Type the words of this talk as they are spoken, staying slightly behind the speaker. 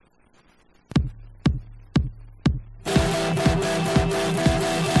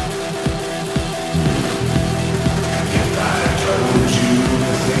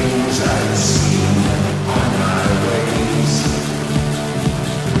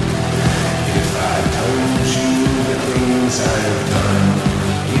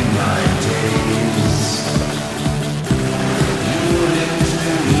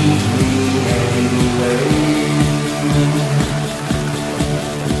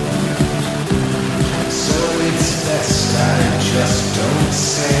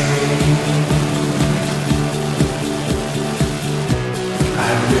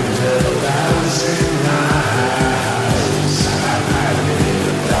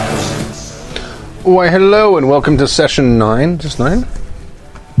Why, hello, and welcome to Session 9. Just 9?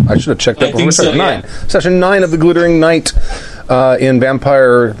 I should have checked that before we started. 9. Session 9 of the Glittering Night in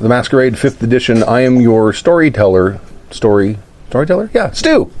Vampire the Masquerade 5th Edition. I am your storyteller. Storyteller? Yeah,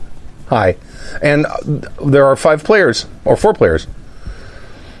 Stu. Hi. And there are 5 players, or 4 players.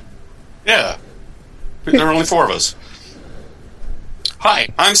 Yeah. There are only 4 of us. Hi,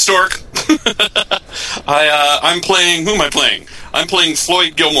 I'm Stork. I'm playing... Who am I playing? I'm playing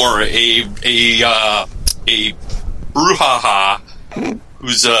Floyd Gilmore, a brouhaha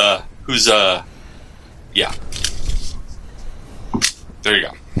who's yeah. There you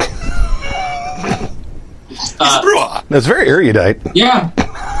go. He's a brouhaha. That's very erudite. Yeah,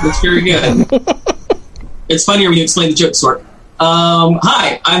 that's very good. It's funnier when you explain the joke, Stork.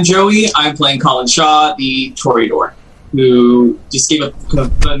 Hi, I'm Joey. I'm playing Colin Shaw, the Toreador, who just gave a...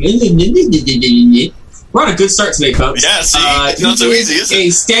 We're on a good start today, folks. Yeah, see? It's not so easy, is it? A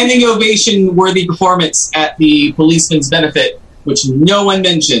standing ovation-worthy performance at the policeman's benefit, which no one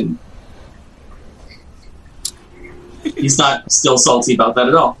mentioned. He's not still salty about that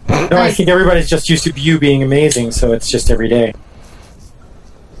at all. No, I think everybody's just used to you being amazing, so it's just every day.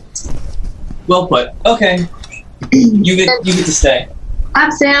 Well put. Okay. You get to stay.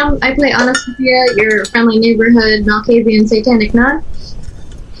 I'm Sam. I play Anna Sophia, your friendly neighborhood Malkavian satanic nun.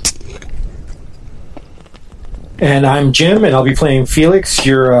 And I'm Jim, and I'll be playing Felix,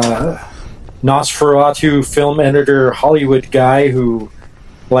 your Nosferatu film editor Hollywood guy who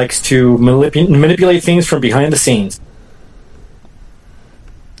likes to manipulate things from behind the scenes.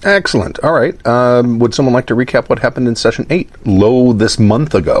 Excellent. All right. Would someone like to recap what happened in Session 8, this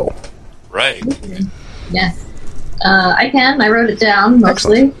month ago? Right. Yes. I can. I wrote it down,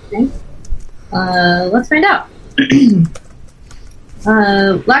 mostly. Okay. Let's find out.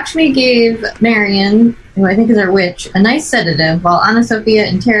 Lakshmi gave Marion, who I think is our witch, a nice sedative while Anna Sophia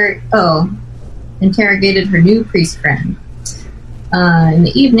interrogated her new priest friend. In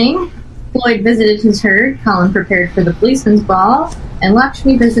the evening, Floyd visited his herd, Colin prepared for the policeman's ball, and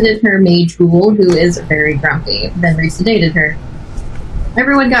Lakshmi visited her mage ghoul, who is very grumpy, then resedated her.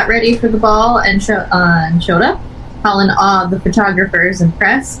 Everyone got ready for the ball and showed up. Colin awed the photographers and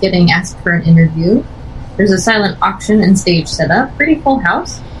press, getting asked for an interview. There's a silent auction and stage set up. Pretty full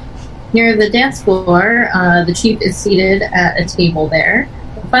house. Near the dance floor, the chief is seated at a table there.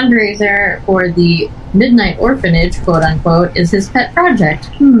 The fundraiser for the Midnight Orphanage, quote-unquote, is his pet project.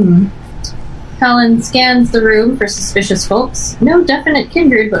 Colin scans the room for suspicious folks. No definite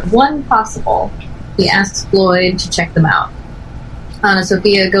kindred, but one possible. He asks Floyd to check them out. Anna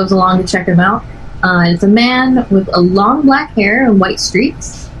Sophia goes along to check him out. It's a man with a long black hair and white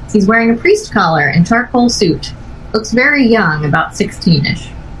streaks. He's wearing a priest collar and charcoal suit. Looks very young, about 16-ish.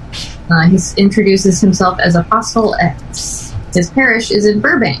 He introduces himself as Apostle X. His parish is in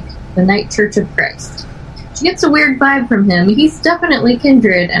Burbank, the Night Church of Christ. She gets a weird vibe from him. He's definitely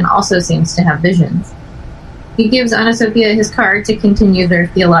kindred and also seems to have visions. He gives Anna Sophia his card to continue their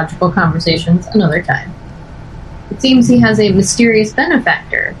theological conversations another time. It seems he has a mysterious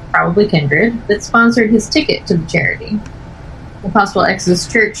benefactor, probably kindred, that sponsored his ticket to the charity. Apostle X's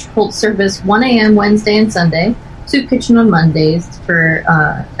church holds service 1 a.m. Wednesday and Sunday, soup kitchen on Mondays,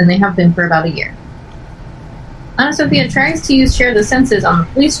 and they have been for about a year. Anna Sophia tries to share the senses on the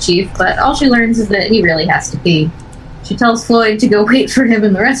police chief, but all she learns is that he really has to pee. She tells Floyd to go wait for him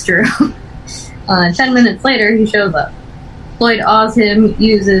in the restroom. 10 minutes later, he shows up. Floyd awes him,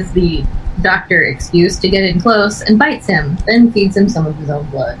 uses the doctor excuse to get in close, and bites him, then feeds him some of his own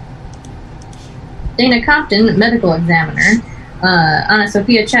blood. Dana Compton, medical examiner, Anna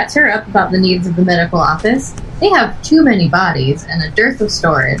Sophia chats her up about the needs of the medical office. They have too many bodies and a dearth of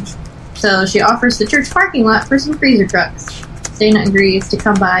storage, so she offers the church parking lot for some freezer trucks. Dana agrees to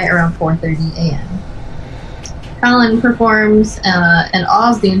come by around 4:30 a.m. Colin performs and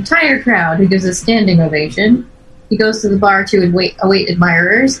awes the entire crowd, who gives a standing ovation. He goes to the bar to await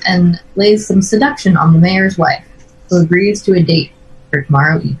admirers and lays some seduction on the mayor's wife, who agrees to a date for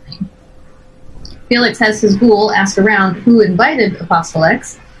tomorrow evening. Felix has his ghoul ask around who invited Apostle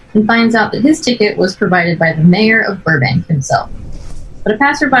X and finds out that his ticket was provided by the mayor of Burbank himself. But a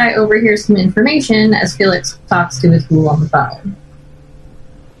passerby overhears some information as Felix talks to his ghoul on the phone.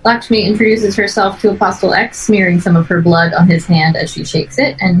 Lakshmi introduces herself to Apostle X, smearing some of her blood on his hand as she shakes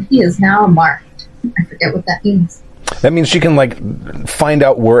it, and he is now marked. I forget what that means. That means she can, find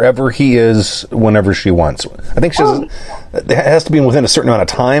out wherever he is whenever she wants. I think it has to be within a certain amount of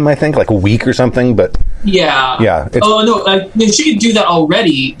time, I think, like a week or something, but... Yeah. Yeah. She could do that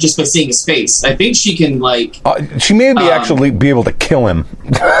already just by seeing his face. I think she can, she may actually be able to kill him.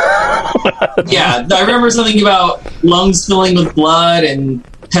 Yeah, I remember something about lungs filling with blood and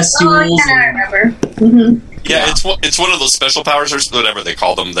Pestules. I remember. Mm-hmm. Yeah, it's one of those special powers or whatever they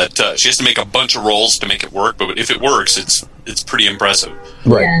call them that she has to make a bunch of rolls to make it work. But if it works, it's pretty impressive.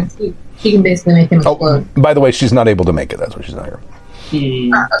 Right. Yeah, she can basically make him explode. By the way, she's not able to make it. That's why she's not here.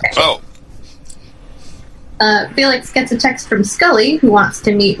 Okay. Oh, Felix gets a text from Scully, who wants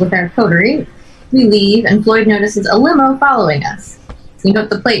to meet with our coterie. We leave, and Floyd notices a limo following us. We note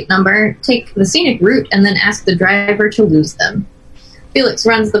the plate number, take the scenic route, and then ask the driver to lose them. Felix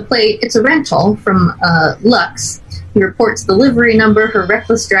runs the plate. It's a rental from Lux. He reports the livery number for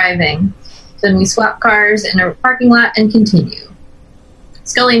reckless driving. Then we swap cars in a parking lot and continue.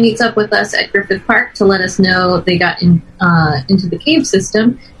 Scully meets up with us at Griffith Park to let us know they got into the cave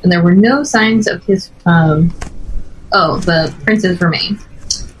system, and there were no signs of his, the prince's remains.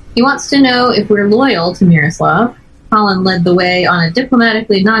 He wants to know if we're loyal to Miroslav. Colin led the way on a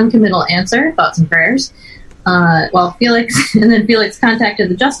diplomatically non-committal answer, thoughts and prayers, while Felix contacted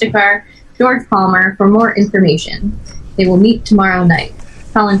the Justicar, George Palmer, for more information. They will meet tomorrow night.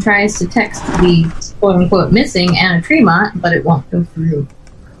 Colin tries to text the quote-unquote missing Anna Tremont, but it won't go through.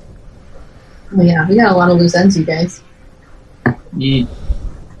 Oh yeah, we got a lot of loose ends, you guys. Mm.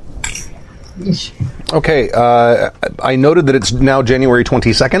 Yeesh. Okay, I noted that it's now January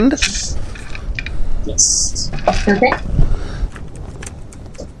 22nd. Yes. Okay.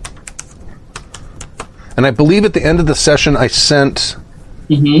 And I believe at the end of the session I sent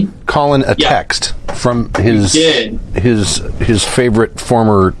Colin a text from his favorite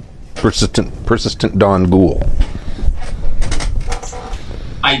former persistent Don Ghoul.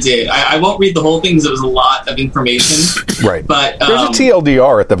 I did. I won't read the whole thing because it was a lot of information. Right. But there's a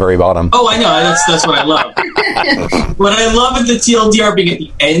TLDR at the very bottom. Oh, I know. That's what I love. What I love is the TLDR being at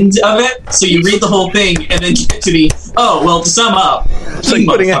the end of it, so you read the whole thing and then you get to the, to sum up. It's like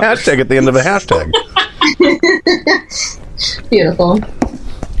putting a hashtag at the end of a hashtag. Beautiful.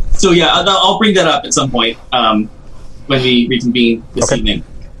 So yeah, I'll bring that up at some point when we reconvene this evening.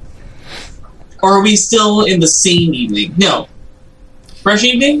 Or are we still in the same evening? No. Fresh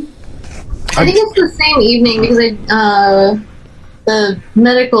evening? I think it's the same evening because the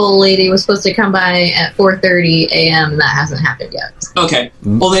medical lady was supposed to come by at 4:30 a.m. and that hasn't happened yet. Okay.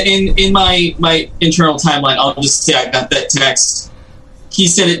 Well, then in my internal timeline, I'll just say I got that text. He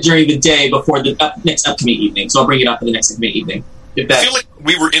said it during the day before the next upcoming evening, so I'll bring it up for the next upcoming evening. I feel like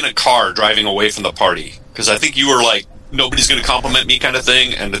we were in a car driving away from the party because I think you were like, nobody's going to compliment me kind of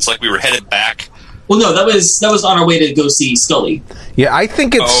thing, and it's like we were headed back. Well, no, that was on our way to go see Scully. Yeah, I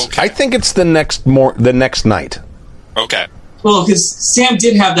think it's the next night. Okay. Well, because Sam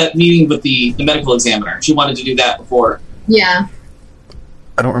did have that meeting with the medical examiner. She wanted to do that before. Yeah.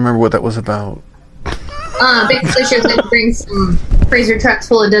 I don't remember what that was about. Basically, she was going to bring some Fraser trucks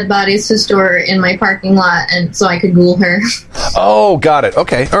full of dead bodies to store in my parking lot, and so I could ghoul her. Oh, got it.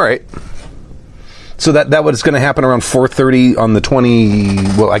 Okay, all right. So that was going to happen around 4:30 on the 20.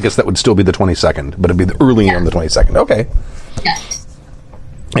 Well, I guess that would still be the 22nd, but it'd be early on the 22nd. Okay. Yeah.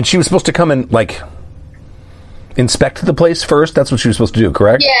 And she was supposed to come and inspect the place first. That's what she was supposed to do,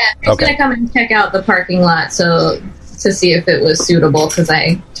 correct? Yeah, she was going to come and check out the parking lot to see if it was suitable because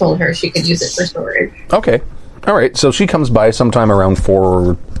I told her she could use it for storage. Okay. All right. So she comes by sometime around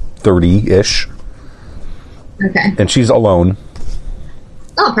 4:30-ish. Okay. And she's alone.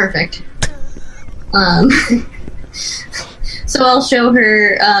 Oh, perfect. So I'll show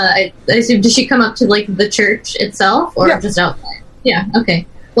her. I assume, does she come up to the church itself or just outside? Yeah. Okay.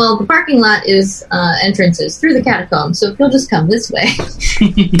 Well, the parking lot is entrances through the catacombs, so if you'll just come this way.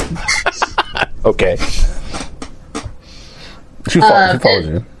 Okay. She follows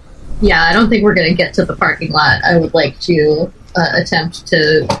you. Yeah, I don't think we're going to get to the parking lot. I would like to attempt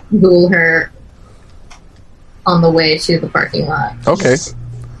to ghoul her on the way to the parking lot. Okay.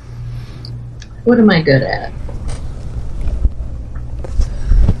 What am I good at?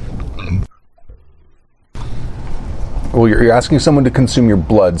 Well, you're asking someone to consume your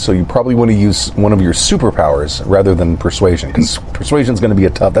blood, so you probably want to use one of your superpowers rather than persuasion, because persuasion's going to be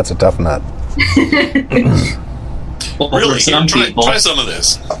that's a tough nut. Well, really? Some people. Try some of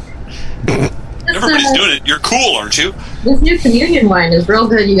this. Everybody's doing it. You're cool, aren't you? This new communion wine is real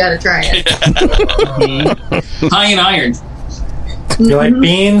good. You got to try it. High in iron. You like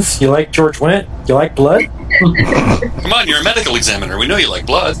beans? You like George Wendt? You like blood? Come on, you're a medical examiner. We know you like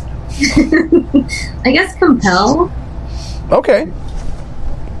blood. I guess compel. Okay.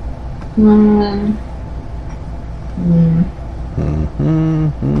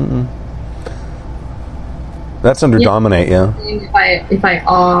 That's under dominate, yeah. If I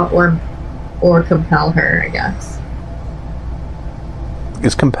awe or compel her, I guess.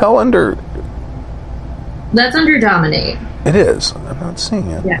 Is compel under? That's under Dominate. It is. I'm not seeing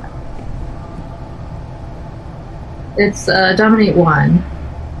it. Yeah. It's Dominate 1.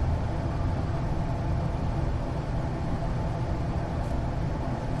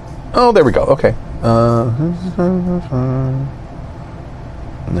 Oh, there we go. Okay.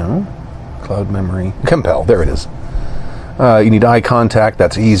 No. Cloud memory. Compel. There it is. You need eye contact.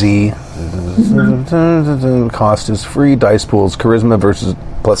 That's easy. Cost is free. Dice pools. Charisma versus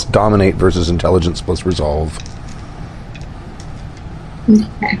plus Dominate versus Intelligence plus Resolve.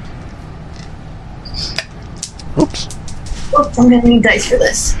 Okay. Oops. Oops, I'm gonna need dice for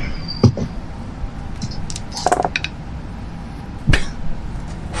this.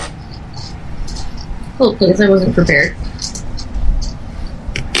 Oh, please, I wasn't prepared.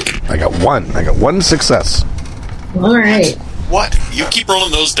 I got one success. All right. What? You keep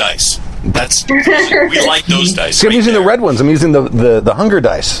rolling those dice. That's we like those dice. See, I'm using the red ones. I'm using the hunger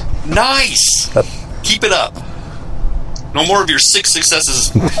dice. Nice. Keep it up. No more of your 6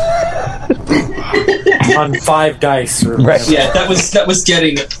 successes. On 5 dice. Or Right. Yeah, that was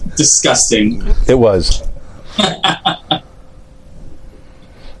getting disgusting. It was.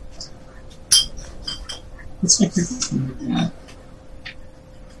 That's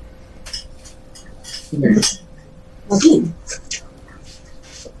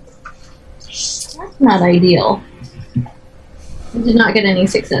not ideal. I did not get any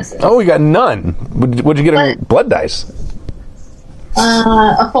successes. Oh, we got none. What'd you get on your blood dice?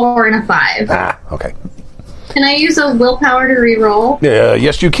 A 4 and a 5. Ah, okay. Can I use a willpower to re-roll?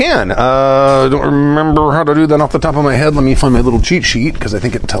 Yes, you can. I don't remember how to do that off the top of my head. Let me find my little cheat sheet, because I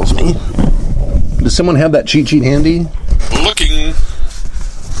think it tells me. Does someone have that cheat sheet handy? Looking.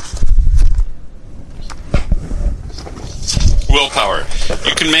 Willpower.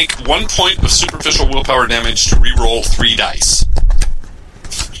 You can make 1 point of superficial willpower damage to re-roll 3 dice.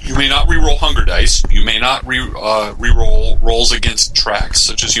 You may not re-roll hunger dice. You may not re-roll rolls against tracks,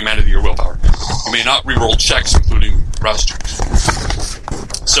 such as humanity or willpower. You may not re-roll checks, including rouse checks.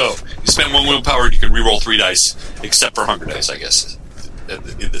 So, you spend 1 willpower, you can re-roll 3 dice, except for hunger dice, I guess,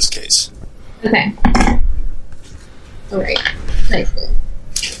 in this case. Okay. Alright. Nice.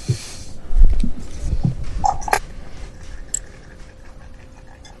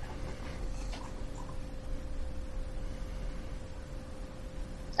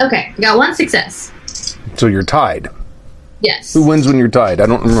 Okay, got 1 success. So you're tied. Yes. Who wins when you're tied? I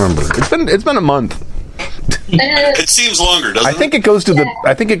don't remember. It's been a month. It seems longer, doesn't I think it goes to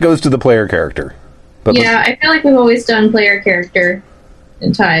the player character. But yeah, I feel like we've always done player character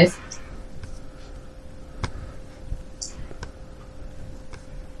in ties.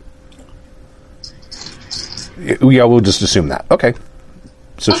 Yeah, we'll just assume that. Okay.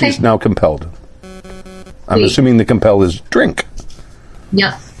 So Okay. she's now compelled. I'm Sweet. assuming the compel is drink.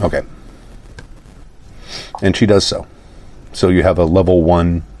 Yep. Okay. And she does so. So you have a level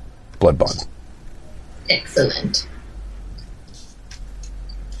 1 blood bond. Excellent.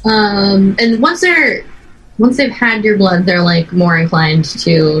 And once they've had your blood, they're like more inclined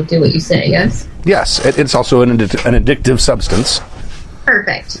to do what you say. Yes. Yes, it's also an addictive substance.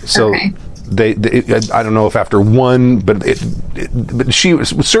 Perfect. So okay. they I don't know if after 1, but she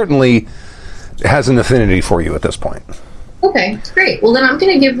certainly has an affinity for you at this point. Okay, great. Well, then I'm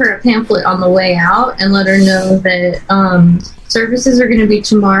going to give her a pamphlet on the way out and let her know that services are going to be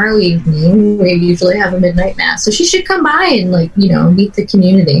tomorrow evening. We usually have a midnight mass, so she should come by and meet the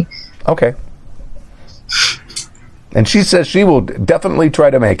community. Okay. And she says she will definitely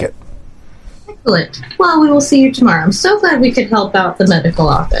try to make it. Excellent. Well, we will see you tomorrow. I'm so glad we could help out the medical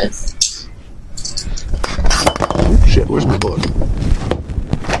office. Oh, shit, where's my book?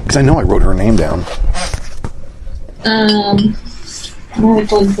 Because I know I wrote her name down.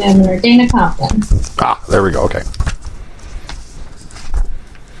 Medical examiner Dana Coughlin. Ah, there we go. Okay.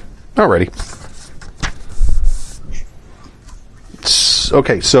 Alrighty.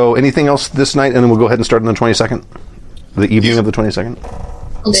 Okay, so anything else this night, and then we'll go ahead and start on the 22nd? The evening of the 22nd?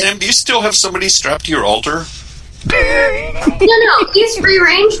 Okay. Sam, do you still have somebody strapped to your altar? No, he's free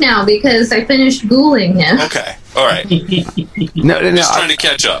range now because I finished ghouling him. Okay, all right. No, Just trying to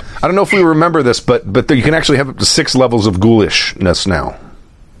catch up. I don't know if we remember this, but you can actually have up to 6 levels of ghoulishness now.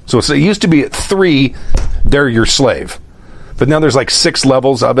 So it used to be at 3, they're your slave. But now there's like 6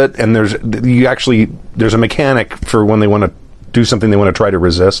 levels of it, and there's a mechanic for when they want to do something they want to try to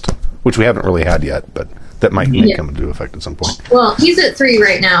resist, which we haven't really had yet, but that might come into effect at some point. Well, he's at 3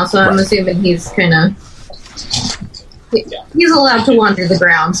 right now, so I'm assuming he's kind of... He's allowed to wander the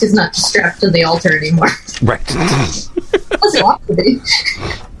grounds. He's not just strapped to the altar anymore. Right. Plus, he wants to be.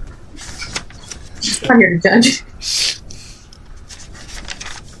 I'm here to judge.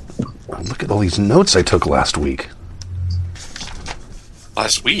 look at all these notes I took last week.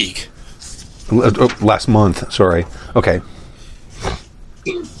 Last week? Last month, sorry. Okay.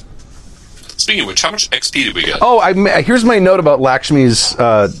 Speaking of which, how much XP did we get? Oh, here's my note about Lakshmi's,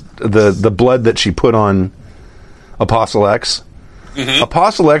 the blood that she put on Apostle X. Mm-hmm.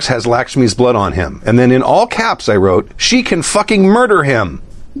 Apostle X has Lakshmi's blood on him. And then in all caps I wrote, she can fucking murder him!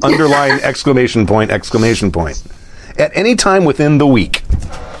 Underline exclamation point, exclamation point. At any time within the week.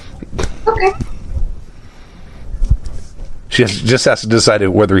 Okay. She just has to decide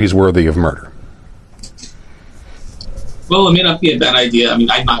whether he's worthy of murder. Well, it may not be a bad idea. I mean,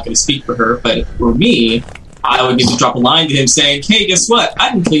 I'm not going to speak for her, but for me, I would need to drop a line to him saying, hey, guess what? I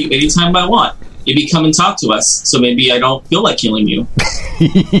can kill you anytime I want. Maybe come and talk to us, so maybe I don't feel like killing you.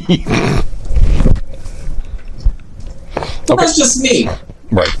 Okay. That's just me.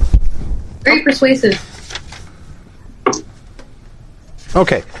 Right. Very persuasive.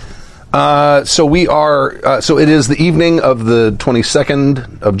 Okay. So we are... so it is the evening of the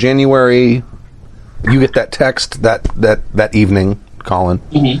 22nd of January. You get that text that evening, Colin.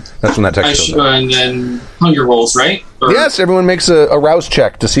 Mm-hmm. That's when that text goes out. And then hunger rolls, right? Or yes, everyone makes a rouse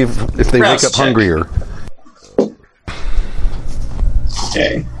check to see if they Rouse wake up check. hungrier.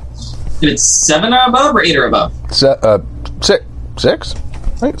 Okay. And it's 7 or above or 8 or above? Six?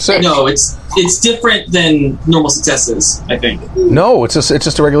 I think 6. No, it's different than normal successes, I think. No, it's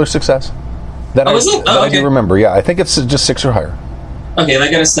just a regular success. That Oh, is it? Oh, I okay. do remember. Yeah, I think it's just 6 or higher. Okay, I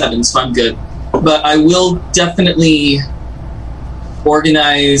got a 7, so I'm good. But I will definitely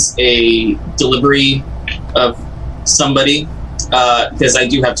organize a delivery of somebody because I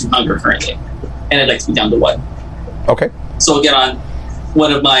do have 2 hunger currently, and I'd like to be down to 1. Okay. So I'll get on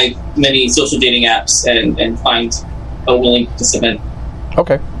one of my many social dating apps and find a willing participant.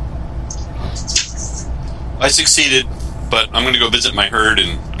 Okay. I succeeded, but I'm going to go visit my herd,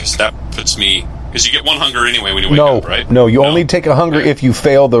 and because that puts me... Because you get 1 hunger anyway when you wake up, right? No, you only take a hunger if you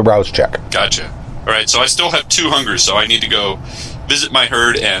fail the rouse check. Gotcha. All right, so I still have 2 hungers, so I need to go visit my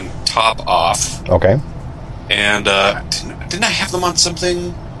herd and top off. Okay. And didn't I have them on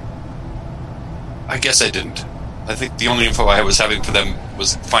something? I guess I didn't. I think the only info I was having for them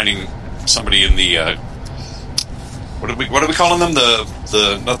was finding somebody in the what are we calling them?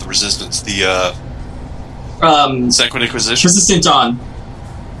 The not the resistance, the Sanguine Inquisition. Resistant on.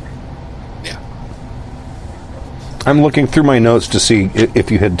 Yeah. I'm looking through my notes to see if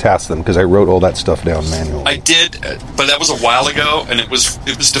you had tasked them, because I wrote all that stuff down manually. I did, but that was a while ago, and it was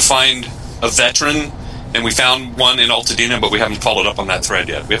to find a veteran, and we found one in Altadena, but we haven't followed up on that thread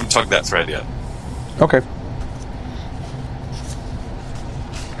yet. We haven't tugged that thread yet. Okay.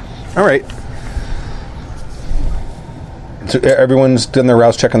 All right. So everyone's done their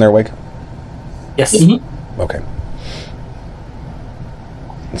rouse check on their wake? Yes. Mm-hmm. Okay.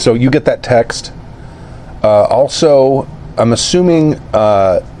 So you get that text. Also, I'm assuming,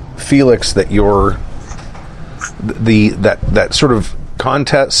 Felix, that you're that sort of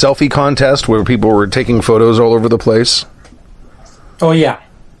selfie contest where people were taking photos all over the place. Oh, yeah.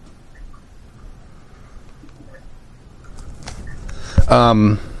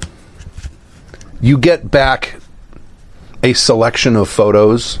 You get back a selection of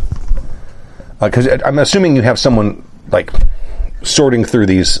photos, because I'm assuming you have someone like sorting through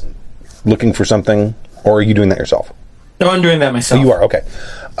these, looking for something, or are you doing that yourself? No, I'm doing that myself. Oh, you are, okay.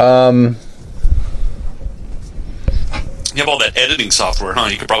 You have all that editing software, huh?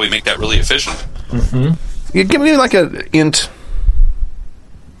 You could probably make that really efficient. Mm-hmm. You give me like a int.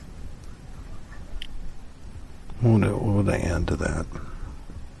 What would I add to that?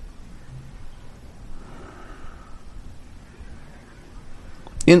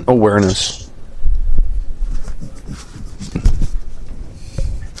 Int awareness.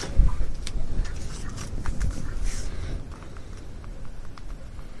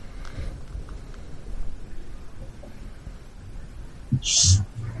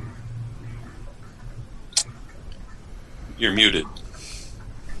 You're muted.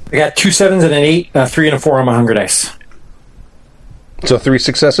 I got 2 7s and an 8, 3 and a 4 on my hunger dice. So 3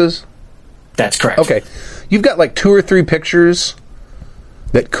 successes? That's correct. Okay. You've got like 2 or 3 pictures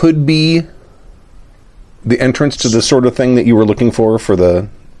that could be the entrance to the sort of thing that you were looking for the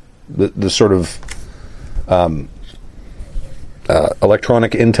sort of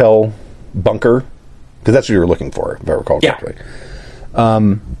electronic intel bunker, because that's what you were looking for, if I recall correctly.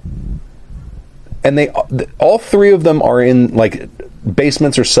 And they all 3 of them are in like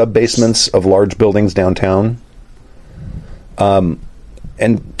basements or sub-basements of large buildings downtown. And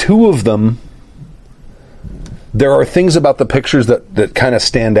 2 of them, there are things about the pictures that kind of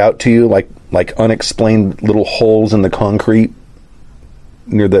stand out to you, like unexplained little holes in the concrete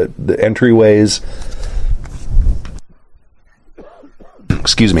near the entryways.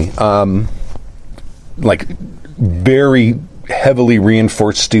 Excuse me. Like very heavily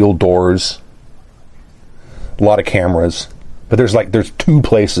reinforced steel doors. A lot of cameras, but there's two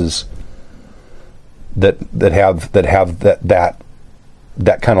places that have that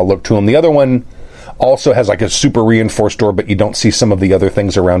kind of look to them. The other one also has like a super reinforced door, but you don't see some of the other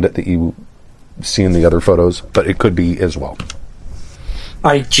things around it that you see in the other photos, but it could be as well.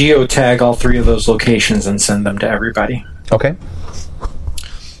 I geotag all 3 of those locations and send them to everybody. Okay.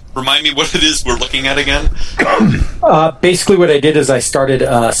 Remind me what it is we're looking at again. Basically, what I did is I started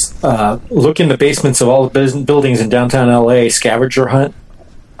looking in the basements of all the buildings in downtown LA, scavenger hunt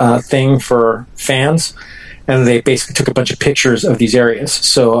thing for fans, and they basically took a bunch of pictures of these areas.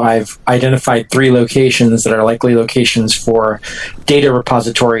 So I've identified 3 locations that are likely locations for data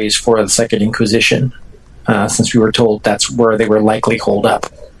repositories for the Second Inquisition, since we were told that's where they were likely holed up.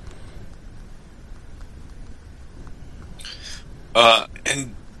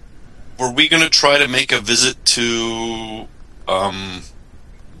 And were we going to try to make a visit to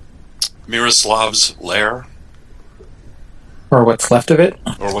Miroslav's lair? Or what's left of it?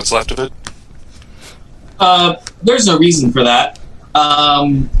 Or what's left of it? There's no reason for that.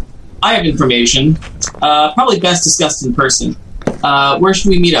 I have information. Probably best discussed in person. Where should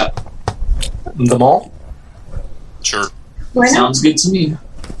we meet up? The mall? Sure. Sounds good to me.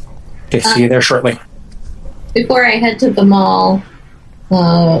 Okay, see you there shortly. Before I head to the mall,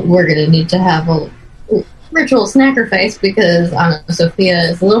 we're going to need to have a ritual sacrifice because Anna Sophia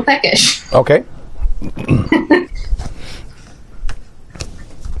is a little peckish. Okay.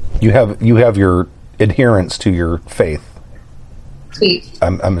 You have your adherence to your faith. Sweet.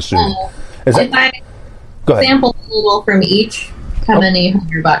 I'm assuming. If I Go ahead. sample a little from each, how many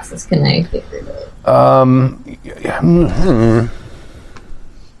 $100 can I get rid of?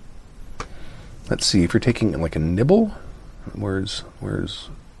 Let's see. If you're taking like a nibble, where's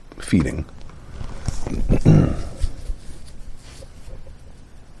feeding?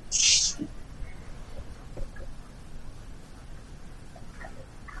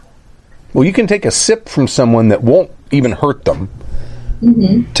 Well, you can take a sip from someone that won't even hurt them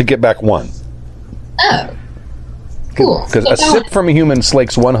to get back 1. Oh, cool. Because So a sip from a human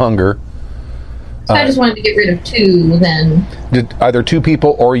slakes 1 hunger. So I just wanted to get rid of 2, then. Either 2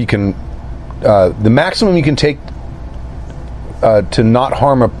 people, or you can... the maximum you can take to not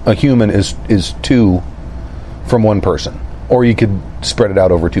harm a human is 2 from 1 person. Or you could spread it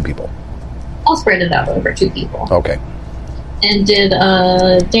out over 2 people. I'll spread it out over 2 people. Okay. And did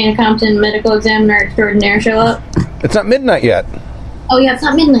Dana Compton, medical examiner extraordinaire, show up? It's not midnight yet. Oh yeah, it's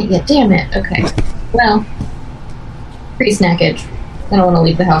not midnight yet. Damn it. Okay. Well, pre-snackage. I don't want to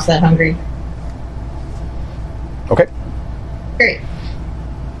leave the house that hungry. Okay. Great.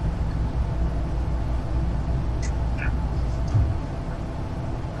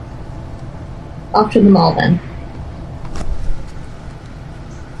 Off to the mall then.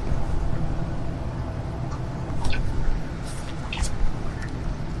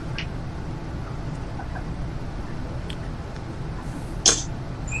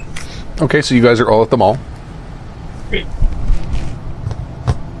 Okay, so you guys are all at the mall.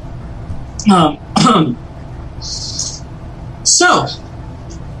 So,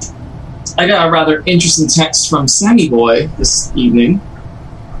 I got a rather interesting text from Sammy Boy this evening.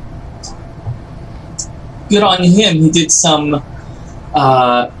 Good on him. He did some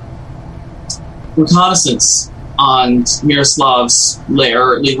reconnaissance on Miroslav's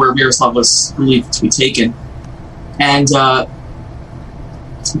lair, where Miroslav was believed to be taken. And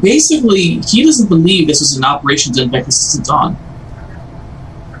basically, he doesn't believe this was an operation done by Consistent Dawn.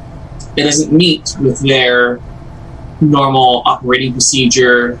 It doesn't meet with their normal operating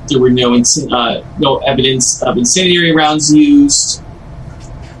procedure. There were no evidence of incendiary rounds used.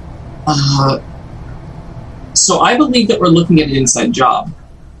 So I believe that we're looking at an inside job.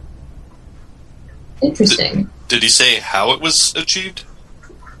 Interesting. Did he say how it was achieved?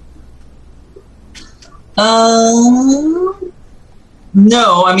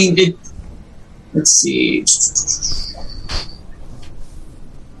 No, I mean, let's see.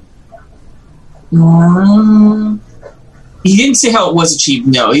 He didn't say how it was achieved,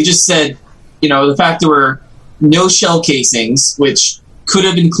 no. He just said, the fact there were no shell casings, which could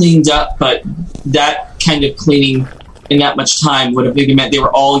have been cleaned up, but that kind of cleaning in that much time would have maybe meant they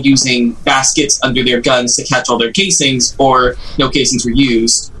were all using baskets under their guns to catch all their casings, or no casings were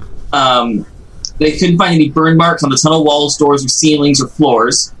used. They couldn't find any burn marks on the tunnel walls, doors, or ceilings, or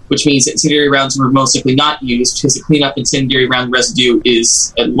floors, which means that incendiary rounds were most likely not used, because to clean up incendiary round residue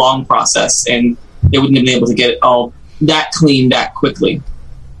is a long process, and they wouldn't have been able to get it all that clean that quickly.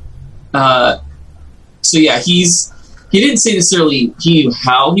 So yeah, he didn't say necessarily he knew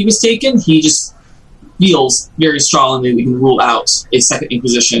how he was taken. He just feels very strongly that we can rule out a Second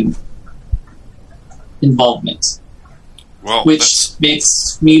Inquisition involvement. Well, which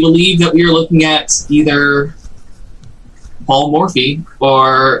makes me believe that we are looking at either Paul Morphy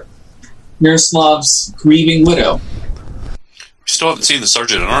or Miroslav's grieving widow. We still haven't seen the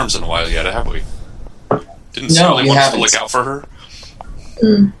Sergeant at Arms in a while yet, have we? Didn't No, somebody we want us to haven't. look out for her?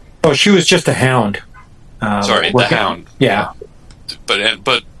 Oh, she was just a hound. Sorry, the working- Hound. Yeah.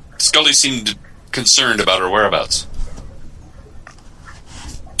 But Scully seemed concerned about her whereabouts.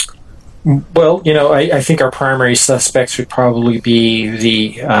 Well, I think our primary suspects would probably be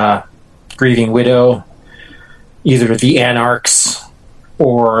the grieving widow, either the Anarchs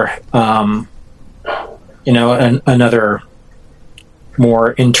or, another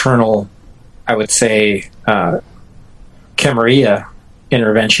more internal, I would say, Camarilla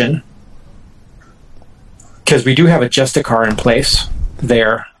intervention. Because we do have a Justicar in place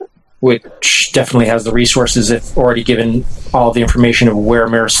there, which definitely has the resources, if already given all the information of where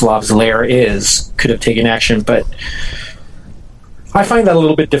Miroslav's lair is, could have taken action, but I find that a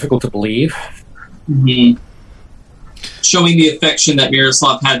little bit difficult to believe. Mm-hmm. Showing the affection that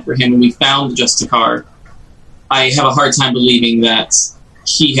Miroslav had for him when we found the Justicar, I have a hard time believing that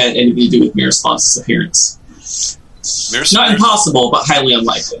he had anything to do with Miroslav's disappearance. Not impossible, but highly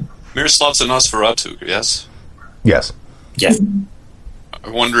unlikely. Miroslav's a Nosferatu, yes? Yes. Yes. I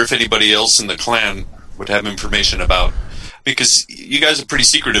wonder if anybody else in the clan would have information about... Because you guys are pretty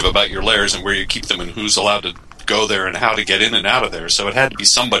secretive about your lairs and where you keep them and who's allowed to go there and how to get in and out of there. So it had to be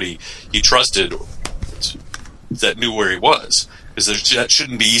somebody he trusted that knew where he was. Because that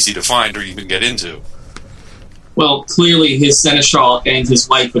shouldn't be easy to find or even get into. Well, clearly his seneschal and his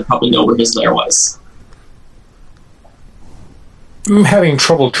wife would probably know where his lair was. I'm having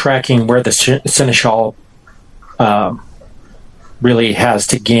trouble tracking where the seneschal really has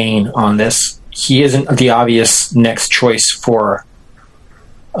to gain on this. He isn't the obvious next choice for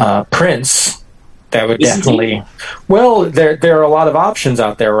Prince. That would definitely. Well, there are a lot of options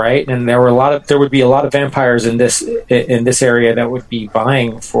out there, right? And there would be a lot of vampires in this area that would be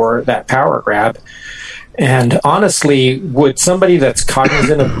vying for that power grab. And honestly, would somebody that's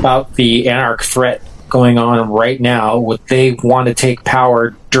cognizant about the Anarch threat going on right now, would they want to take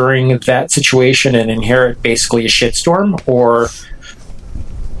power during that situation and inherit basically a shitstorm? Or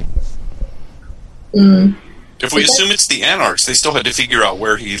If we assume it's the Anarchs, they still had to figure out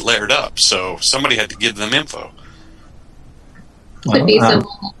where he laired up, so somebody had to give them info. Could be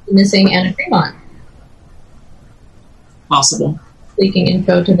someone missing Anna Fremont, Possible. leaking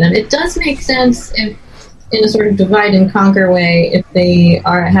info to them. It does make sense if, in a sort of divide and conquer way, if they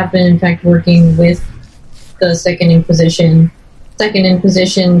have been in fact working with the Second Inquisition. Second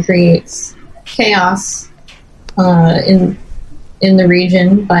Inquisition creates chaos in the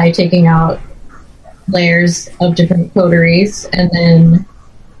region by taking out layers of different coteries, and then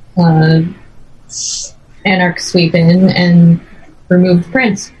Anarchs sweep in and remove the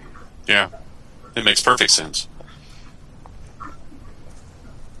prince. Yeah, it makes perfect sense.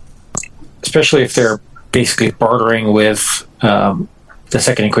 especially if they're basically bartering with the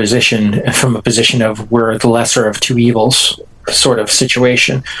Second Inquisition from a position of we're the lesser of two evils sort of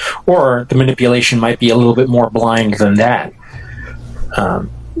situation, or the manipulation might be a little bit more blind than that.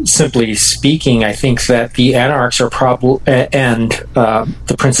 Simply speaking, I think that the Anarchs are probably and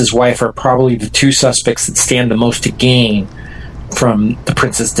the Prince's wife are probably the two suspects that stand the most to gain from the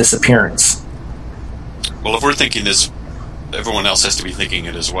Prince's disappearance. Well, if we're thinking this, everyone else has to be thinking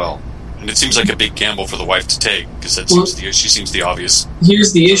it as well. And it seems like a big gamble for the wife to take, because she seems the obvious.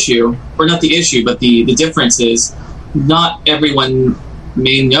 Here's the issue, or not the issue, but the difference is not everyone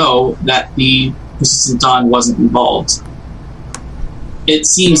may know that the Persistent Dawn wasn't involved. It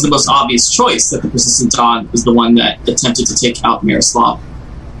seems the most obvious choice that the Persistent Dawn was the one that attempted to take out Miroslav.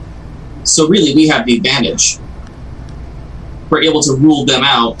 So really, we have the advantage. We're able to rule them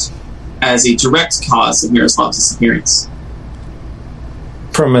out as a direct cause of Miroslav's disappearance.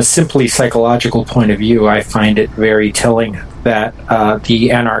 From a simply psychological point of view, I find it very telling that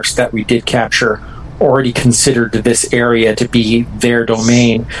the Anarchs that we did capture already considered this area to be their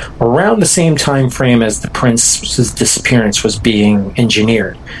domain around the same time frame as the Prince's disappearance was being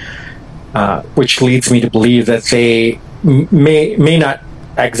engineered, which leads me to believe that they may not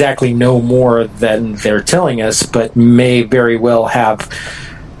exactly know more than they're telling us, but may very well have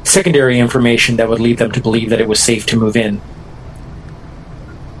secondary information that would lead them to believe that it was safe to move in.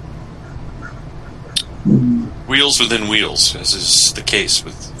 Wheels within wheels, as is the case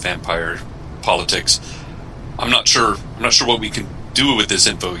with vampire politics. I'm not sure what we can do with this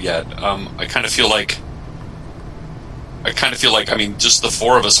info yet. I kind of feel like, I mean, just the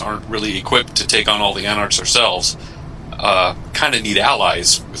four of us aren't really equipped to take on all the Anarchs ourselves. Kind of need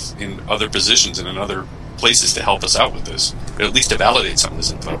allies in other positions and in other places to help us out with this, or at least to validate some of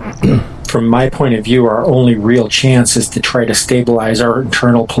this info. From my point of view, our only real chance is to try to stabilize our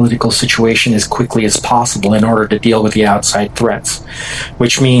internal political situation as quickly as possible in order to deal with the outside threats,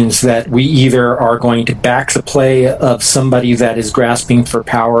 which means that we either are going to back the play of somebody that is grasping for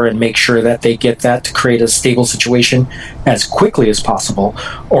power and make sure that they get that to create a stable situation as quickly as possible,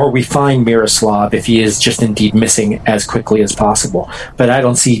 or we find Miroslav if he is just indeed missing as quickly as possible. But I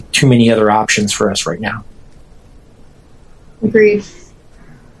don't see too many other options for us right now. Agreed.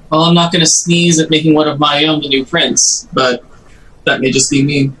 Well, I'm not going to sneeze at making one of my own the new prince, but that may just be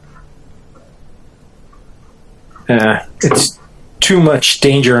me. It's too much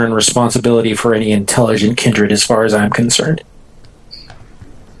danger and responsibility for any intelligent kindred as far as I'm concerned.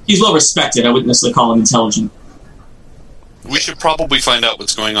 He's well respected. I wouldn't necessarily call him intelligent. We should probably find out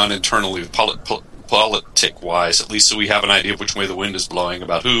what's going on internally, politic-wise, at least so we have an idea of which way the wind is blowing,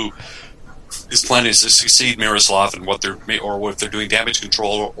 about who is planning to succeed Miroslav and what if they're doing damage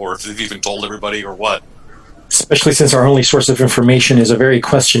control, or if they've even told everybody, or what. Especially since our only source of information is a very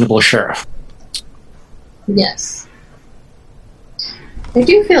questionable sheriff. Yes. I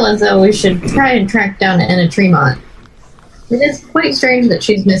do feel as though we should try and track down Anna Tremont. It is quite strange that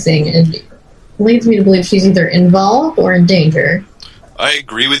she's missing, and leads me to believe she's either involved or in danger. I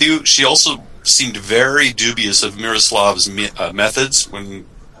agree with you. She also seemed very dubious of Miroslav's methods when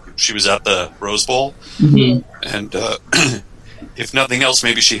she was at the Rose Bowl. Mm-hmm. And if nothing else,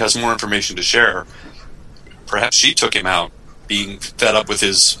 maybe she has more information to share. Perhaps she took him out, being fed up with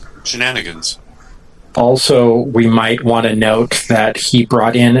his shenanigans. Also, we might want to note that he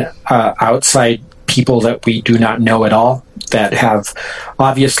brought in outside people that we do not know at all, that have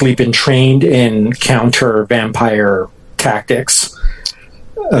obviously been trained in counter-vampire tactics,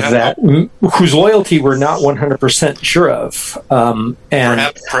 whose loyalty we're not 100% sure of,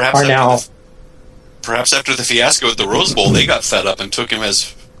 and perhaps are now... Perhaps after the fiasco at the Rose Bowl, they got fed up and took him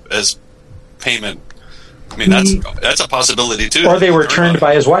as payment. I mean, that's a possibility, too. Or they were turned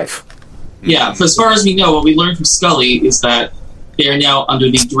by his wife. Yeah, for as far as we know, what we learned from Scully is that they are now under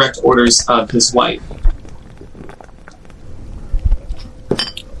the direct orders of his wife.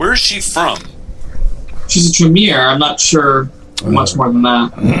 Where is she from? She's a Tremere. I'm not sure much more than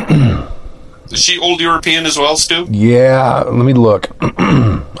that. Is she old European as well, Stu? Yeah, let me look.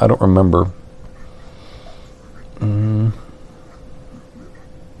 I don't remember.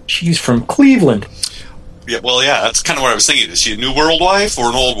 She's from Cleveland. Yeah, well, yeah, that's kind of what I was thinking. Is she a New World wife or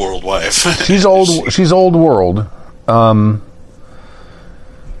an Old World wife? She's old. She's Old World.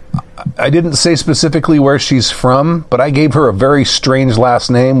 I didn't say specifically where she's from, but I gave her a very strange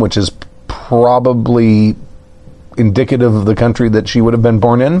last name, which is probably indicative of the country that she would have been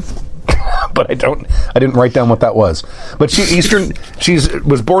born in. But I didn't write down what that was. But she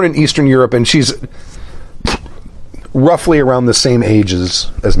was born in Eastern Europe, and she's roughly around the same age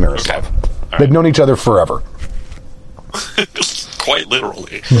as Miroslav. Okay. Right. They've known each other forever. Quite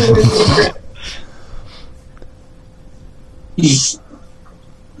literally.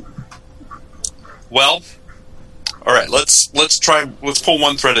 Well, all right. Let's pull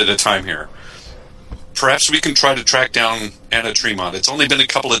one thread at a time here. Perhaps we can try to track down Anna Tremont. It's only been a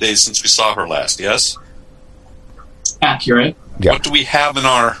couple of days since we saw her last. Yes. Accurate. Yeah. What do we have in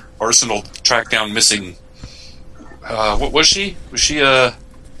our arsenal to track down missing? What was she? Was she I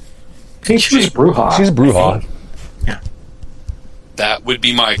think she was Bruja. She's Bruja. Yeah. That would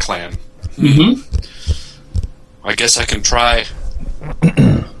be my clan. Mm-hmm. I guess I can try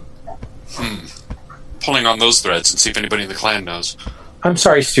pulling on those threads and see if anybody in the clan knows. I'm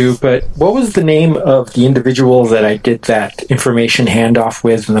sorry, Stu, but what was the name of the individual that I did that information handoff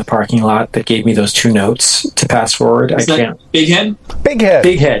with in the parking lot that gave me those 2 notes to pass forward? Is that Big Head? Big Head.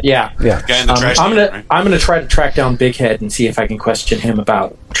 Big Head, yeah. Yeah. Guy in the trash I'm can, gonna right? I'm gonna try to track down Big Head and see if I can question him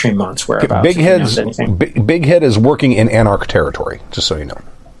about Tremont's whereabouts. Big if he knows Head's anything. Big Head is working in Anarch territory, just so you know,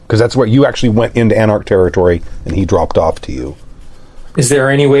 because that's where you actually went into Anarch territory, and he dropped off to you. Is there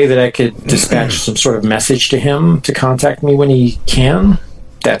any way that I could dispatch some sort of message to him to contact me when he can?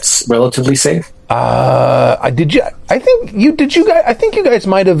 That's relatively safe. I think you guys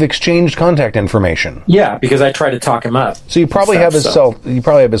might have exchanged contact information. Yeah, because I tried to talk him up. So you probably have his cell. You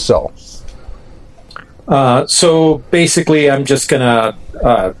probably have his cell. So basically, I'm just gonna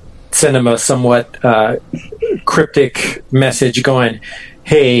send him a somewhat cryptic message going,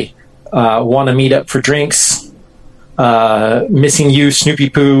 "Hey, want to meet up for drinks? Missing you, Snoopy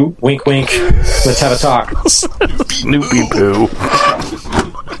Poo, wink wink, let's have a talk. Snoopy Poo.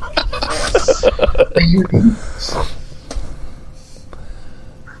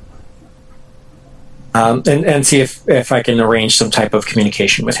 And see if I can arrange some type of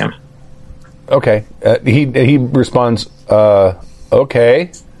communication with him. Okay. He responds,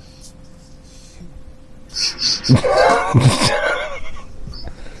 okay.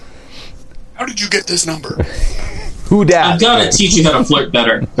 How did you get this number? Who dat? I've got to teach you how to flirt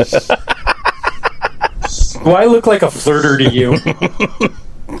better. Do I look like a flirter to you?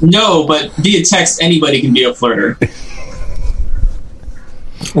 No, but via text, anybody can be a flirter.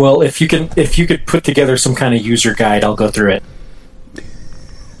 Well, if you could put together some kind of user guide, I'll go through it.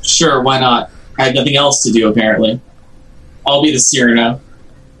 Sure, why not? I have nothing else to do, apparently. I'll be the Cyrano.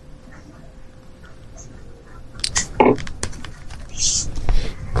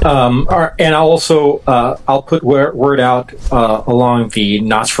 And I'll also I'll put word out along the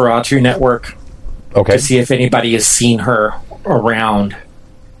Nosferatu network to see if anybody has seen her around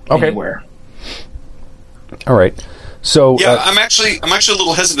anywhere. All right. So yeah, I'm actually a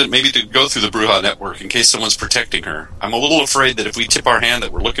little hesitant maybe to go through the Bruja network in case someone's protecting her. I'm a little afraid that if we tip our hand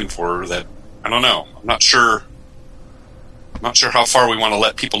that we're looking for her, that I don't know. I'm not sure how far we want to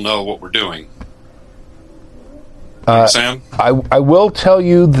let people know what we're doing. Sam? I will tell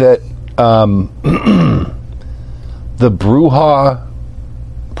you that the Bruja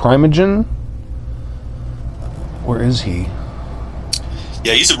Primogen, where is he?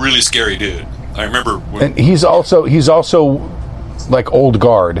 Yeah, he's a really scary dude. I remember when, and he's also like old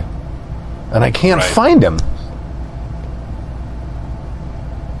guard, and I can't find him.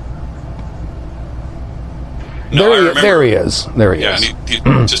 No, there he is. There he is. He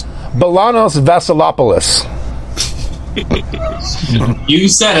just Balanos Vasilopoulos. You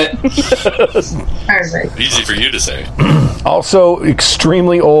said it. Perfect. easy for you to say. Also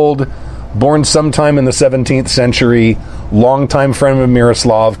extremely old, born sometime in the 17th century, longtime friend of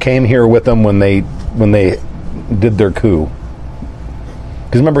Miroslav, came here with them when they did their coup.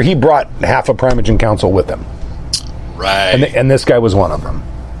 Because remember, he brought half a Primogen Council with him. Right. And this guy was one of them.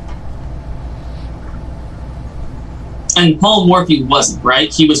 And Paul Morphy wasn't,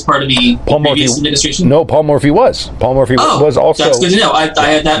 right? He was part of the previous administration? No, Paul Morphy was. Paul Morphy was also... That's good to know. I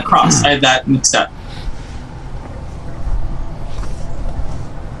had that crossed. I had that mixed up.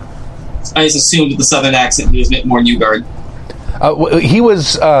 I just assumed with the southern accent he was a bit more Newgard. He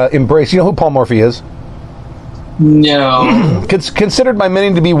was embraced. You know who Paul Morphy is? No. Considered by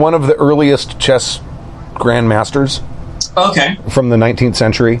many to be one of the earliest chess grandmasters. Okay. From the 19th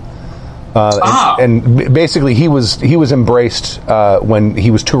century. And basically he was embraced when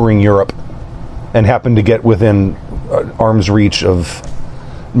he was touring Europe and happened to get within arm's reach of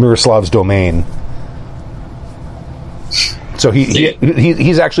Miroslav's domain. So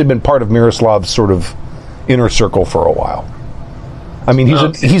he's actually been part of Miroslav's sort of inner circle for a while. I mean,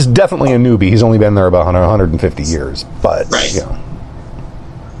 he's definitely a newbie. He's only been there about 150 years, but right. You know.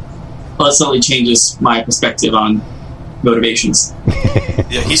 Well, that certainly changes my perspective on motivations.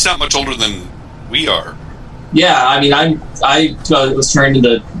 Yeah, he's not much older than we are. Yeah, I mean, I was turned in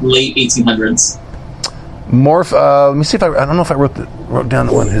the late 1800s. Morph. Let me see if I don't know if I wrote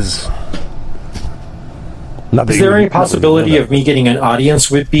down one of his. Is there any possibility of me getting an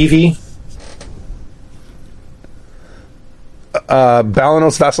audience with BV?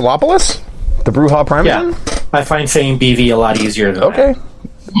 Balanos Vasilopoulos? The Bruja Primogen? Yeah. I find saying BV a lot easier than that.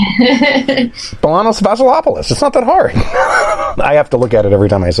 Balanos Vasilopoulos. It's not that hard. I have to look at it every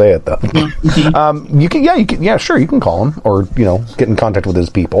time I say it, though. You can, sure, you can call him or, get in contact with his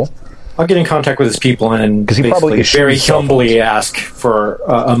people. I'll get in contact with his people and because he probably very humbly ask for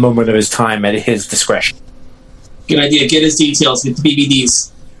a moment of his time at his discretion. Good idea. Get his details. Get the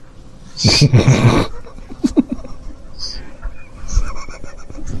BBDs.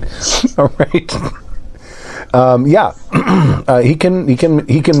 All right. He can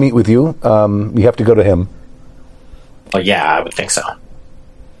meet with you. You have to go to him. Well, yeah, I would think so.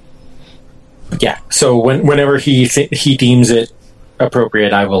 Yeah. So whenever he deems it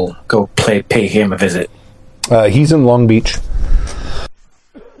appropriate, I will go pay him a visit. He's in Long Beach.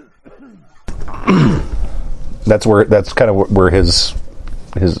 That's kind of where his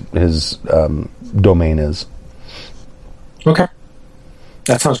domain is. Okay.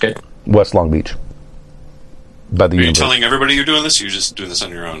 That sounds good. West Long Beach. By the Are you telling everybody you're doing this, or you're just doing this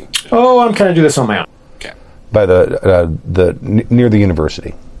on your own? Oh, I'm kind of doing this on my own. Okay. By the near the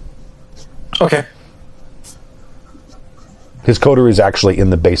university. Okay. His coder is actually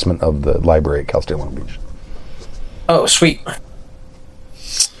in the basement of the library at Cal State Long Beach. Oh, sweet.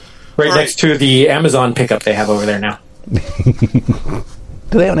 Right next to the Amazon pickup they have over there now.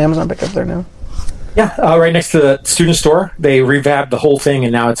 Do they have an Amazon pickup there now? Yeah, right next to the student store. They revamped the whole thing,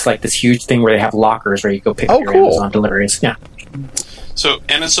 and now it's like this huge thing where they have lockers where you go pick up your Amazon deliveries. Yeah. So,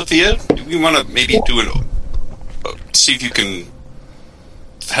 Anna Sophia, do we want to maybe do see if you can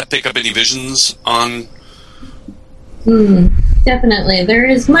pick up any visions on... Definitely. There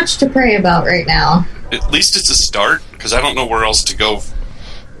is much to pray about right now. At least it's a start, because I don't know where else to go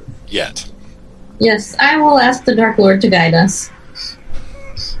yet. Yes, I will ask the Dark Lord to guide us.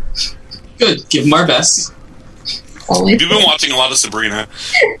 Good. Give him our best. Always. You've been watching a lot of Sabrina.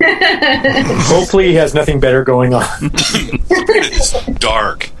 Hopefully he has nothing better going on. It's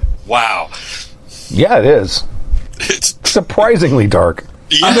dark. Wow. Yeah, it is. It's Surprisingly dark.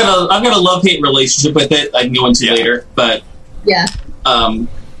 yeah. I've got a love-hate relationship with it. I can go into later, but Yeah.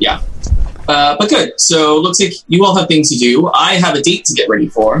 yeah. But good. So looks like you all have things to do. I have a date to get ready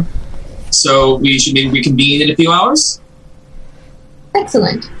for. So we should maybe reconvene in a few hours.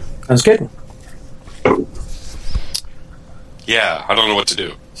 Excellent. Sounds good. Yeah, I don't know what to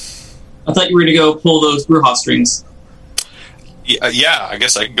do. I thought you were going to go pull those Bruja strings. Yeah, I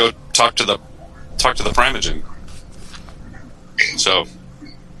guess I can go talk to the Primogen. So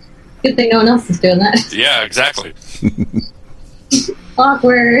Good thing no one else is doing that. yeah, exactly.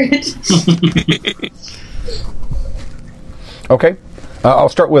 Awkward. Okay. I'll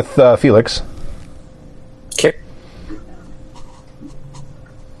start with Felix. Okay.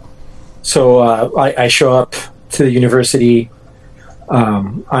 So I show up to the university.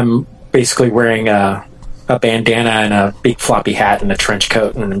 I'm basically wearing a bandana and a big floppy hat and a trench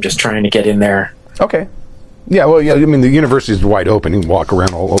coat, and I'm just trying to get in there. Okay. Yeah, well, yeah. I mean, the university is wide open. You can walk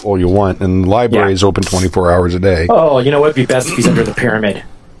around all you want, and the library is open 24 hours a day. Oh, you know what? It'd be best if he's under the pyramid.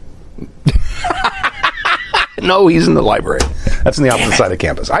 No, he's in the library. That's on the opposite side of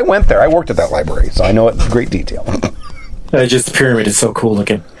campus. I went there. I worked at that library, so I know it in great detail. Just the pyramid is so cool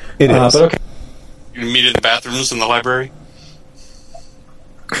looking. It is. But okay. You meet in the bathrooms in the library?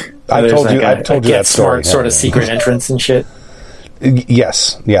 I've There's told like you. I've told you that story. Sort of secret entrance and shit.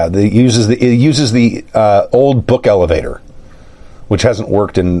 Yes. Yeah. It uses the old book elevator, which hasn't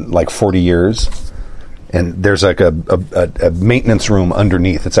worked in like 40 years. And there's like a maintenance room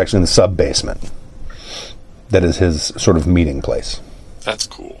underneath. It's actually in the sub basement. That is his sort of meeting place. That's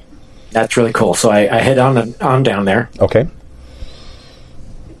cool. That's really cool. So I head on down there. Okay.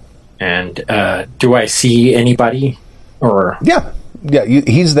 And do I see anybody? Or Yeah.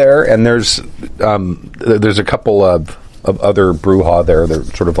 He's there, and there's a couple of other Bruja there. They're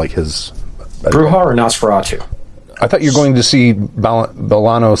sort of like his Bruja or Nosferatu? I thought you were going to see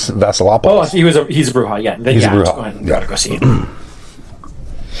Belanos Vasilopoulos. Oh, he's a Bruja. Yeah, then He's a Bruja. Go ahead and Yeah. gotta go see him.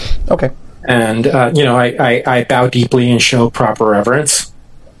 Okay. And I bow deeply and show proper reverence.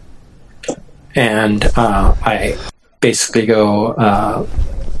 And I basically go,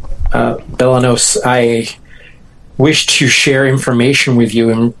 Belanos, I wish to share information with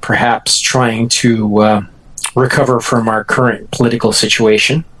you and perhaps trying to recover from our current political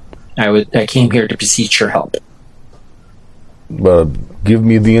situation. I came here to beseech your help. Give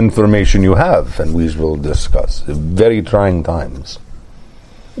me the information you have, and we will discuss. Very trying times.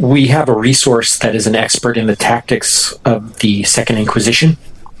 We have a resource that is an expert in the tactics of the Second Inquisition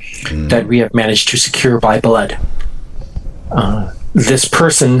that we have managed to secure by blood. This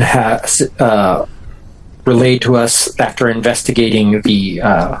person has relayed to us, after investigating the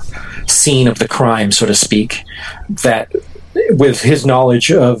scene of the crime, so to speak, that with his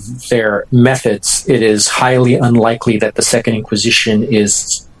knowledge of their methods, it is highly unlikely that the Second Inquisition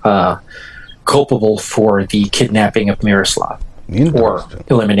is culpable for the kidnapping of Miroslav or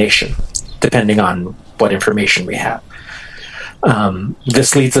elimination, depending on what information we have.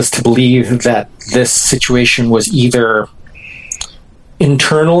 This leads us to believe that this situation was either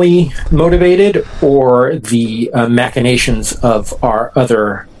internally motivated or the machinations of our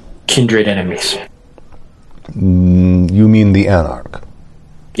other kindred enemies. You mean the Anarch?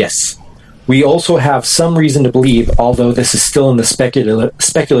 Yes. We also have some reason to believe, although this is still in the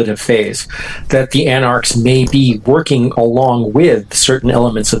speculative phase, that the Anarchs may be working along with certain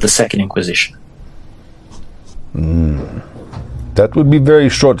elements of the Second Inquisition. That would be very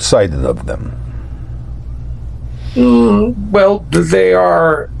short-sighted of them. Well, they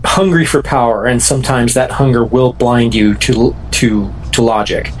are hungry for power, and sometimes that hunger will blind you to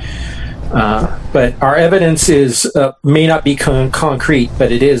logic. But our evidence may not be concrete,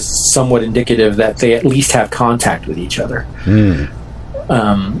 but it is somewhat indicative that they at least have contact with each other.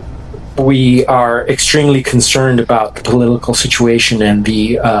 We are extremely concerned about the political situation and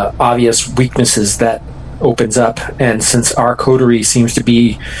the obvious weaknesses that opens up, and since our coterie seems to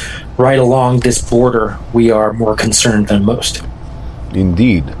be right along this border, we are more concerned than most.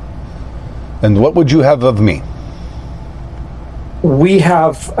 Indeed. And what would you have of me? We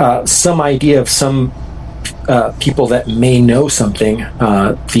have some idea of some people that may know something.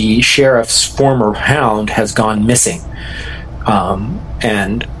 The sheriff's former hound has gone missing,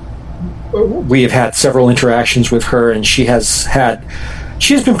 and we have had several interactions with her, and she has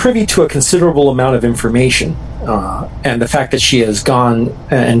been privy to a considerable amount of information. And the fact that she has gone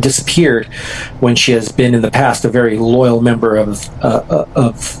and disappeared when she has been in the past a very loyal member of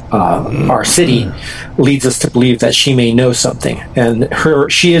our city leads us to believe that she may know something. And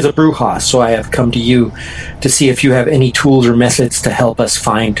she is a Bruja, so I have come to you to see if you have any tools or methods to help us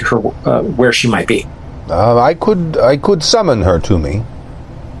find her where she might be. I could summon her to me.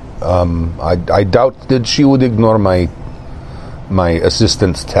 I doubt that she would ignore my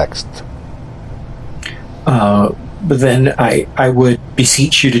assistant's text. But then I would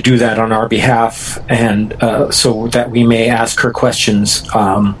beseech you to do that on our behalf, and so that we may ask her questions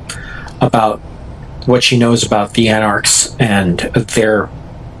about what she knows about the Anarchs and their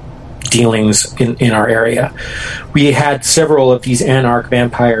dealings in our area. We had several of these Anarch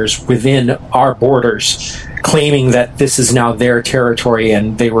vampires within our borders claiming that this is now their territory,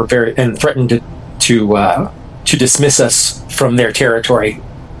 and they were threatened to dismiss us from their territory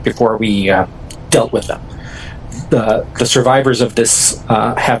before we dealt with them. The survivors of this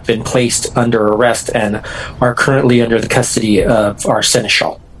have been placed under arrest and are currently under the custody of our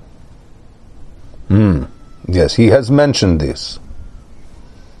seneschal. Yes, he has mentioned this.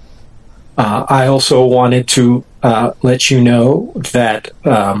 I also wanted to let you know that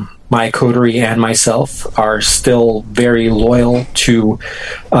my coterie and myself are still very loyal to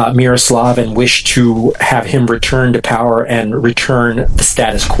Miroslav and wish to have him return to power and return the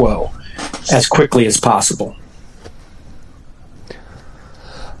status quo as quickly as possible.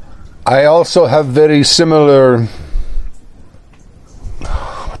 I also have very similar...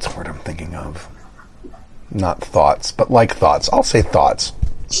 What's the word I'm thinking of? Not thoughts, but like thoughts. I'll say thoughts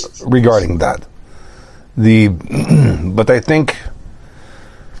regarding that. But I think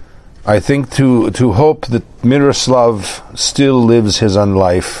to hope that Miroslav still lives his own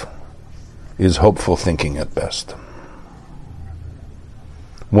life is hopeful thinking at best.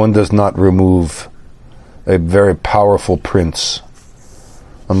 One does not remove a very powerful prince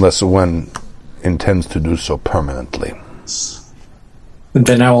unless one intends to do so permanently.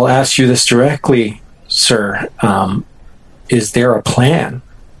 Then I will ask you this directly, sir. Is there a plan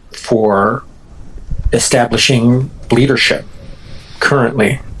for establishing leadership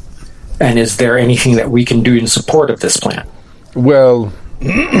currently? And is there anything that we can do in support of this plan? Well,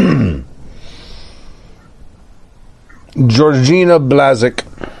 Georgina Blazik,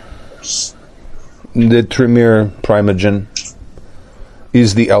 the Tremere Primogen,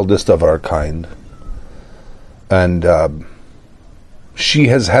 is the eldest of our kind. And she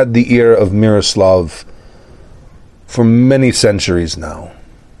has had the ear of Miroslav for many centuries now.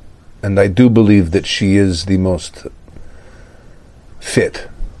 And I do believe that she is the most fit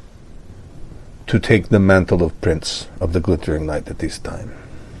to take the mantle of Prince of the Glittering Night at this time.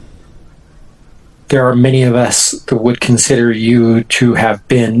 There are many of us that would consider you to have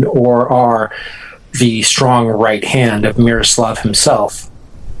been or are the strong right hand of Miroslav himself.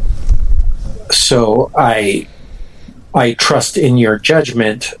 So I trust in your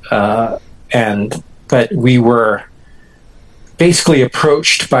judgment, but we were basically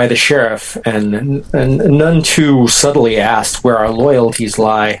approached by the sheriff and none too subtly asked where our loyalties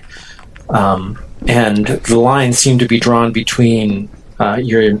lie. And the line seemed to be drawn between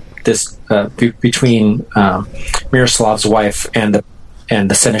between Miroslav's wife and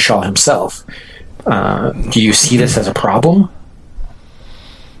the seneschal himself. Do you see this as a problem?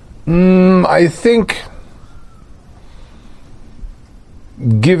 I think,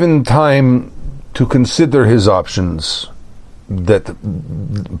 given time to consider his options, that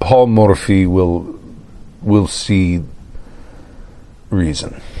Paul Morphy will see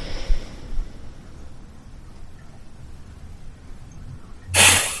reason.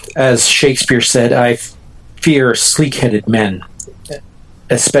 As Shakespeare said, I fear sleek-headed men,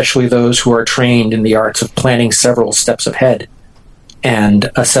 especially those who are trained in the arts of planning several steps ahead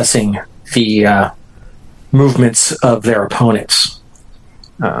and assessing the movements of their opponents.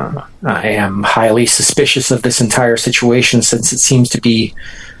 I am highly suspicious of this entire situation since it seems to be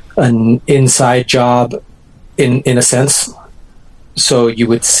an inside job in a sense. So you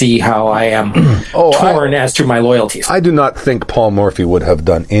would see how I am torn as to my loyalties. I do not think Paul Morphy would have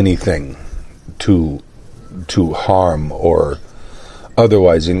done anything to harm or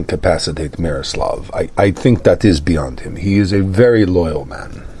otherwise incapacitate Miroslav. I think that is beyond him. He is a very loyal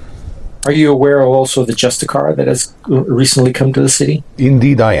man. Are you aware of also the Justicar that has recently come to the city?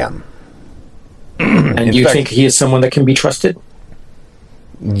 Indeed I am. And you think he is someone that can be trusted?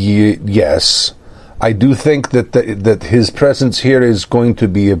 Yes. I do think that his presence here is going to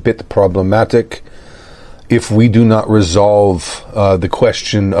be a bit problematic if we do not resolve the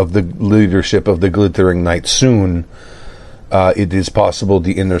question of the leadership of the Glittering Knight soon. It is possible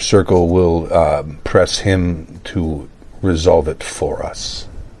the Inner Circle will press him to resolve it for us.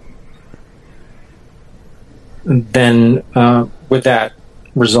 Then, with that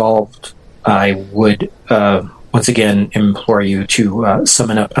resolved, I would once again implore you to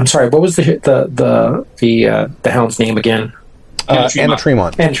summon up. I'm sorry. What was the hound's name again? Anna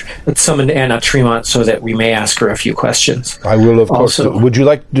Tremont. And let's summon Anna Tremont so that we may ask her a few questions. I will, of course. Also, would you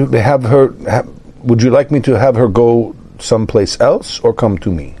like to have her? Would you like me to have her go someplace else or come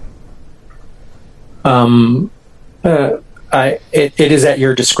to me? It is at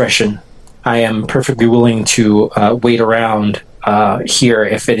your discretion. I am perfectly willing to wait around here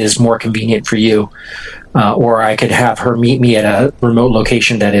if it is more convenient for you, or I could have her meet me at a remote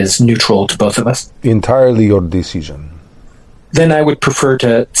location that is neutral to both of us. Entirely your decision. Then I would prefer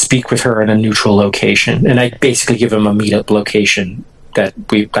to speak with her in a neutral location, and I basically give him a meetup location that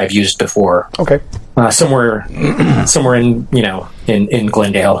I've used before. Okay. Somewhere in in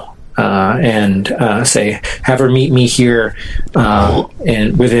Glendale, and say have her meet me here,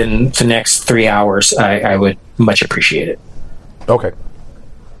 and within the next 3 hours. I would much appreciate it. Okay.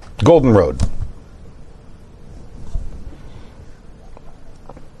 Golden Road.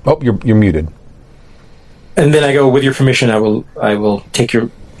 Oh, you're muted. And then I go, with your permission, I will take your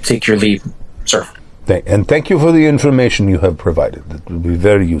leave, sir. And thank you for the information you have provided. That will be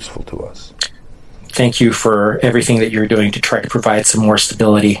very useful to us. Thank you for everything that you're doing to try to provide some more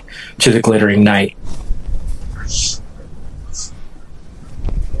stability to the Glittering Knight.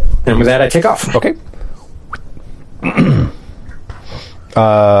 And with that, I take off. Okay.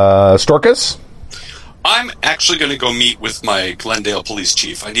 Storkus? I'm actually going to go meet with my Glendale police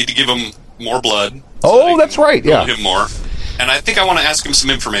chief. I need to give him more blood. Oh, that's right. Yeah. Him more, and I think I want to ask him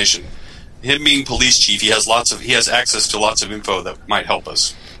some information. Him being police chief, he has access to lots of info that might help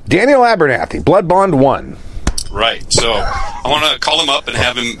us. Daniel Abernathy, Blood Bond 1. Right. So I want to call him up and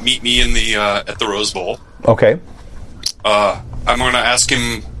have him meet me in the at the Rose Bowl. Okay. I'm going to ask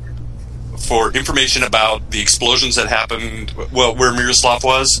him for information about the explosions that happened, well, where Miroslav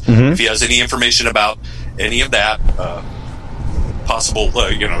was. Mm-hmm. If he has any information about any of that, possible,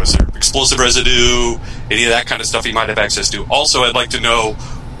 is there explosive residue, any of that kind of stuff he might have access to. Also, I'd like to know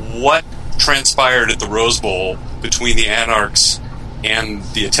what transpired at the Rose Bowl between the Anarchs and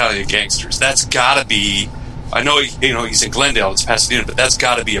the Italian gangsters. That's got to be, I know, he's in Glendale, it's Pasadena, but that's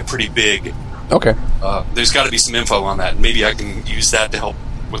got to be a pretty big... Okay. There's got to be some info on that. Maybe I can use that to help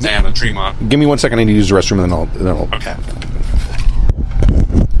with Anna Tremont. Give me 1 second. I need to use the restroom, and then I'll Okay.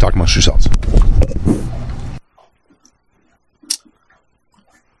 Talk amongst yourselves.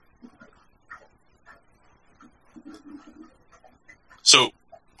 So,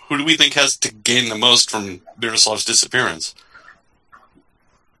 who do we think has to gain the most from Miroslav's disappearance?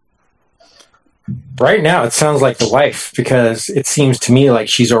 Right now, it sounds like the wife, because it seems to me like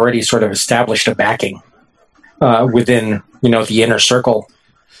she's already sort of established a backing within, the inner circle.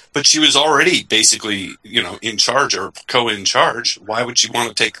 But she was already basically, in charge or co-in charge. Why would she want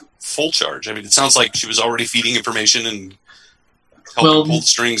to take full charge? I mean, it sounds like she was already feeding information and helping pull the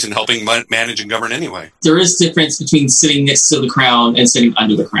strings and helping manage and govern anyway. There is difference between sitting next to the crown and sitting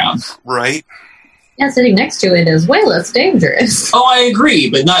under the crown. Right. Yeah, sitting next to it is way less dangerous. Oh, I agree,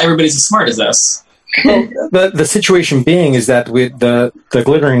 but not everybody's as smart as us. Well, the situation being is that with the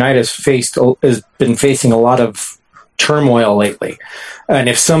Glittering Knight has been facing a lot of turmoil lately, and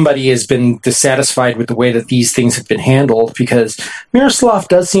if somebody has been dissatisfied with the way that these things have been handled, because Miroslav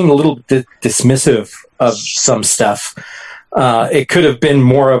does seem a little dismissive of some stuff, it could have been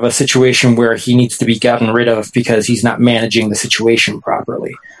more of a situation where he needs to be gotten rid of because he's not managing the situation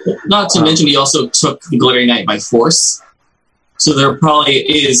properly. Not to mention, he also took the Glittering Knight by force. So there probably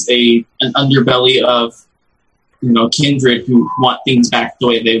is an underbelly of, kindred who want things back the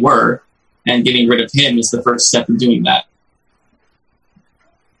way they were, and getting rid of him is the first step in doing that.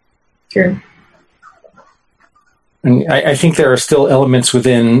 True. And I think there are still elements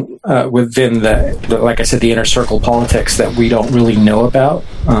within the like I said, the inner circle politics that we don't really know about.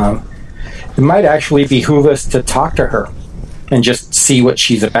 It might actually behoove us to talk to her and just see what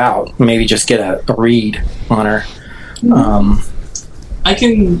she's about. Maybe just get a read on her. I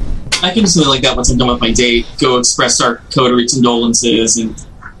can I can do something like that once I'm done with my date. Go express our coterie condolences and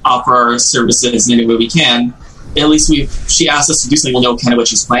offer our services in any way we can. At least she asked us to do something, we'll know kind of what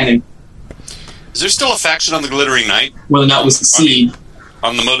she's planning. Is there still a faction on the Glittering Knight? Whether or not we succeed.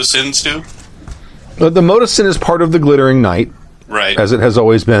 On the Modusins, too? The Modusin is part of the Glittering Knight. Right. As it has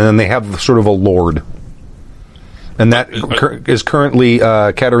always been, and they have sort of a lord. And that is currently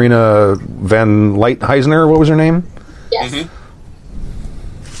Katarina van Leitheisner, what was her name? Yes. Mm-hmm.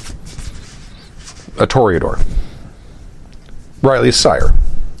 A Toreador. Riley's sire.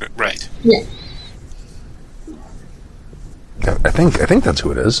 Right. Yes. I think that's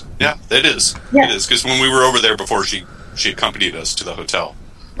who it is. Yeah, it is. Yeah. It is, because when we were over there before, she accompanied us to the hotel.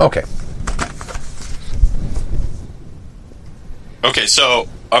 Okay. Okay, so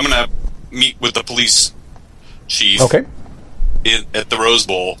I'm going to meet with the police chief Okay. at the Rose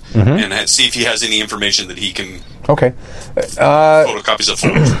Bowl and see if he has any information that he can Okay. photocopies of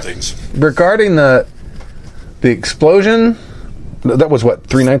folders and things. Regarding the explosion, that was what,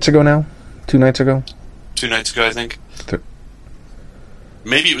 3 nights ago now? 2 nights ago? 2 nights ago, I think. Th-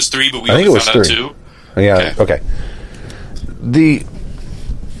 Maybe it was 3, but we I think only it was found out 3. 2. Yeah, okay.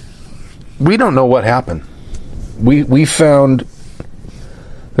 We don't know what happened. We found...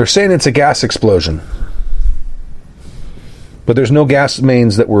 They're saying it's a gas explosion. But there's no gas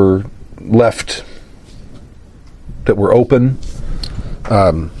mains that were left, that were open.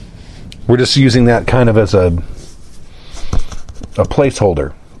 We're just using that kind of as a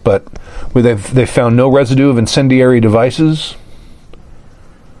placeholder. But they found no residue of incendiary devices.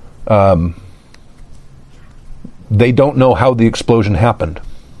 They don't know how the explosion happened.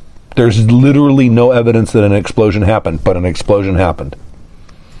 There's literally no evidence that an explosion happened, but an explosion happened.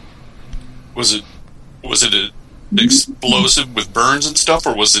 Was it an explosive with burns and stuff,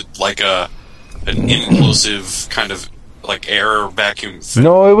 or was it like an implosive kind of like air vacuum thing?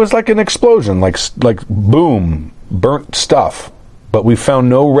 No, it was like an explosion, like boom, burnt stuff. But we found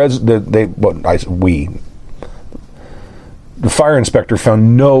no the fire inspector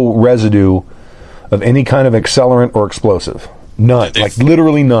found no residue of any kind of accelerant or explosive. None, like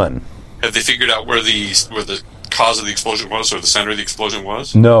literally none. Have they figured out where the cause of the explosion was, or the center of the explosion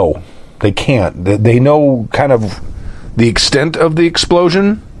was? No, they can't. They know kind of the extent of the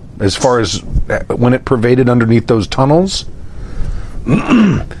explosion as far as when it pervaded underneath those tunnels,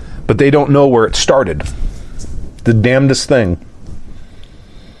 but they don't know where it started. The damnedest thing.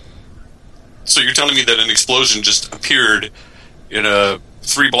 So you're telling me that an explosion just appeared in a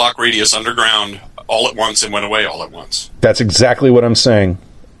 3-block radius underground all at once and went away all at once? That's exactly what I'm saying.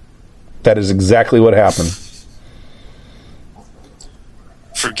 That is exactly what happened.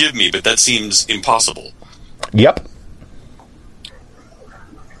 Forgive me, but that seems impossible. Yep.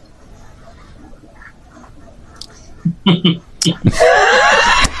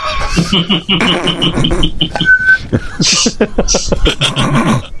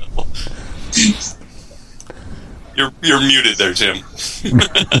 You're muted there, Tim.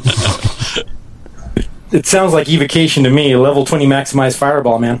 It sounds like evocation to me. Level 20 maximized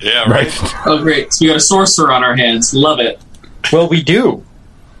fireball, man. Yeah, right. Oh, great. So we got a sorcerer on our hands. Love it. Well, we do.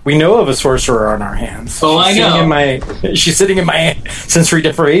 We know of a sorcerer on our hands. Oh, I know. She's sitting in my sensory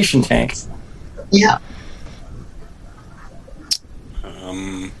deprivation tank. Yeah.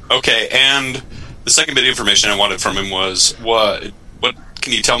 Okay, and the second bit of information I wanted from him was what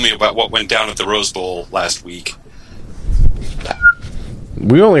can you tell me about what went down at the Rose Bowl last week?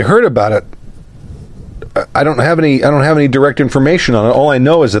 We only heard about it. I don't have any direct information on it. All I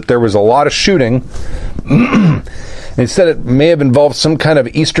know is that there was a lot of shooting. They said it may have involved some kind of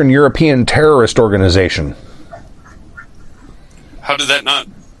Eastern European terrorist organization. How did that not...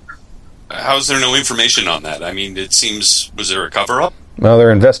 How is there no information on that? I mean, it seems... Was there a cover-up? Well,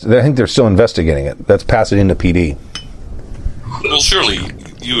 I think they're still investigating it. That's Pasadena PD. Well, surely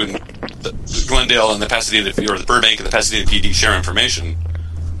you and the Glendale and the Pasadena... or the Burbank and the Pasadena PD share information.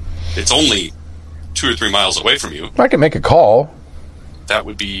 It's only 2 or 3 miles away from you. I can make a call. That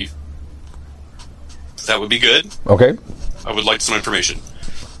would be good. Okay. I would like some information.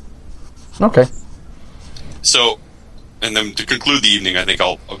 Okay. So, and then to conclude the evening, I think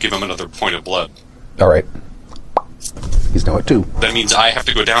I'll give him another point of blood. All right. He's know it too. That means I have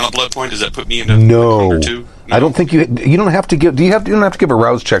to go down a blood point. Does that put me into no? 2? I don't think you don't have to give. You don't have to give a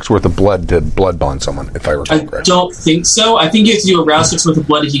rouse check's worth of blood to blood bond someone. If I recall correctly. I don't think so. I think you have to do a rouse check worth of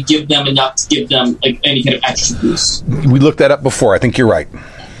blood if you give them enough to give them like any kind of extra boost. We looked that up before. I think you're right.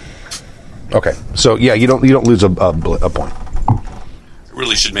 Okay, so yeah, you don't lose a point. I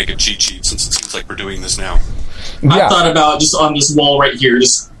really should make a cheat sheet since it seems like we're doing this now. Yeah. I thought about just on this wall right here,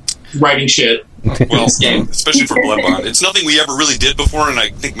 just writing shit. Well, this game. especially for Blood Bond. It's nothing we ever really did before, and I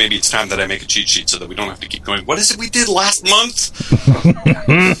think maybe it's time that I make a cheat sheet so that we don't have to keep going, what is it we did last month?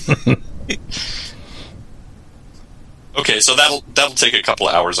 Okay, so that'll take a couple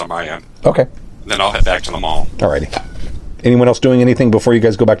of hours on my end. Okay. Then I'll head back to the mall. Alrighty. Anyone else doing anything before you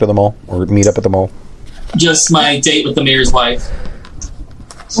guys go back to the mall or meet up at the mall? Just my date with the mayor's wife.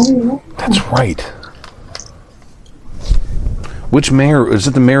 That's right. Which mayor? Is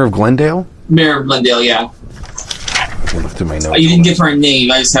it the mayor of Glendale? Mayor of Glendale, yeah. I looked through my notes. You didn't give her a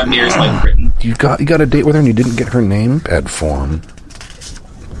name. I just have mayor's wife written. You got a date with her and you didn't get her name? Bad form.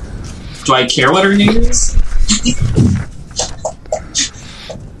 Do I care what her name is?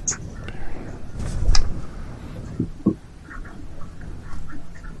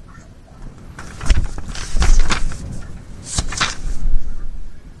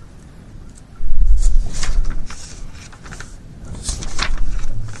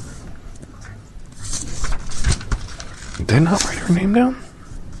 Did I not write her name down?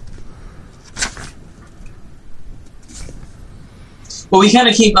 Well, we kind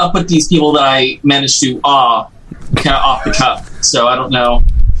of came up with these people that I managed to kind of off the cuff. So I don't know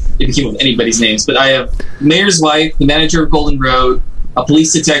if it came up with anybody's names, but I have mayor's wife, the manager of Golden Road, a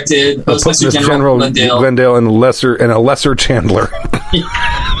police detective, the postmaster general of Glendale, and a lesser Chandler.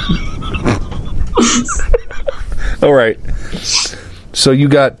 All right. So you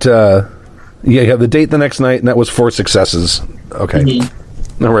got you have the date the next night, and that was 4 successes. Okay.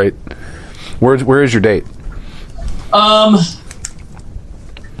 Mm-hmm. All right. Where is your date?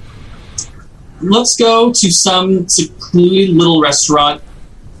 Let's go to some secluded little restaurant,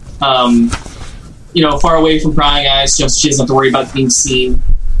 far away from prying eyes, just she doesn't have to worry about being seen,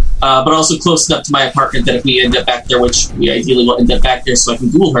 but also close enough to my apartment that if we end up back there, which we ideally will end up back there so I can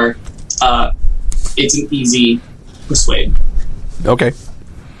Google her, it's an easy persuade. Okay.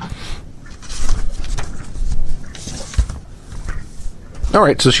 All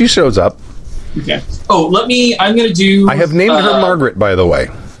right, so she shows up. Okay. Oh, I'm going to do... I have named her Margaret, by the way.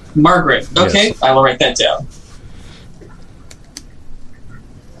 Margaret. Okay, yes. I will write that down.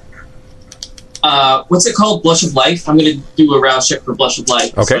 What's it called? Blush of Life? I'm going to do a rouse check for Blush of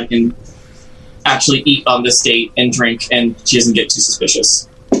Life. Okay. So I can actually eat on this date and drink, and she doesn't get too suspicious.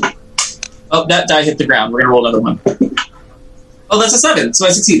 Oh, that die hit the ground. We're going to roll another one. Oh, that's a 7, so I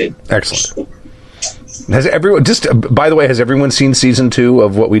succeeded. Excellent. Has everyone seen season 2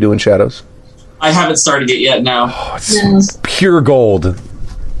 of What We Do in Shadows? I haven't started it yet, no. Oh, it's pure gold.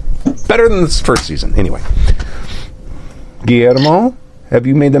 Better than this first season, anyway. Guillermo, have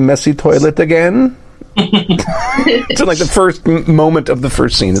you made the messy toilet again? It's in, like, the first moment of the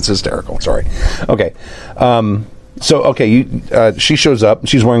first scene. It's hysterical. Sorry. Okay. She shows up.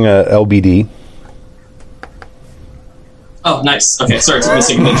 She's wearing a LBD. Oh, nice. Okay, sorry, it took me a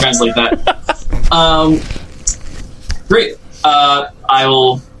second to translate that. Great. I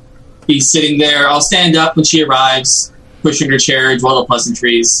will be sitting there. I'll stand up when she arrives, pushing her chair, dwell on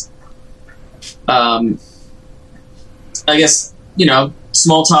pleasantries. I guess,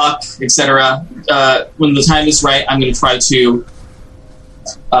 small talk, etc. When the time is right, I'm going to try to...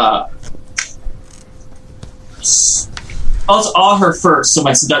 I'll awe her first, so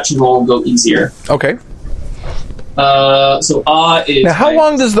my seduction roll will go easier. Okay. So awe is... Now, how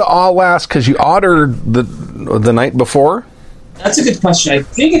long does the awe last? Because you awed her the night before? That's a good question. I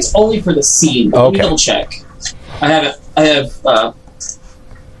think it's only for the scene. Let me double check. I have the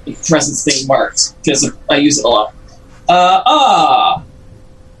presence thing marked because I use it a lot.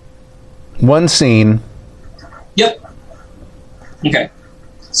 One scene. Yep. Okay.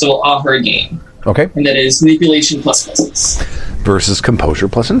 So we'll offer a game. Okay. And that is manipulation plus presence. Versus composure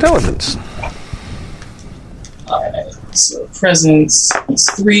plus intelligence. Alright. So presence is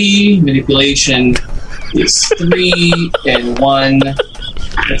 3, manipulation is 3, and 1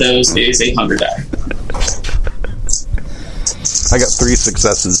 of those is a hunger die. I got 3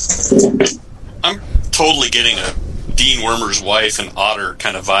 successes. I'm totally getting a Dean Wormer's wife and Otter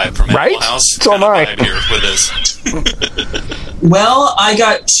kind of vibe from Animal House. So am I. Vibe here with this. Well, I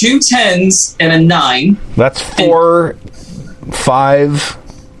got 2 10s and a 9. That's 4, 5.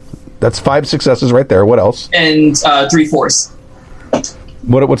 That's 5 successes right there. What else? And 3 4s.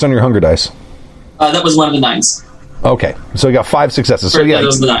 What's on your hunger dice? That was one of the 9s. Okay, so you got 5 successes. So yeah, that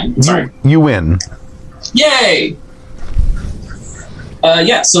was the 9. Sorry. You win. Yay!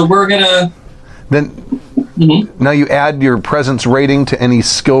 So we're gonna... Then, now you add your presence rating to any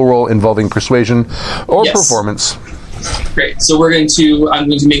skill roll involving persuasion or performance. Great. So I'm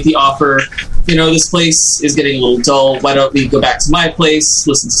going to make the offer. This place is getting a little dull. Why don't we go back to my place,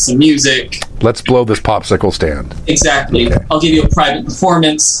 listen to some music? Let's blow this popsicle stand. Exactly. Okay. I'll give you a private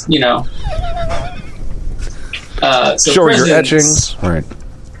performance, So Sure, your presence, etchings. Right.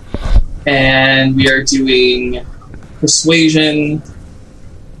 and we are doing persuasion,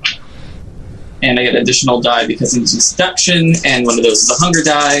 and I get additional die because I'm using seduction, and one of those is a hunger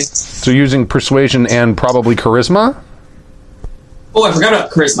die. So using persuasion and probably charisma? Oh, I forgot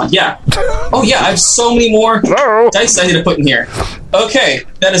about charisma. Yeah. Oh, yeah, I have so many more Hello. dice I need to put in here. Okay,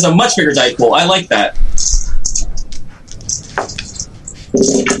 that is a much bigger die pool. I like that.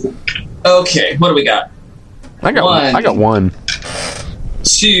 Okay, what do we got? I got one.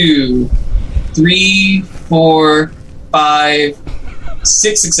 2, 3, 4, 5,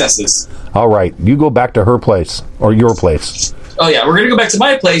 6 successes. All right, you go back to her place or your place. Oh yeah, we're gonna go back to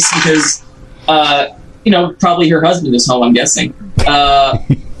my place because, probably her husband is home. I'm guessing,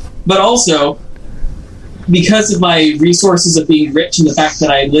 but also because of my resources of being rich and the fact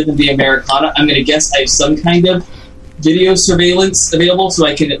that I live in the Americana, I'm gonna guess I have some kind of video surveillance available, so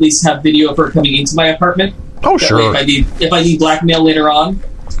I can at least have video of her coming into my apartment. Oh, That sure. way if I need blackmail later on,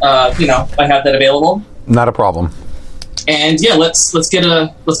 I have that available. Not a problem. And yeah, let's get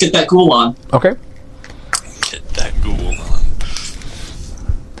that ghoul on. Okay. Get that ghoul on.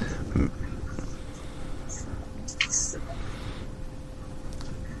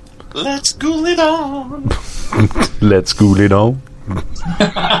 Let's ghoul it on. Let's cool it on.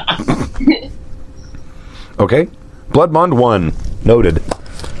 Okay. Blood Bond 1. Noted.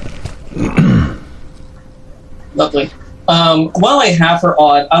 Lovely. While I have her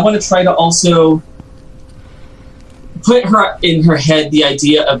on, I want to try to also put her in her head the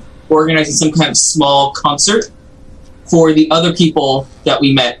idea of organizing some kind of small concert for the other people that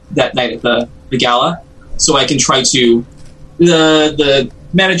we met that night at the gala. So I can try to the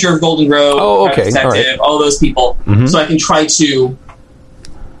manager of Golden Road, Oh, okay. detective, All right. all those people. Mhm. So I can try to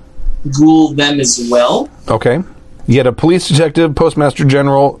rule them as well. Okay. You had a police detective, postmaster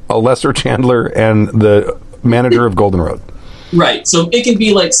general, a lesser chandler, and the manager of Golden Road. Right. So it can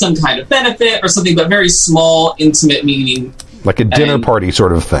be like some kind of benefit or something, but very small, intimate meeting. Like a dinner And- party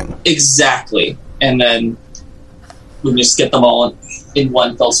sort of thing. Exactly. And then we can just get them all in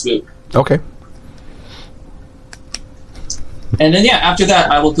one fell swoop. Okay. And then, yeah, after that,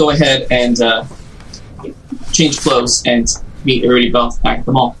 I will go ahead and change clothes and meet everybody both back at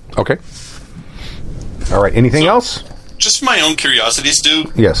the mall. Okay. All right. Anything else? Just for my own curiosity, Stu,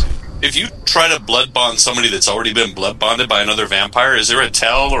 Yes. if you try to blood bond somebody that's already been blood bonded by another vampire, is there a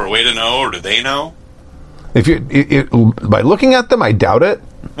tell or a way to know, or do they know? If you by looking at them, I doubt it.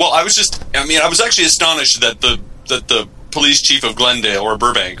 Well, I was actually astonished that the police chief of Glendale or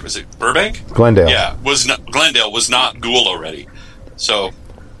Burbank, was it Burbank? Glendale. Yeah, Glendale was not Ghoul already. So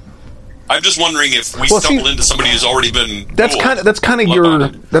I'm just wondering if we Well, stumble see, into somebody who's already been This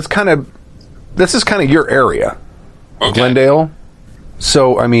is kind of your area, okay. Glendale.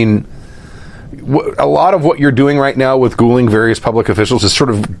 So I mean, a lot of what you're doing right now with ghouling various public officials is sort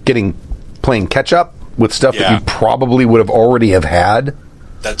of playing catch up with stuff that Yeah. you probably would have already have had.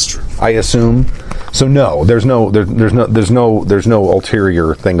 That's true. I assume. So no, there's no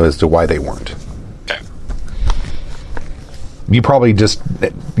ulterior thing as to why they weren't. Okay. You probably just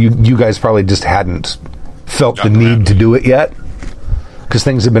you guys probably just hadn't felt the Gotten around need to do it yet because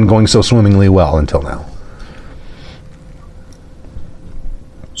things have been going so swimmingly well until now.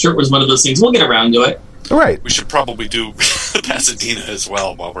 Sure, it was one of those things. We'll get around to it. All right. We should probably do Pasadena as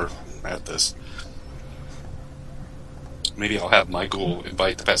well while we're at this. Maybe I'll have my ghoul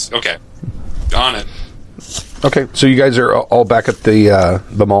invite the Pasadena. Okay. On it. Okay. So you guys are all back at the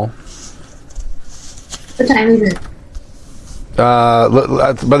mall. What time is it? By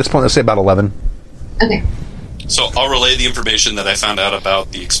this point, let's say about 11. Okay. So I'll relay the information that I found out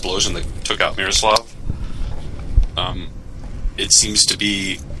about the explosion that took out Miroslav. It seems to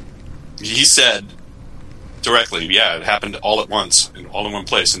be, he said directly, yeah, it happened all at once and all in one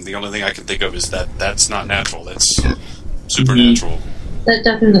place. And the only thing I can think of is that that's not natural. That's supernatural. That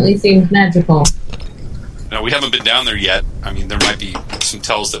definitely seems magical. Now, we haven't been down there yet. I mean, there might be some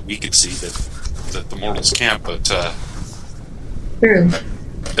tells that we could see that the mortals can't, but True.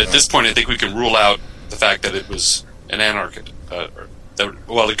 at this point, I think we can rule out the fact that it was an anarchist.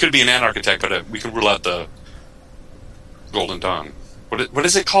 It could be an anarchitect, but we can rule out the Golden Dawn. What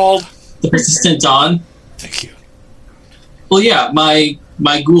is it called? The Persistent Dawn. Thank you. Well, yeah, my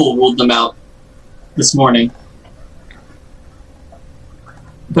ghoul ruled them out this morning.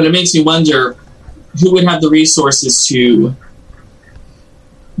 But it makes me wonder who would have the resources to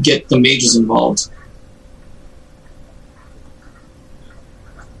get the mages involved.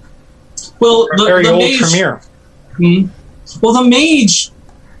 Well, Very the old mage. Tremere. Well, the mage,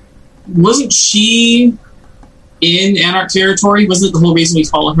 wasn't she in Anarch territory? Wasn't it the whole reason we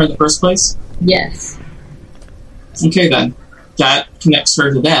followed her in the first place? Yes. Okay, then. That connects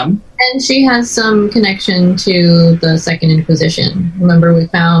her to them. And she has some connection to the Second Inquisition. Remember, we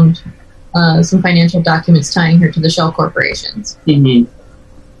found some financial documents tying her to the shell corporations. Mm-hmm.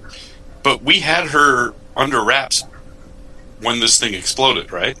 But we had her under wraps when this thing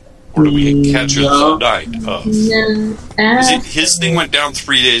exploded, right? Or did we catch her the night of? No. His thing went down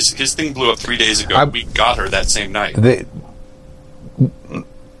 3 days. His thing blew up 3 days ago. We got her that same night.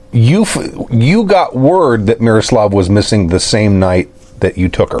 You got word that Miroslav was missing the same night that you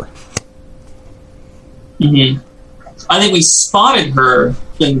took her. Mm-hmm. I think we spotted her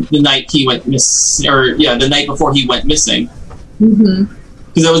the night he went missing, the night before he went missing. Mm-hmm.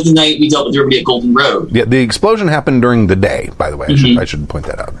 Because that was the night we dealt with everybody at Golden Road. Yeah, the explosion happened during the day, by the way. I should point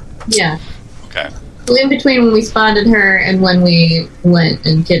that out. Yeah. Okay. So in between when we spotted her and when we went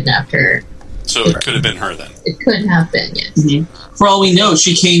and kidnapped her. So it could have been her then. It could have been, yes. Mm-hmm. For all we know,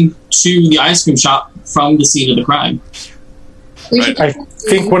 she came to the ice cream shop from the scene of the crime. I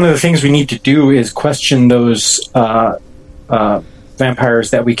think one of the things we need to do is question those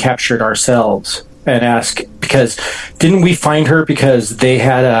vampires that we captured ourselves and ask, because didn't we find her because they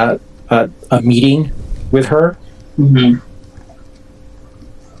had a meeting with her? Mm-hmm.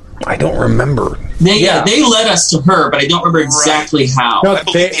 I don't remember. They led us to her, but I don't remember exactly how. No, I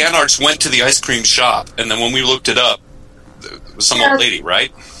believe the Anarchs went to the ice cream shop, and then when we looked it up, it was some old lady,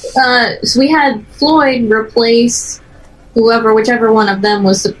 right? So we had Floyd replace whichever one of them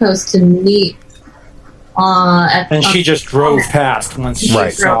was supposed to meet. And she just drove past once she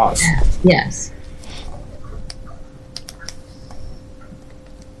saw us. Yes.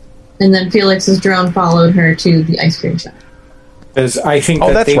 And then Felix's drone followed her to the ice cream shop. Because I think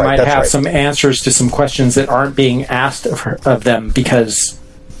that they might have some answers to some questions that aren't being asked of them because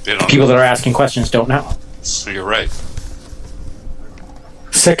people that are asking questions don't know. So you're right.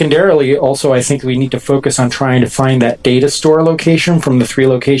 Secondarily, also, I think we need to focus on trying to find that data store location from the 3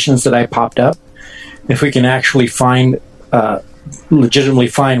 locations that I popped up. If we can actually legitimately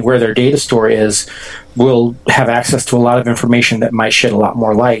find where their data store is, we'll have access to a lot of information that might shed a lot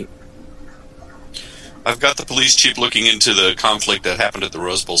more light. I've got the police chief looking into the conflict that happened at the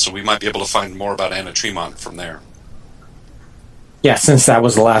Rose Bowl, so we might be able to find more about Anna Tremont from there. Yeah, since that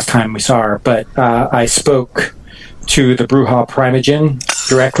was the last time we saw her. But I spoke to the Brujah Primogen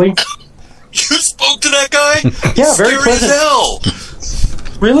directly. You spoke to that guy? Yeah, very pleasant. As hell.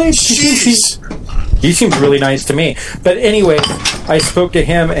 Really? Jeez. He seems really nice to me. But anyway, I spoke to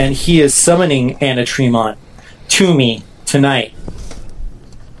him, and he is summoning Anna Tremont to me tonight.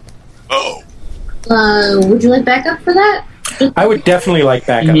 Oh. Would you like backup for that? I would definitely like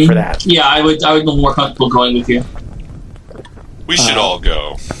backup for that. Yeah, I would feel more comfortable going with you. We should all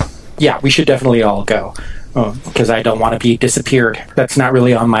go. Yeah, we should definitely all go. Because I don't want to be disappeared. That's not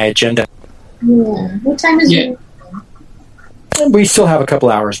really on my agenda. Yeah. What time is it? We still have a couple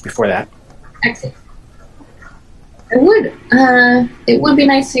hours before that. Excellent. It would be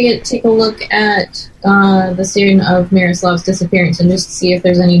nice to take a look at the scene of Miroslav's disappearance and just see if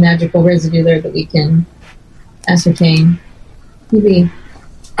there's any magical residue there that we can ascertain. Maybe.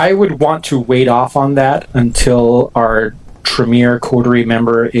 I would want to wait off on that until our Tremere coterie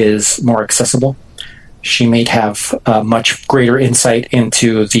member is more accessible. She may have much greater insight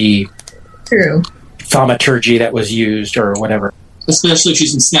into the thaumaturgy that was used or whatever. Especially if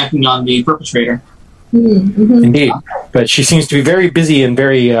she's been snacking on the perpetrator. Mm-hmm. Indeed. But she seems to be very busy and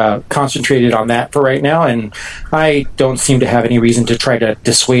very concentrated on that for right now, and I don't seem to have any reason to try to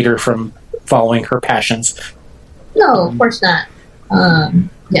dissuade her from following her passions. No, of course not.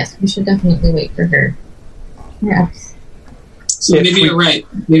 Yes, we should definitely wait for her. Perhaps. So maybe you're right.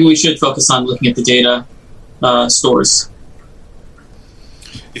 Maybe we should focus on looking at the data stores.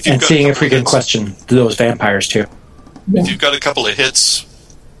 And seeing if we can question those vampires, too. If you've got a couple of hits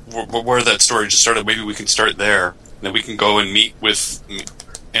where that story just started, maybe we can start there. And then we can go and meet with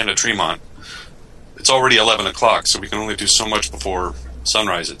Anna Tremont. It's already 11 o'clock, so we can only do so much before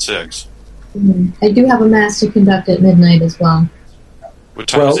sunrise at 6. I do have a mass to conduct at midnight as well. What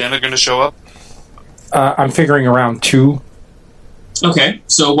time is Anna going to show up? I'm figuring around 2. Okay,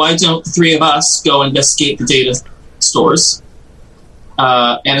 so why don't the 3 of us go investigate the data stores?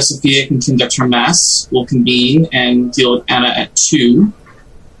 Anna Sophia can conduct her mass. We'll convene and deal with Anna at 2.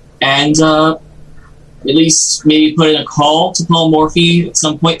 And at least maybe put in a call to Paul Morphy at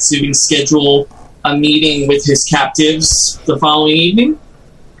some point so we can schedule a meeting with his captives the following evening.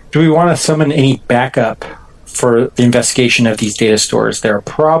 Do we want to summon any backup for the investigation of these data stores? They're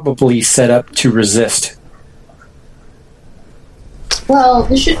probably set up to resist. Well,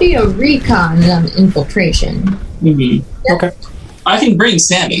 there should be a recon infiltration. Mm-hmm. Yep. Okay. I can bring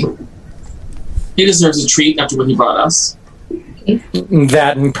Sammy. He deserves a treat after what he brought us.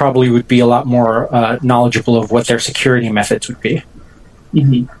 That and probably would be a lot more knowledgeable of what their security methods would be.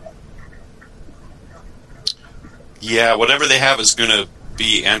 Mm-hmm. Yeah, whatever they have is going to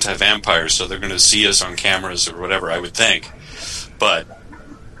be anti-vampire, so they're going to see us on cameras or whatever, I would think. But,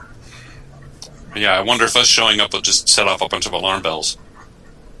 yeah, I wonder if us showing up will just set off a bunch of alarm bells.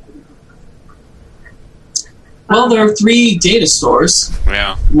 Well, there are 3 data stores.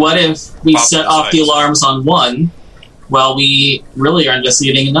 Yeah. What if we set off the sites. alarms on one while we really are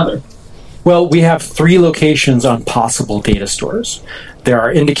investigating another? Well, we have 3 locations on possible data stores. There are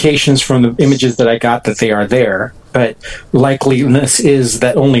indications from the images that I got that they are there, but likeliness is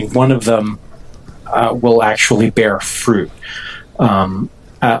that only one of them will actually bear fruit.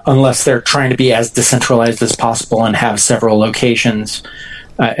 Unless they're trying to be as decentralized as possible and have several locations,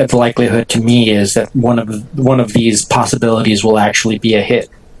 the likelihood to me is that one of these possibilities will actually be a hit.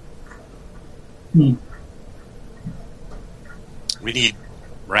 Hmm. We need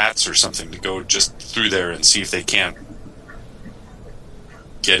rats or something to go just through there and see if they can't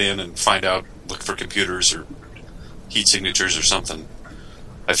get in and find out, look for computers or heat signatures or something.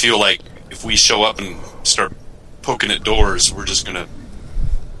 I feel like if we show up and start poking at doors, we're just going to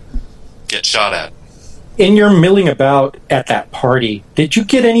get shot at. In your milling about at that party, did you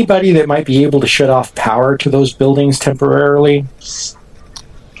get anybody that might be able to shut off power to those buildings temporarily?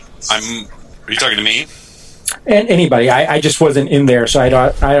 Are you talking to me? And anybody. I just wasn't in there, so I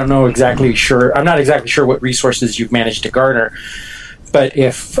don't know exactly sure. I'm not exactly sure what resources you've managed to garner. But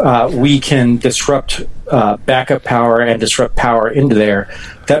if we can disrupt backup power and disrupt power into there,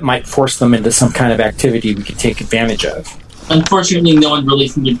 that might force them into some kind of activity we can take advantage of. Unfortunately, no one really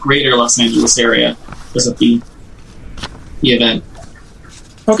from the greater Los Angeles area was at the event.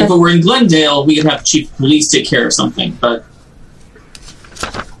 Okay. If it were in Glendale, we could have Chief of Police take care of something, but...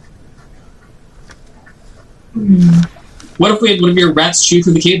 What if we had one of your rats chew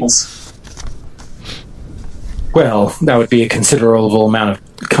through the cables? Well, that would be a considerable amount of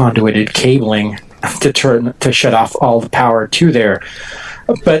conduited cabling to shut off all the power to there.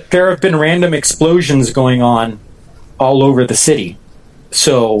 But there have been random explosions going on all over the city.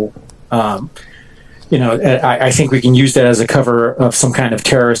 So, I think we can use that as a cover of some kind of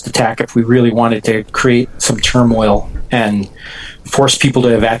terrorist attack if we really wanted to create some turmoil and force people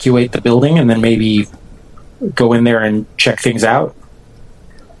to evacuate the building and then maybe go in there and check things out.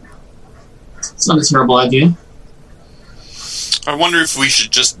 It's not a terrible idea. I wonder if we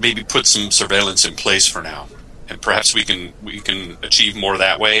should just maybe put some surveillance in place for now, and perhaps we can achieve more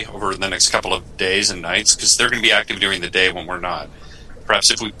that way over the next couple of days and nights, because they're going to be active during the day when we're not.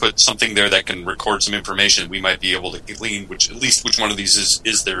 Perhaps if we put something there that can record some information, we might be able to glean which one of these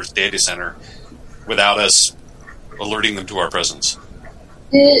is their data center without us alerting them to our presence.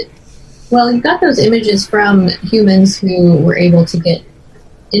 Well, you got those images from humans who were able to get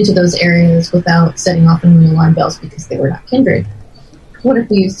into those areas without setting off any alarm bells because they were not kindred. What if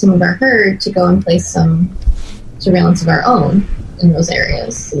we used some of our herd to go and place some surveillance of our own in those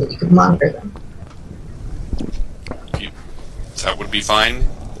areas so that we could monitor them? That would be fine?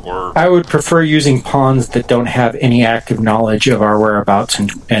 Or I would prefer using pawns that don't have any active knowledge of our whereabouts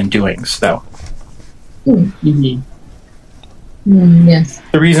and doings, though. Mm-hmm. Yes.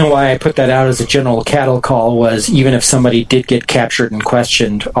 The reason why I put that out as a general cattle call was even if somebody did get captured and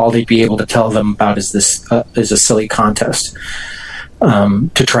questioned, all they'd be able to tell them about is this is a silly contest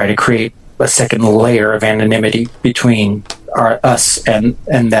to try to create a second layer of anonymity between us and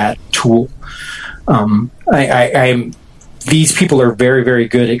that tool. These people are very, very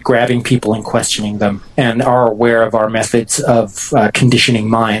good at grabbing people and questioning them and are aware of our methods of conditioning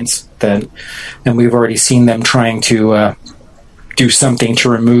minds. And we've already seen them trying to do something to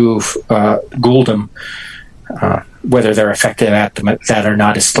remove Gouldem. Whether they're effective at that or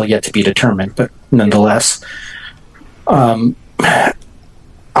not is still yet to be determined, but nonetheless. I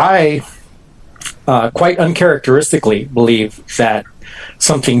quite uncharacteristically believe that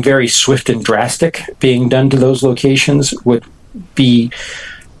something very swift and drastic being done to those locations would be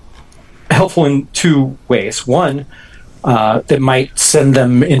helpful in 2 ways. One, that might send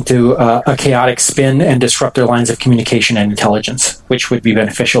them into a chaotic spin and disrupt their lines of communication and intelligence, which would be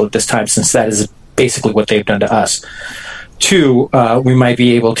beneficial at this time since that is basically what they've done to us. 2, we might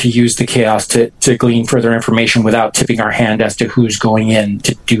be able to use the chaos to glean further information without tipping our hand as to who's going in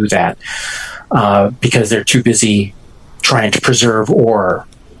to do that, because they're too busy trying to preserve or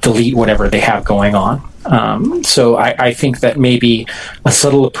delete whatever they have going on. So I think that maybe a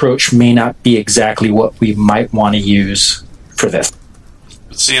subtle approach may not be exactly what we might want to use for this.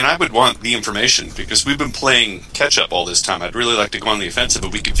 See, and I would want the information, because we've been playing catch-up all this time. I'd really like to go on the offensive,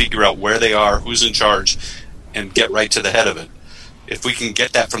 but we can figure out where they are, who's in charge, and get right to the head of it. If we can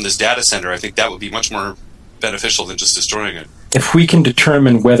get that from this data center, I think that would be much more beneficial than just destroying it. If we can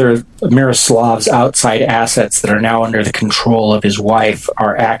determine whether Miroslav's outside assets that are now under the control of his wife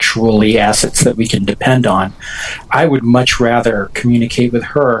are actually assets that we can depend on, I would much rather communicate with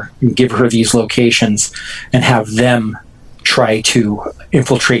her and give her these locations and have them try to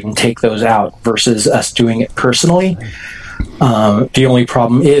infiltrate and take those out versus us doing it personally. The only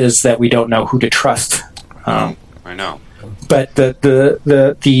problem is that we don't know who to trust. I know. But the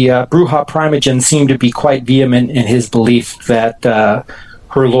Bruja Primogen seemed to be quite vehement in his belief that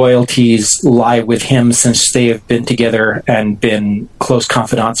her loyalties lie with him since they have been together and been close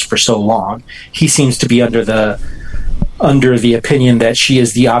confidants for so long. He seems to be under the opinion that she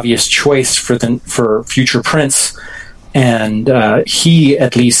is the obvious choice for future prince, and he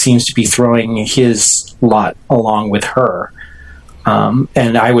at least seems to be throwing his lot along with her.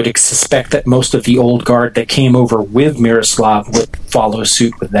 And I would suspect that most of the old guard that came over with Miroslav would follow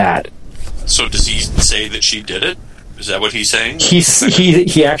suit with that. So does he say that she did it? Is that what he's saying?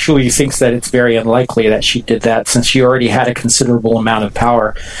 He actually thinks that it's very unlikely that she did that, since she already had a considerable amount of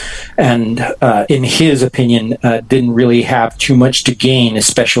power, and in his opinion, didn't really have too much to gain,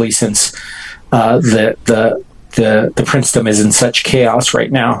 especially since the princedom is in such chaos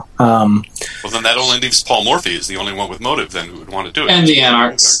right now. Well, then that only leaves Paul Morphy as the only one with motive, then, who would want to do it. And the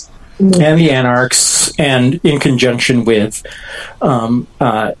Anarchs. And in conjunction with,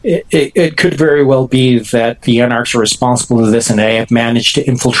 it could very well be that the Anarchs are responsible for this, and they have managed to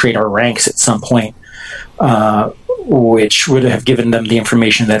infiltrate our ranks at some point, which would have given them the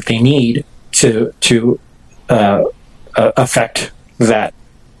information that they need to affect that.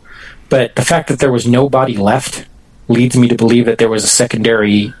 But the fact that there was nobody left leads me to believe that there was a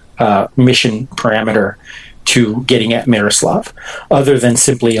secondary mission parameter to getting at Miroslav, other than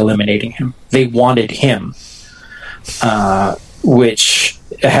simply eliminating him. They wanted him, which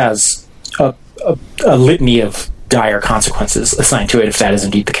has a litany of dire consequences assigned to it if that is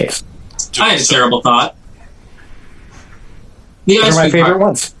indeed the case. I had a terrible thought. Those are my favorite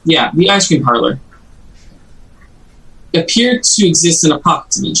ones. Yeah, the ice cream parlor appeared to exist in a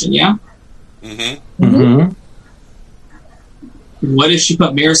pocket dimension, yeah? Mm-hmm. Mm-hmm. What if she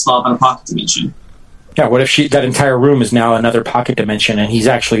put Miroslav in a pocket dimension? Yeah, what if that entire room is now another pocket dimension, and he's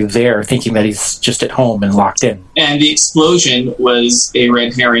actually there thinking that he's just at home and locked in? And the explosion was a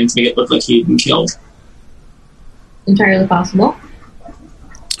red herring to make it look like he had been killed. Entirely possible.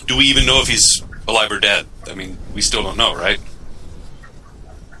 Do we even know if he's alive or dead? I mean, we still don't know, right?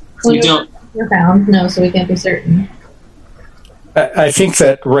 We don't. You're found, no, so we can't be certain. I think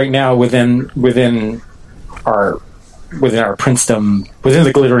that right now within our princedom, within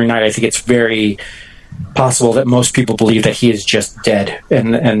the Glittering Knight, I think it's very possible that most people believe that he is just dead,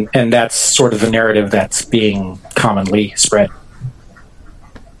 and that's sort of the narrative that's being commonly spread.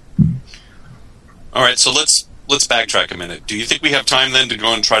 All right, so let's backtrack a minute. Do you think we have time then to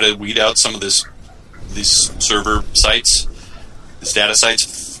go and try to weed out some of these server sites, these data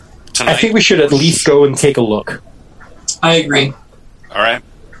sites tonight? I think we should at least go and take a look. I agree. All right,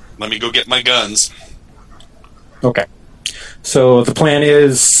 let me go get my guns. Okay. So the plan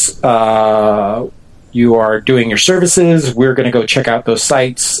is you are doing your services, we're going to go check out those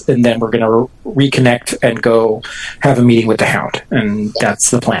sites, and then we're going to reconnect and go have a meeting with the Hound. And that's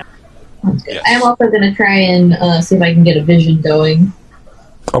the plan. Sounds good. Yes. I'm also going to try and see if I can get a vision going.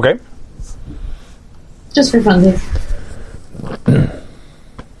 Okay. Just for funsies.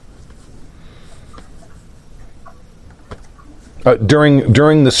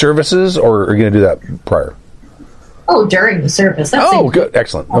 During the services, or are you going to do that prior? Oh, during the service. That's Good.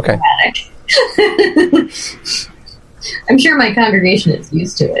 Excellent. Okay. I'm sure my congregation is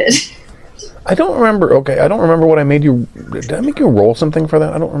used to it. I don't remember. Okay, I don't remember what I made you. Did I make you roll something for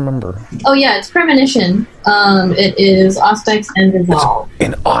that? I don't remember. Oh, yeah, it's Premonition. It is Auspex and Dissolve.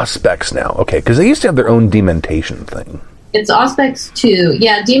 In Auspex now. Okay, because they used to have their own dementation thing. It's Auspex 2.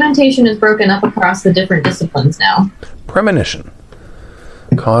 Yeah, dementation is broken up across the different disciplines now. Premonition.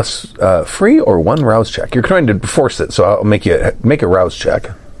 Costs free or one rouse check. You're trying to force it, so I'll make a rouse check.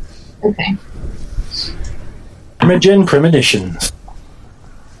 Okay. Premonition.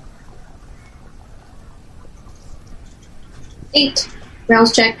 8.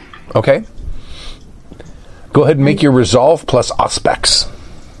 Rouse check. Okay. Go ahead and make your resolve plus Auspex.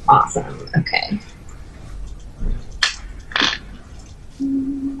 Awesome. Okay.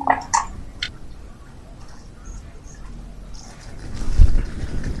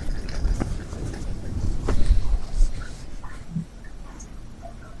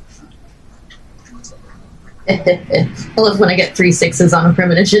 I love when I get 3 6s on a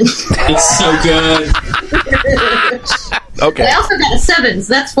premonition. It's so good. Okay. I also got a 7,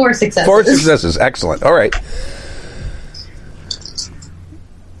 so that's 4 successes. 4 successes. Excellent. All right.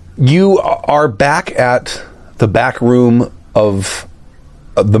 You are back at the back room of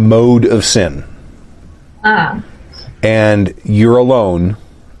the Mode of Sin. Ah. And you're alone,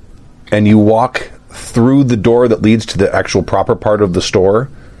 and you walk through the door that leads to the actual proper part of the store,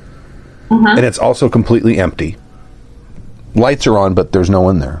 and it's also completely empty. Lights are on, but there's no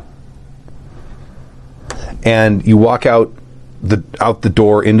one there. And you walk out the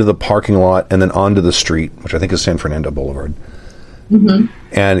door into the parking lot and then onto the street, which I think is San Fernando Boulevard.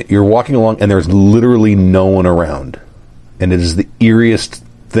 And you're walking along, and there's literally no one around. And it is the eeriest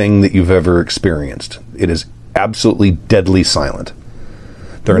thing that you've ever experienced. It is absolutely deadly silent.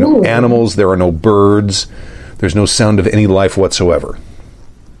 There are no animals, there are no birds, there's no sound of any life whatsoever.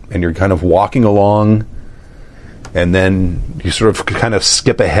 And you're kind of walking along, and then you sort of kind of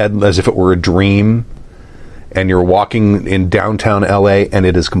skip ahead as if it were a dream, and you're walking in downtown LA, and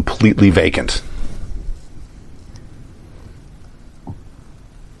it is completely vacant.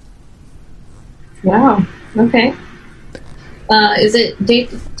 Wow. Okay. Is it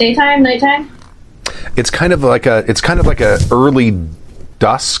daytime, nighttime? It's kind of like a early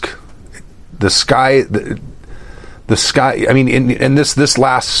dusk. The sky, the sky. I mean, and this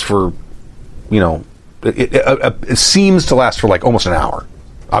lasts for, it seems to last for like almost an hour.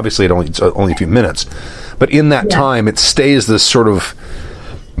 Obviously, it's only a few minutes, but in that time, it stays this sort of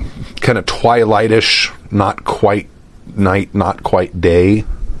kind of twilightish, not quite night, not quite day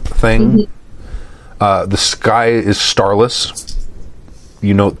thing. The sky is starless.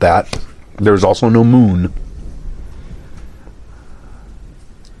 You note that. There's also no moon.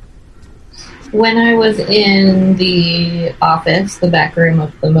 When I was in the office, the back room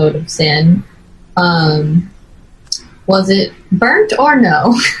of the Mode of Sin, was it burnt or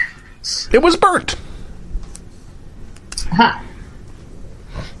no? It was burnt. Ha.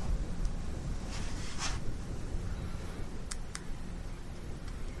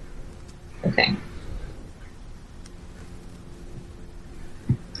 Okay.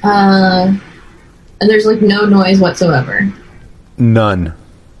 And there's like no noise whatsoever. None.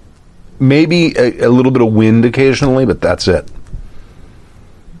 Maybe a little bit of wind occasionally, but that's it.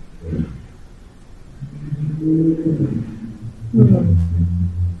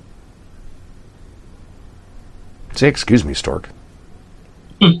 Say, excuse me, Stork.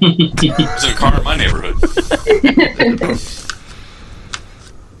 There's a car in my neighborhood.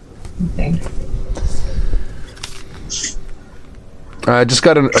 Okay. I just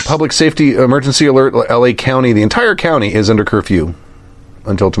got a public safety emergency alert. LA County, the entire county is under curfew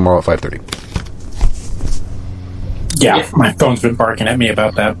until tomorrow at 5:30. Yeah, my phone's been barking at me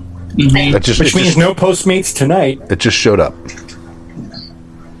about that. Which means no Postmates tonight. It just showed up.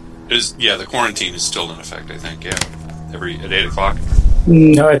 The quarantine is still in effect, I think, at 8 o'clock.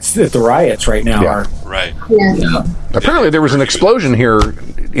 No, it's the riots right now. Yeah. Right. Yeah. Apparently there was an explosion here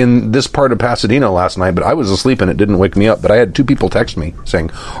in this part of Pasadena last night, but I was asleep and it didn't wake me up. But I had 2 people text me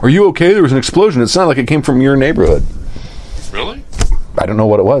saying, "Are you okay? There was an explosion. It sounded like it came from your neighborhood." Really? I don't know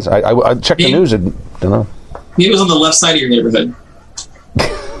what it was. I checked the news and don't know. Maybe it was on the left side of your neighborhood.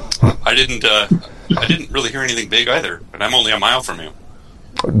 I didn't really hear anything big either, and I'm only a mile from you.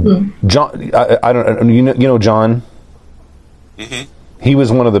 John, I don't. You know John. Mm-hmm. He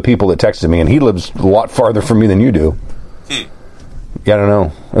was one of the people that texted me, and he lives a lot farther from me than you do. Yeah, I don't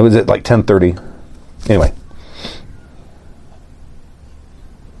know. It was at like 10:30. Anyway.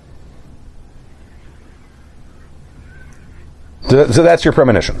 So that's your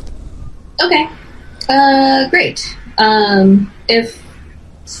premonition. Okay. Great. If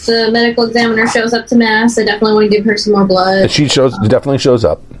the medical examiner shows up to Mass, I definitely want to give her some more blood. She definitely shows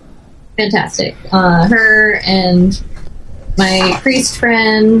up. Fantastic. Her and my priest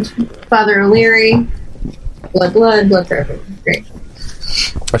friend, Father O'Leary. Blood for everyone. Great.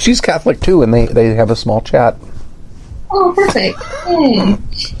 She's Catholic too, and they have a small chat. Oh, perfect. Yay.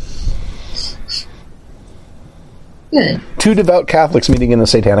 Good. 2 devout Catholics meeting in a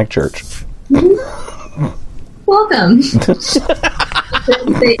satanic church. Welcome. Satanists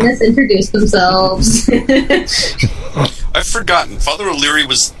introduce themselves. I've forgotten. Father O'Leary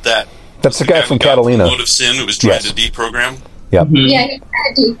was that. That's the guy from Catalina. Mode of Sin who was trying to deprogram. Yep. Yeah, he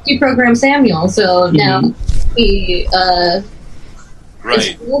tried to deprogram Samuel, so now he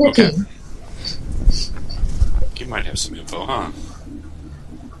Right. Okay. You might have some info, huh?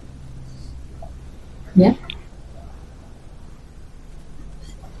 Yeah.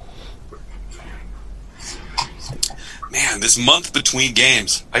 Man, this month between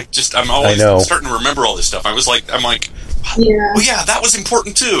games. I'm always starting to remember all this stuff. I'm like, Yeah. well, yeah, that was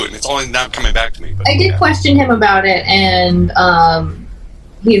important too, and it's all now coming back to me. But, I did question him about it, and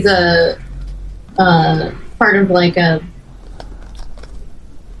he's a part of like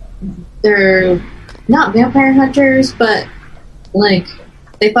they're not vampire hunters, but like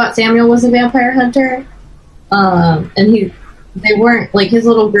they thought Samuel was a vampire hunter, and they weren't, like, his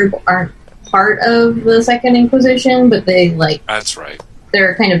little group aren't part of the Second Inquisition, but they like that's right.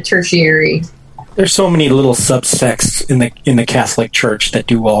 They're kind of tertiary. There's so many little subsects in the Catholic Church that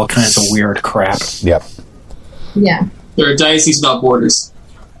do all kinds of weird crap. Yep. Yeah. They're a diocese without borders.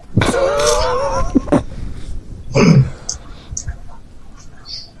 All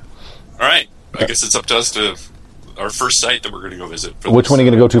right. I guess it's up to us to our first site that we're going to go visit. Which one are you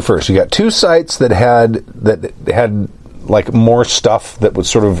going to go to first? You got 2 sites that had like more stuff that was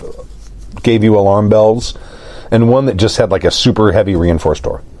sort of gave you alarm bells, and one that just had like a super heavy reinforced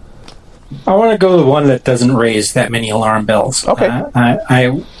door. I want to go to the one that doesn't raise that many alarm bells. Okay.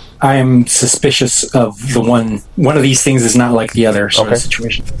 I am suspicious of the one of these things is not like the other sort of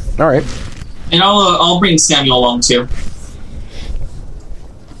situation. All right. And I'll bring Samuel along too.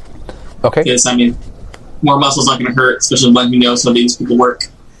 Okay. Because, I mean, more muscle's not going to hurt, especially when he knows how these people work.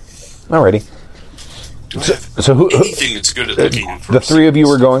 Alrighty. So who anything that's good at looking for the 3 of you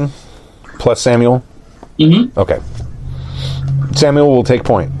are going, plus Samuel? Mm-hmm. Okay. Samuel will take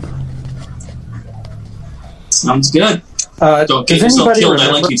point. Sounds good. Don't get does yourself anybody killed. I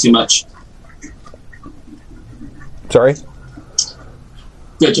remember? like you too much. Sorry?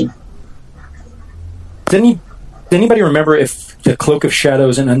 Good, Jim. Does anybody remember if the Cloak of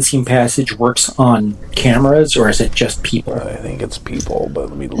Shadows and Unseen Passage works on cameras, or is it just people? I think it's people, but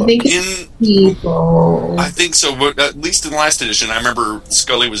let me I look. think it's people. I think so, but at least in the last edition, I remember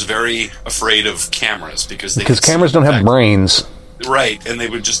Scully was very afraid of cameras because cameras don't have brains. Right, and they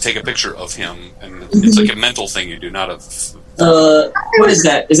would just take a picture of him, and it's like a mental thing you do, not a... What is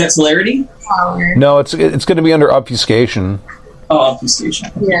that? Is that celerity? Power. No, it's going to be under obfuscation. Oh,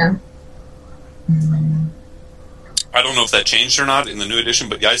 obfuscation. Yeah. I don't know if that changed or not in the new edition,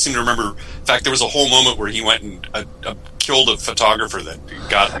 but yeah, I seem to remember. In fact, there was a whole moment where he went and killed a photographer that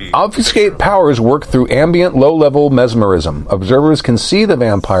got him. Obfuscate powers work through ambient, low-level mesmerism. Observers can see the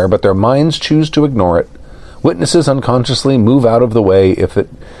vampire, but their minds choose to ignore it. Witnesses unconsciously move out of the way if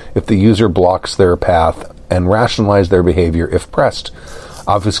the user blocks their path, and rationalize their behavior if pressed.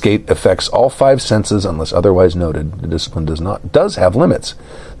 Obfuscate affects all 5 senses unless otherwise noted. The discipline does have limits.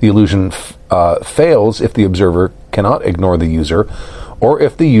 The illusion fails if the observer cannot ignore the user, or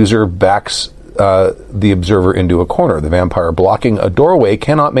if the user backs the observer into a corner. The vampire blocking a doorway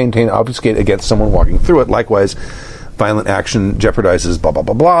cannot maintain obfuscate against someone walking through it. Likewise, violent action jeopardizes blah blah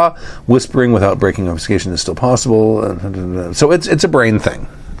blah blah. Whispering without breaking obfuscation is still possible. So it's a brain thing.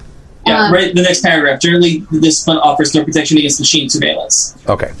 Yeah, right. The next paragraph. Generally, the discipline offers no protection against machine surveillance.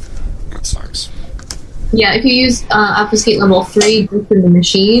 Okay. That sucks. Yeah, if you use obfuscate level 3 deep in the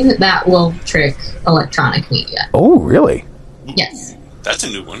machine, that will trick electronic media. Oh, really? Yes. That's a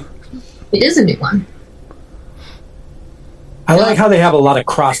new one. It is a new one. I like how they have a lot of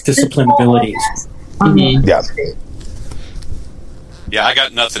cross-discipline abilities. Mm-hmm. Yeah. Yeah, I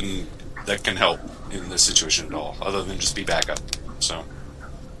got nothing that can help in this situation at all, other than just be backup. So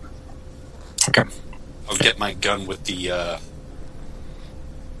Okay. I'll get my gun with the.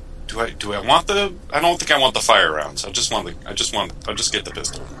 Do I want the? I don't think I want the fire rounds. I'll just get the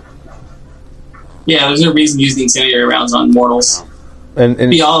pistol. Yeah, there's no reason to use the incendiary rounds on mortals. And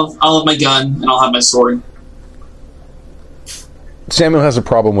I'll have my gun and I'll have my sword. Samuel has a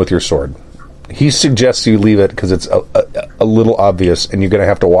problem with your sword. He suggests you leave it because it's a little obvious, and you're going to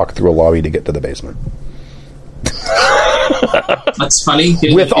have to walk through a lobby to get to the basement. That's funny.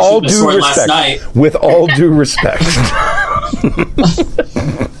 With all due respect. With all due respect.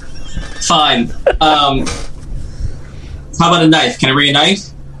 Fine. How about a knife? Can I bring a knife?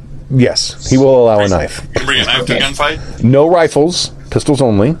 Yes, he will allow a knife. Can you bring a knife to a gunfight? No rifles, pistols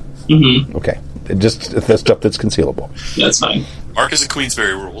only. Mm-hmm. Okay, just the stuff that's concealable. That's fine. Marcus and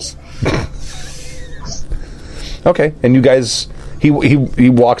Queensberry rules. Okay, and you guys, he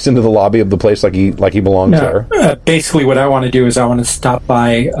walks into the lobby of the place like he belongs there. Basically, what I want to do is I want to stop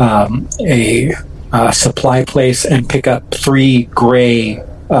by a supply place and pick up 3 gray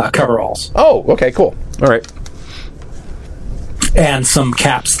coveralls. Oh, okay, cool. All right. And some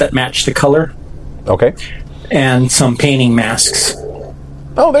caps that match the color. Okay. And some painting masks.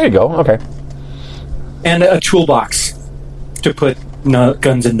 Oh, there you go. Okay. And a toolbox to put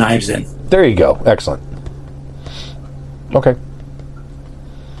guns and knives in. There you go. Excellent. Okay.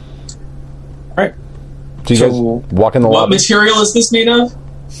 All right. So you guys walk in the What lobby? material is this made of?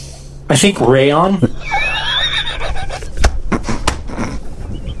 I think rayon.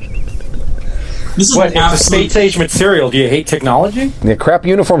 This is What? an It's a absolute space age material. Do you hate technology? Yeah, crap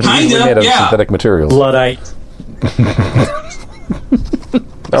uniforms are usually Kinda, made of yeah. synthetic materials. Luddite.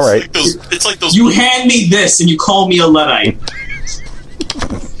 All right. It's like those. You hand me this and you call me a Luddite.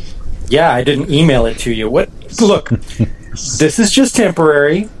 Yeah, I didn't email it to you. What? Look, this is just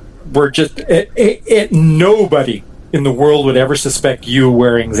temporary. We're just nobody in the world would ever suspect you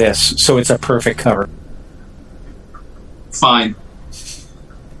wearing this, so it's a perfect cover. Fine.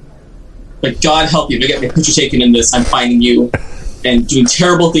 But God help you, if I get my picture taken in this, I'm finding you and doing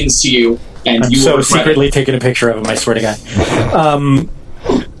terrible things to you, and I'm you so will regret secretly it. taking a picture of him, I swear to God.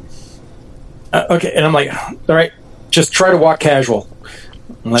 Okay, and I'm like, all right, just try to walk casual.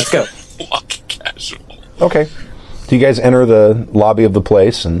 Let's go. Walking casual. Okay. So you guys enter the lobby of the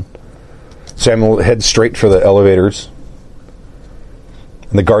place, and Samuel heads straight for the elevators.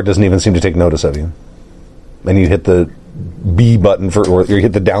 And the guard doesn't even seem to take notice of you. And you hit the B button or you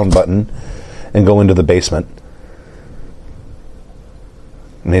hit the down button and go into the basement.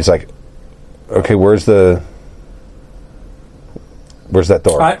 And he's like, okay, where's that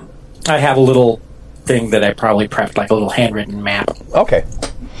door? I have a little thing that I probably prepped, like a little handwritten map. Okay.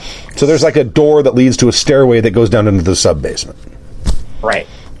 So there's like a door that leads to a stairway that goes down into the sub-basement. Right.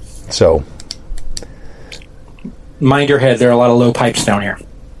 So, Mind your head, there are a lot of low pipes down here.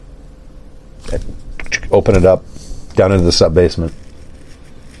 open it up, down into the sub-basement,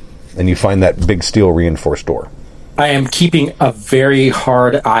 and you find that big steel reinforced door. I am keeping a very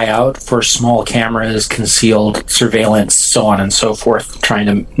hard eye out for small cameras, concealed surveillance, so on and so forth, trying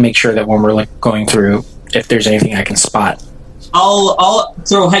to make sure that when we're going through, if there's anything I can spot. I'll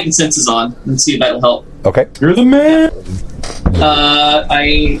throw heightened senses on and see if that'll help. Okay. You're the man!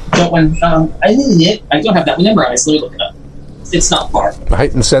 I don't want. I don't have that one memorized. Let me look it up. It's not far.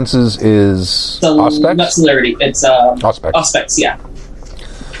 Heightened senses is Not Auspex? celerity. It's Auspex. Auspex. Yeah.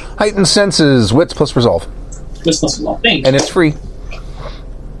 Heightened senses, wits plus resolve. This must be long. Thank And it's free.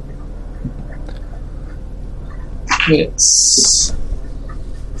 It's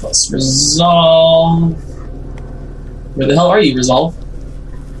plus resolve. Where the hell are you, resolve?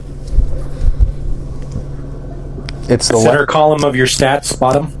 It's the Center column of your stats,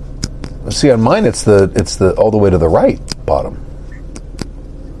 bottom. See, on mine it's the all the way to the right bottom.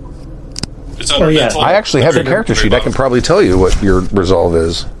 It's under yeah. mental. I actually have your Very character sheet. I can bottom. probably tell you what your resolve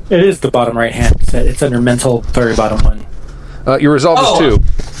is. It is the bottom right hand. It's under mental, very bottom one. Your resolve Oh. is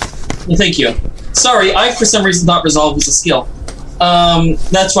 2. Well, thank you. Sorry, I for some reason thought resolve was a skill.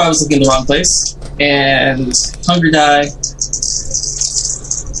 That's why I was looking in the wrong place. And hunger die.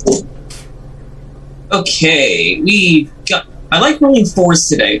 Okay, we got. I like rolling 4s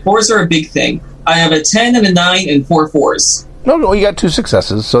today. 4s are a big thing. I have a 10 and a 9 and 4 4s. No, you got 2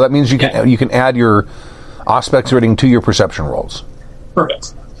 successes, so that means you can Okay. you can add your Auspex rating to your perception rolls.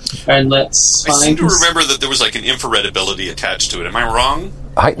 Perfect. And let's I seem find. to remember that there was like an infrared ability attached to it. Am I wrong?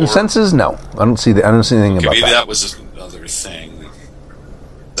 Heightened Or- senses? No, I don't see anything Okay, about maybe that. that was another thing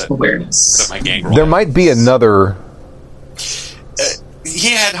that Awareness. my gang rolled. There might be another.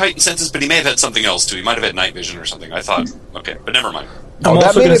 He had heightened senses, but he may have had something else too. He might have had night vision or something. I thought, okay, but never mind. I'm that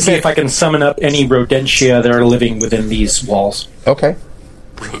also made going it to see big. if I can summon up any rodentia that are living within these walls. Okay,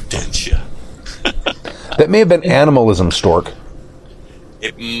 Rodentia. that may have been animalism, Stork.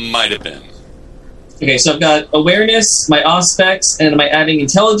 It might have been. Okay, so I've got awareness, my Auspex, and am I adding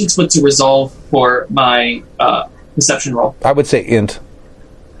intelligence with to resolve for my perception roll? I would say int.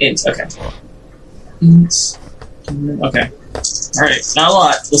 Int, okay. Int. Okay. Alright, not a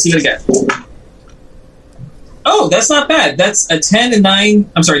lot. We'll see what I get. Oh, that's not bad. That's a 10 and 9.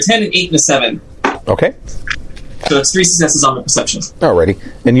 I'm sorry, 10 and 8 and a 7. Okay, So it's 3 successes on my perception. alrighty.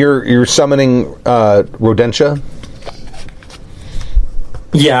 And you're summoning Rodentia.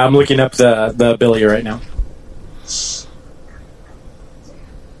 Yeah, I'm looking up the ability right now.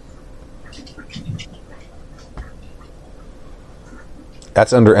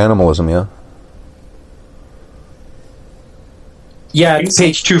 That's under animalism, yeah. Yeah, it's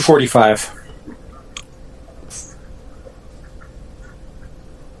page 245.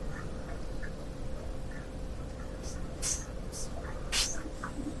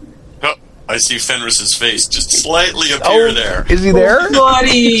 Oh, I see Fenris's face just slightly appear there. Is he there?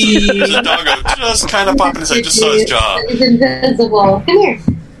 Buddy! There's a doggo just kind of popping his head. I just saw his jaw. He's invisible. Come here.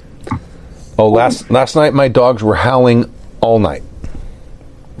 Oh, last night my dogs were howling all night.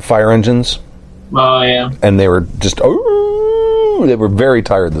 Fire engines, Oh, yeah. and they were just they were very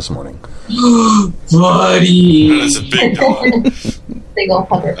tired this morning. Buddy! That's a big dog. big old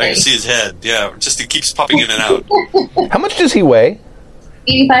puppet I can face. see his head. Yeah, just it keeps popping in and out. How much does he weigh?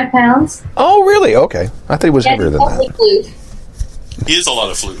 85 pounds. Oh, really? Okay. I thought he was Yeah, heavier than totally that. floof. He is a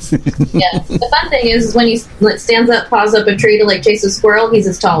lot of floof. Yeah. The fun thing is when he stands up, paws up a tree to like chase a squirrel, he's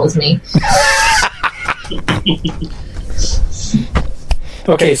as tall as me.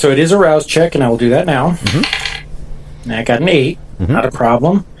 Okay, so it is a rouse check, and I will do that now. And I got an 8, not a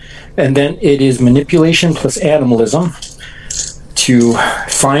problem. And then it is manipulation plus animalism to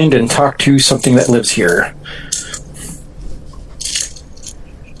find and talk to something that lives here.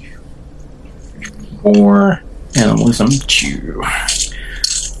 Or animalism 2.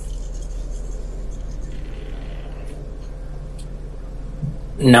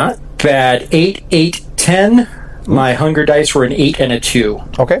 Not bad. 8, 8, 10. My hunger dice were an 8 and a 2.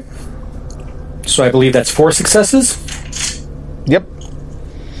 Okay. So I believe that's 4 successes. Yep.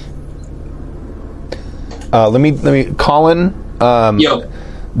 Let me, Colin. Yo.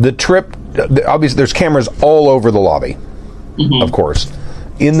 The trip. Obviously, there's cameras all over the lobby. Of course.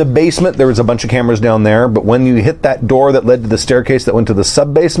 In the basement, there was a bunch of cameras down there. But when you hit that door that led to the staircase that went to the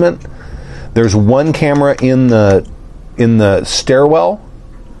sub basement, there's one camera in the stairwell.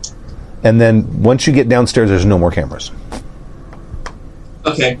 And then once you get downstairs, there's no more cameras.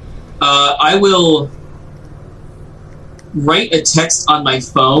 Okay. I will write a text on my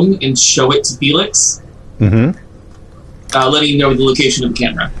phone and show it to Felix. Mm-hmm. Letting him know the location of the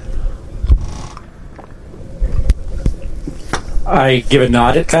camera. I give a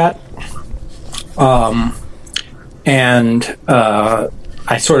nod at that. And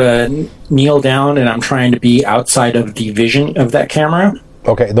I sort of kneel down and I'm trying to be outside of the vision of that camera.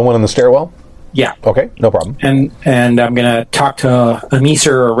 Okay, the one in the stairwell? Yeah. Okay, no problem. And I'm going to talk to a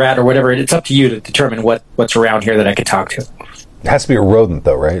meeser or a rat or whatever. It's up to you to determine what's around here that I could talk to. It has to be a rodent,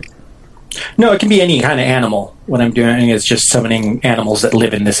 though, right? No, it can be any kind of animal. What I'm doing is just summoning animals that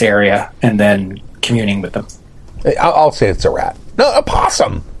live in this area and then communing with them. I'll say it's a rat. No, a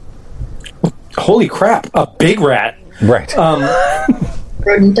possum. Holy crap, a big rat. Right.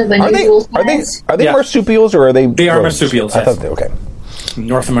 Rodent of unusual size. Are they Yeah. marsupials or are they? They are rodents? marsupials, I yes. thought okay.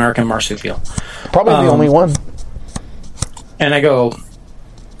 North American marsupial. Probably the only one. And I go,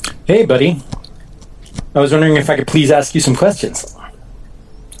 hey, buddy. I was wondering if I could please ask you some questions.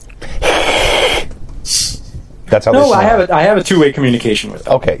 That's how they No, smile. I have a two-way communication with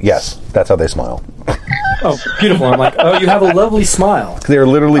them. Okay, yes, that's how they smile. Oh, beautiful. I'm like, oh, you have a lovely smile. They're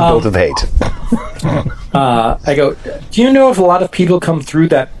literally built of hate. I go, do you know if a lot of people come through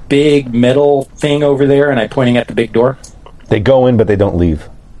that big metal thing over there? And I'm pointing at the big door. They go in, but they don't leave.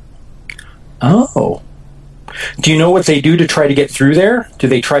 Oh. Do you know what they do to try to get through there? Do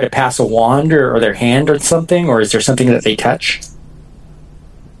they try to pass a wand or their hand or something? Or is there something that they touch?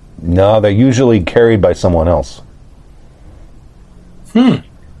 No, they're usually carried by someone else.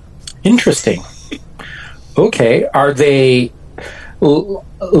 Interesting. Okay. Are they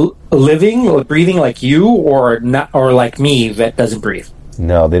living, breathing like you or not, or like me that doesn't breathe?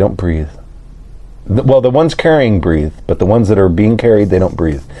 No, they don't breathe. Well, the ones carrying breathe, but the ones that are being carried, they don't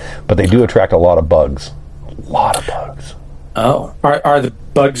breathe. But they do attract a lot of bugs. A lot of bugs. Oh. Are the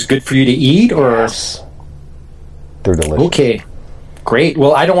bugs good for you to eat or? Yes. They're delicious. Okay. Great.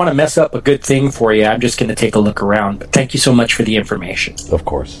 Well, I don't want to mess up a good thing for you. I'm just going to take a look around. But thank you so much for the information. Of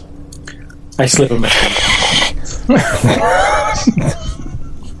course. I slip him a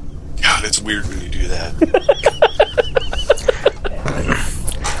God, it's weird when you do that.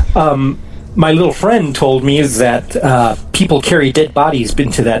 My little friend told me is that people carry dead bodies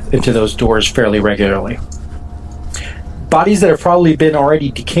into those doors fairly regularly. Bodies that have probably been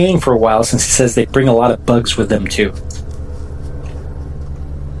already decaying for a while, since he says they bring a lot of bugs with them too.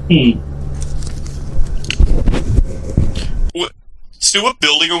 Stu, what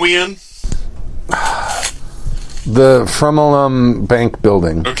building are we in? The Fremelum Bank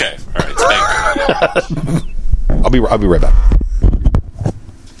building. Okay, all right. It's bank. I'll be right back.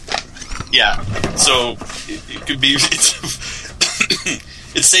 Yeah, so it could be.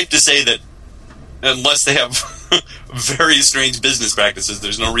 It's safe to say that unless they have very strange business practices,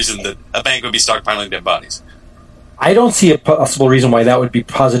 there's no reason that a bank would be stockpiling dead bodies. I don't see a possible reason why that would be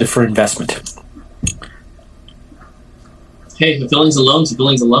positive for investment. Hey, if a building's a loan, it's a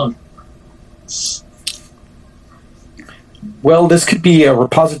building's a loan. Well, this could be a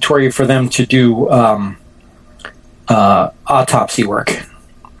repository for them to do autopsy work.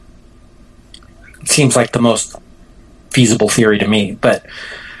 It seems like the most feasible theory to me, but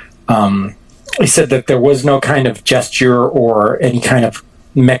he said that there was no kind of gesture or any kind of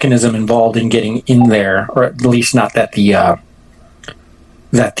mechanism involved in getting in there, or at least not that the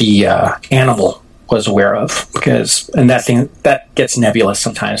animal was aware of, and that gets nebulous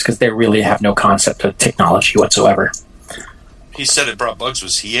sometimes because they really have no concept of technology whatsoever. He said it brought bugs.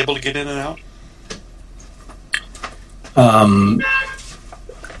 Was he able to get in and out?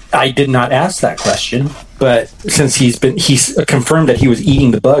 I did not ask that question, but since he's confirmed that he was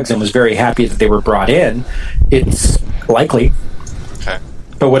eating the bugs and was very happy that they were brought in, it's likely. Okay.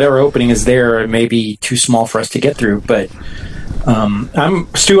 But whatever opening is there, it may be too small for us to get through. But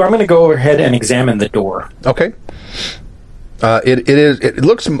Stu, I'm going to go ahead and examine the door. Okay. It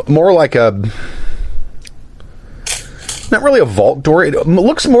looks more like not really a vault door. It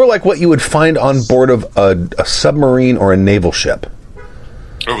looks more like what you would find on board of a submarine or a naval ship.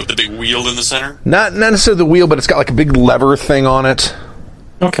 Or with the big wheel in the center? Not necessarily the wheel, but it's got like a big lever thing on it.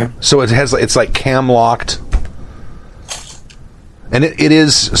 Okay. So it's like cam locked. And it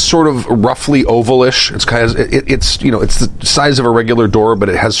is sort of roughly ovalish. It's kind of it's the size of a regular door, but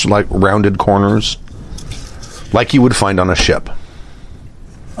it has like rounded corners, like you would find on a ship.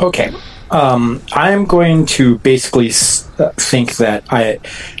 Okay. I'm going to basically think that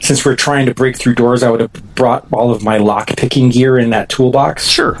since we're trying to break through doors, I would have brought all of my lock-picking gear in that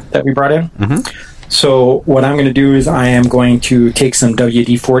toolbox that we brought in. Mm-hmm. So what I'm going to do is I am going to take some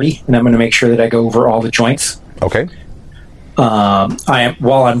WD-40, and I'm going to make sure that I go over all the joints. Okay.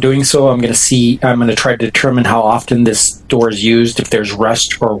 While I'm doing so, I'm going to try to determine how often this door is used, if there's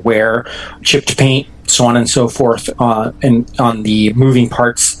rust or wear, chipped paint, so on and so forth, and on the moving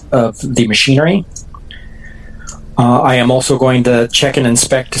parts of the machinery. I am also going to check and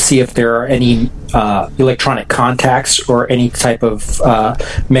inspect to see if there are any electronic contacts or any type of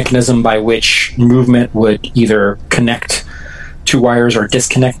mechanism by which movement would either connect two wires or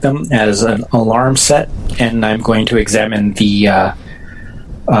disconnect them as an alarm set. And I'm going to examine the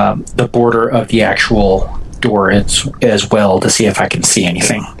border of the actual door as well to see if I can see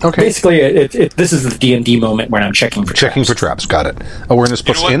anything. Okay. Basically, this is the D&D moment when I'm checking for traps. Got it. Awareness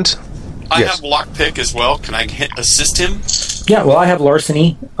plus int. I have lockpick as well. Can I assist him? Yeah, well, I have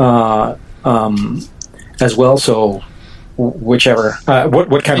larceny as well, so whichever.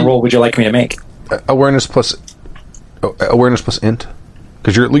 What kind of roll would you like me to make? Awareness plus int?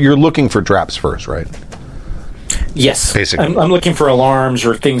 Because you're looking for traps first, right? Yes. Basically. I'm looking for alarms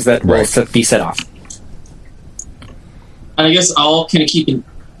or things that will be set off. And I guess I'll kind of keep an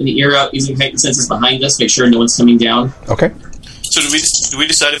ear out using heightened senses behind us, make sure no one's coming down. Okay. So do we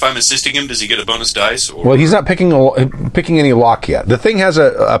decide if I'm assisting him? Does he get a bonus dice? Or? Well, he's not picking any lock yet. The thing has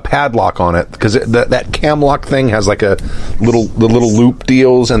a padlock on it because that cam lock thing has like the little loop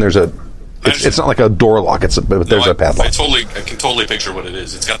deals, and there's it's not like a door lock. There's a padlock. I can totally picture what it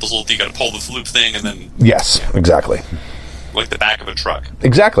is. It's got this little. You got to pull the loop thing, and then yes, exactly. Like the back of a truck.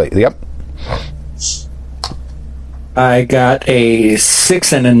 Exactly. Yep. I got a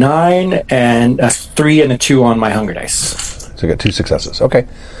 6 and a 9 and a 3 and a 2 on my hunger dice. So I got 2 successes. Okay.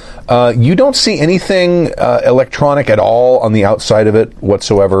 You don't see anything electronic at all on the outside of it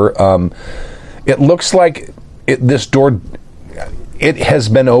whatsoever. It looks like this door, it has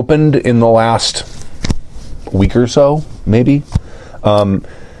been opened in the last week or so, maybe.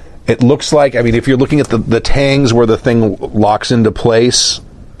 It looks like, if you're looking at the tangs where the thing locks into place,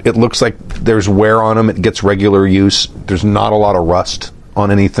 it looks like there's wear on them. It gets regular use. There's not a lot of rust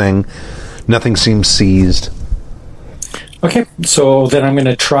on anything. Nothing seems seized. Okay, so then I'm going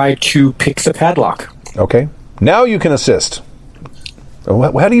to try to pick the padlock. Okay. Now you can assist.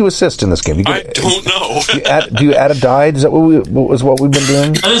 How do you assist in this game? I don't know. Do you add a die? Is that what we've been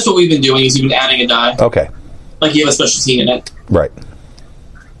doing? That's what we've been doing, is we've been adding a die. Okay. Like you have a specialty in it. Right.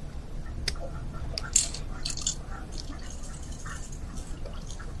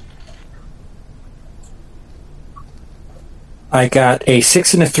 I got a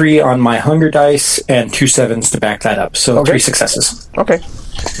 6 and a 3 on my hunger dice and 2 7s to back that up. So 3 successes. Okay.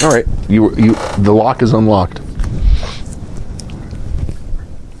 All right. The lock is unlocked.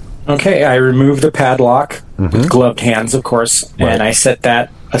 Okay, I remove the padlock with gloved hands, of course, and I set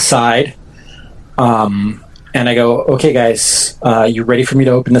that aside. And I go, okay, guys, you ready for me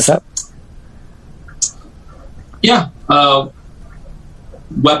to open this up? Yeah.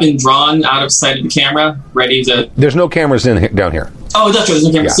 Weapon drawn out of sight of the camera, ready to... There's no cameras down here. Oh, that's right, there's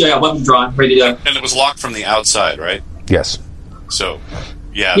no cameras. Yeah, weapon drawn, ready to... And it was locked from the outside, right? Yes. So,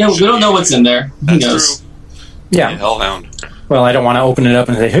 yeah. Yeah, we don't know what's in there. Who knows? True. Yeah. Hellhound. Well, I don't want to open it up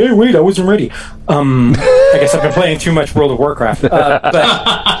and say, hey, wait, I wasn't ready. I guess I've been playing too much World of Warcraft.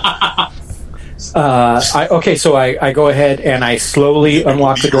 I go ahead and I slowly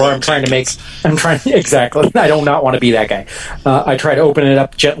unlock the door. Exactly. I do not want to be that guy. I try to open it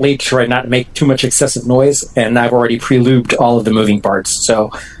up gently to try not to make too much excessive noise, and I've already pre-lubed all of the moving parts.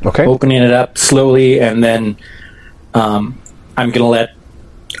 So, opening it up slowly, and then I'm going to let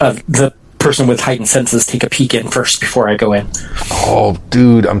the person with heightened senses take a peek in first before I go in. Oh,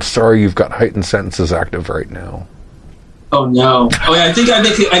 dude, I'm sorry you've got heightened senses active right now. Oh no! Oh yeah, I think I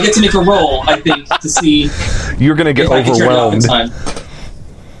get to make a roll. I think to see. You're going to get overwhelmed. That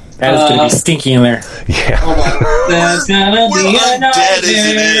is going to be stinky in there. Yeah. Hold on. That's gonna We're be a undead as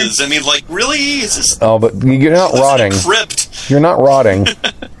it nightmare. is. I mean, like, really? Is this? Oh, but you're not rotting. Crypt. You're not rotting.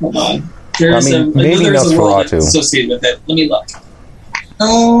 Hold on. There's I mean, a, maybe there's a roll Nosferatu. that's associated with it. Let me look.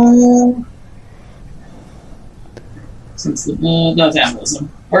 Oh. Since the no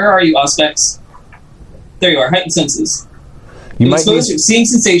vandalism. Where are you, Auspex? There you are. Heightened senses. You When might exposed to seeing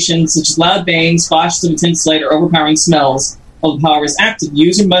sensations such as loud bangs, flashes of intense light, or overpowering smells while the power is active, the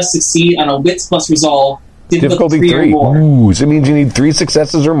user must succeed on a wits plus resolve difficulty 3 or more. Ooh, so it means you need 3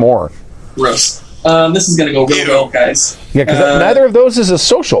 successes or more. Gross. This is going to go real well, guys. Yeah, because neither of those is a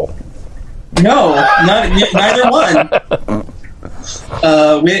social. No, neither one.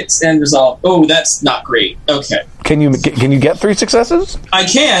 Wits and resolve. Oh, that's not great. Okay. Can you get 3 successes? I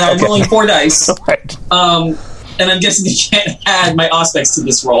can. I'm rolling 4 dice. Right. And I'm guessing they can't add my Auspex to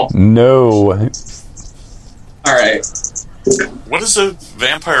this roll. No. All right. What does a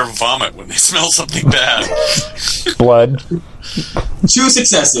vampire vomit when they smell something bad? Blood. 2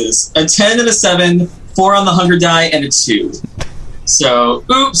 successes. A 10 and a 7, 4 on the hunger die, and a 2. So,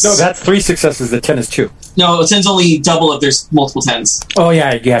 oops. No, that's 3 successes. The 10 is 2. No, a 10's only double if there's multiple 10s. Oh,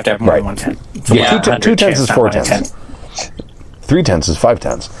 yeah, you have to have more than one 10. So Yeah, 2 tens is 4 10. tens. 3 tens is 5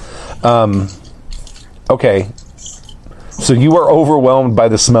 tens. Okay. So you are overwhelmed by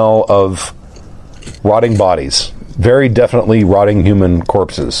the smell of rotting bodies. Very definitely rotting human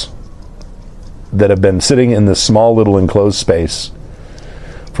corpses that have been sitting in this small little enclosed space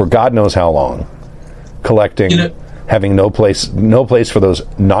for God knows how long, collecting, having no place for those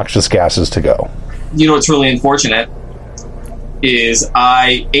noxious gases to go. You know what's really unfortunate is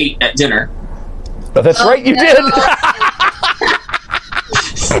I ate at dinner. Oh, that's right, you did.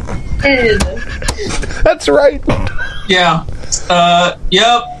 That's right. Yeah.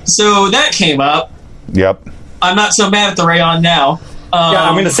 Yep. So that came up. Yep. I'm not so mad at the rayon now. Yeah,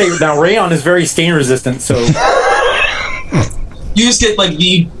 I'm going to say now rayon is very stain resistant, so You just get like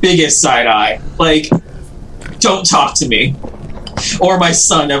the biggest side eye. Like, don't talk to me or my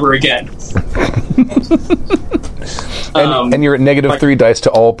son ever again. And you're at negative 3 dice to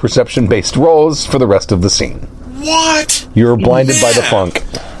all perception-based rolls for the rest of the scene. What? You're blinded by the funk.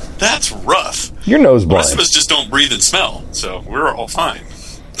 That's rough. Your nose The blind. rest of us just don't breathe and smell, so we're all fine.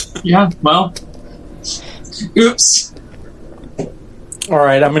 Yeah. Well. Oops. all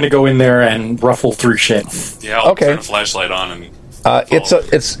right, I'm going to go in there and ruffle through shit. Yeah, I'll Okay. turn a flashlight on and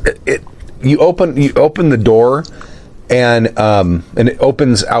You open the door, and it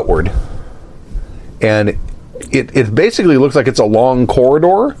opens outward, and it basically looks like it's a long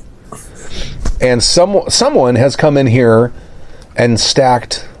corridor, and someone has come in here and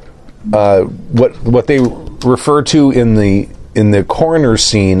stacked what they refer to in the coroner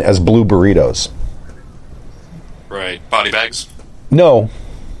scene as blue burritos. right. Body bags. No,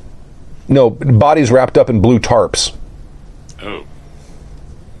 bodies wrapped up in blue tarps. Oh.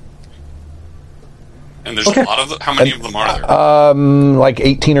 And there's a lot of them. How many of them are there? Like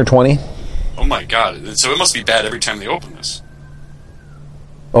 18 or 20. Oh my god! So it must be bad every time they open this.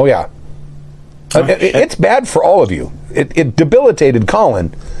 Oh yeah. It's bad for all of you. It debilitated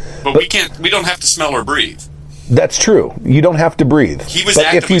Colin. But we can't. We don't have to smell or breathe. That's true. You don't have to breathe. He was but if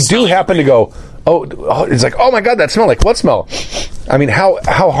actively you do smelling happen to go, oh, it's like, oh my god, that smell! Like what smell? I mean, how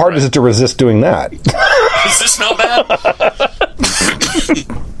hard is it to resist doing that? Does this smell bad?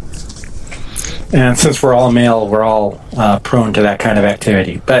 And since we're all male, we're all prone to that kind of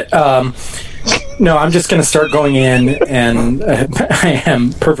activity. But no, I'm just going to start going in, and I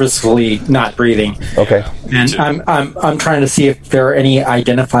am purposefully not breathing. Okay. And I'm trying to see if there are any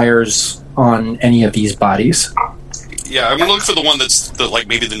identifiers on any of these bodies. Yeah, I'm gonna look for the one that's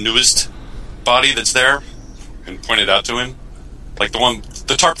maybe the newest body that's there, and point it out to him. Like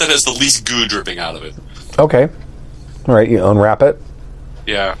the tarp that has the least goo dripping out of it. Okay. All right. You unwrap it.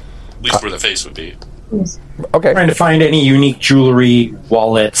 Yeah, at least where the face would be. Okay. Trying to find any unique jewelry,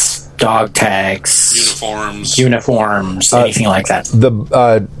 wallets, dog tags, uniforms, anything like that.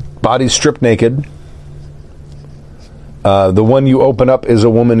 The body's stripped naked. The one you open up is a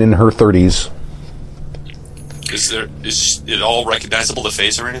woman in her 30s. Is it all recognizable, the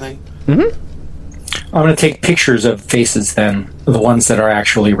face or anything? Mm-hmm. I'm going to take pictures of faces then, the ones that are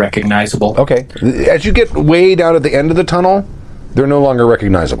actually recognizable. Okay. As you get way down at the end of the tunnel, they're no longer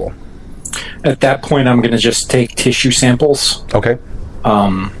recognizable. At that point, I'm going to just take tissue samples. Okay.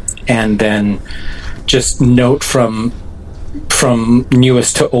 And then just note from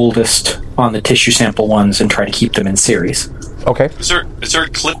newest to oldest on the tissue sample ones and try to keep them in series. Okay. Is there a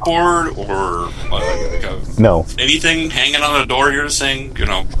clipboard or No. anything hanging on a door here saying,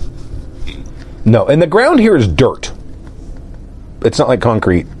 No. And the ground here is dirt. It's not like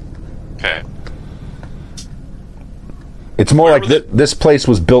concrete. okay. It's more Where like were the- this place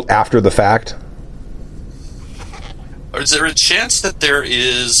was built after the fact. Or is there a chance that there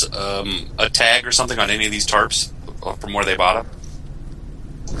is a tag or something on any of these tarps from where they bought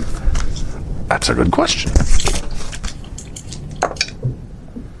them? That's a good question.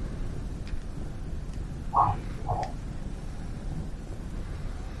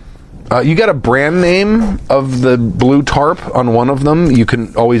 You got a brand name of the blue tarp on one of them. You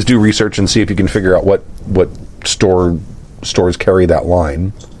can always do research and see if you can figure out what stores carry that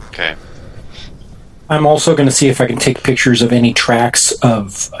line. Okay. I'm also going to see if I can take pictures of any tracks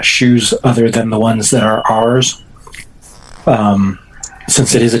of shoes other than the ones that are ours,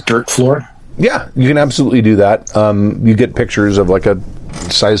 since it is a dirt floor. Yeah, you can absolutely do that. You get pictures of like a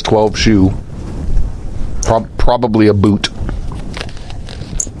size 12 shoe, probably a boot.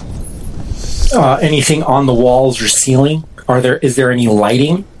 Anything on the walls or ceiling? Is there any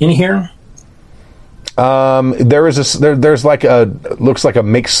lighting in here? There is there's like looks like a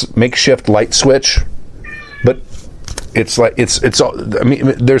makeshift light switch, but it's like it's I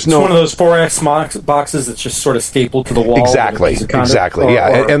mean there's no, it's one of those 4X boxes that's just sort of stapled to the wall. Exactly. And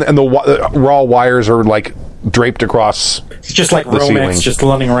the raw wires are like draped across. It's just like the Romex, ceiling. just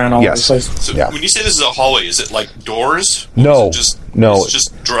running around all over the place. So Yeah. when you say this is a hallway, is it like doors? No, Is it no. It's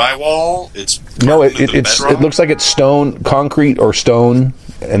just drywall. No, carved into the it bedrock? looks like it's stone, concrete or stone,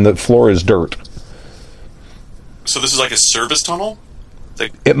 and the floor is dirt. So this is like a service tunnel.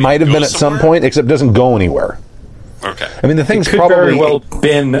 Like, It might have been at some somewhere? point, except it doesn't go anywhere. Okay. I mean, the thing's Could probably very well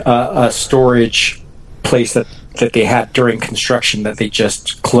been a storage place that they had during construction that they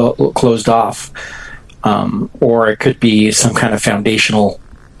just closed off, or it could be some kind of foundational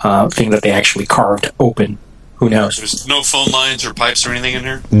thing that they actually carved open. Who knows? There's no phone lines or pipes or anything in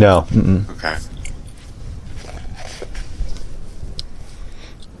here. no. Mm-mm. Okay.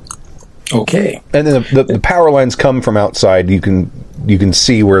 Okay. And then the power lines come from outside. You can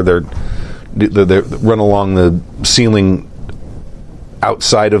see where they run along the ceiling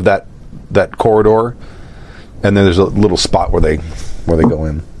outside of that corridor, and then there's a little spot where they go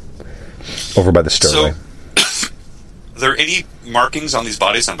in over by the stairway. So, are there any markings on these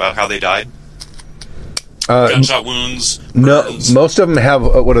bodies about how they died? Uh, Gunshot wounds? No, burns, most of them have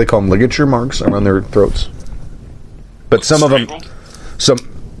what do they call them? Ligature marks around their throats. But some of them, strangled?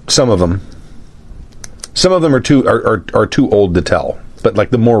 some of them are too old to tell. But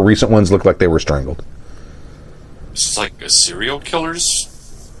like the more recent ones look like they were strangled. It's like a serial killer's.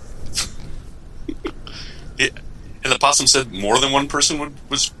 And the possum said more than one person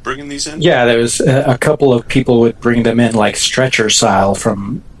was bringing these in? Yeah, there was a couple of people would bring them in like stretcher style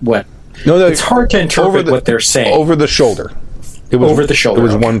from what. No, It's hard to interpret what they're saying. Over the shoulder. It was Over the shoulder, It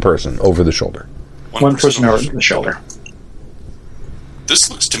was okay. one person over the shoulder. One person over the shoulder. This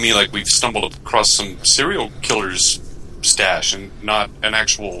looks to me like we've stumbled across some serial killer's stash and not an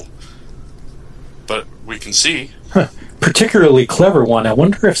actual. But we can see. Particularly clever one. I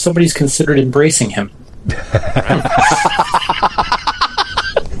wonder if somebody's considered embracing him.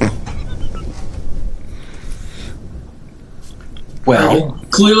 Well,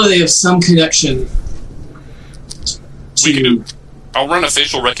 Clearly, they have some connection We can to. do. I'll run a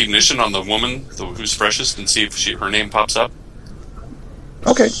facial recognition on the woman who's freshest and see if her name pops up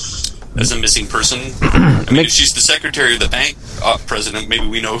Okay. as a missing person. I mean, if she's the secretary of the bank president, maybe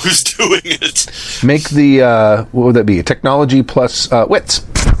we know who's doing it. Make the what would that be? Technology plus wits.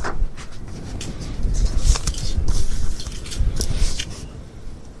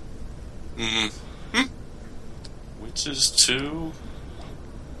 Which is 2.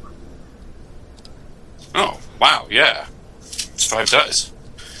 Oh, wow, yeah. It's 5 dice.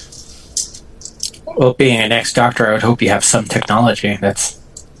 well, being an ex-doctor, I would hope you have some technology. That's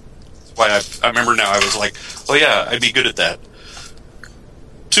Why I remember now, I was like, oh yeah, I'd be good at that.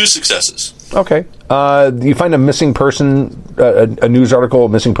 2 successes. Okay. You find a missing person, a news article, a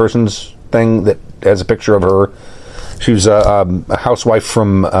missing persons thing that has a picture of her. She was a housewife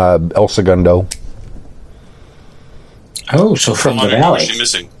from El Segundo. oh, so from How the long ago was valley. she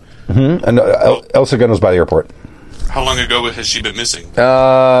missing? And El Segundo's by the airport. How long ago has she been missing?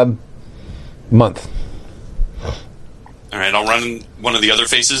 Month. All right, I'll run one of the other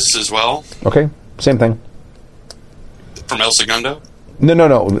faces as well. Okay, same thing. From El Segundo?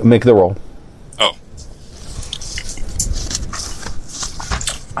 No. Make the roll. Oh.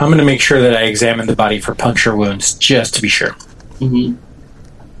 I'm going to make sure that I examine the body for puncture wounds, just to be sure. Mm-hmm.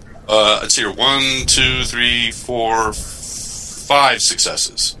 Let's see here. 1, 2, 3, 4, 5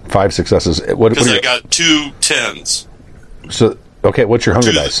 successes. 5 successes. What Because are I your- got 2 10s. So, okay, what's your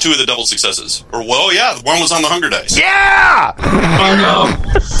hunger dice? 2 of the double successes. Or, well, yeah, one was on the hunger dice. Yeah! Oh no!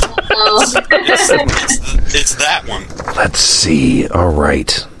 It's that one. Let's see. All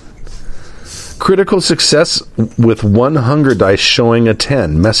right. Critical success with 1 hunger dice showing a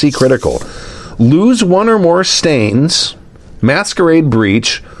 10. Messy critical. Lose 1 or more stains, masquerade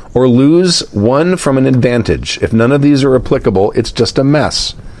breach, or lose 1 from an advantage. If none of these are applicable, it's just a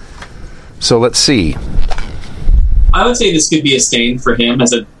mess. So let's see. I would say this could be a stain for him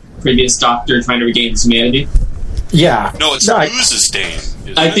as a previous doctor trying to regain his humanity. Yeah. No, it's I- lose a stain.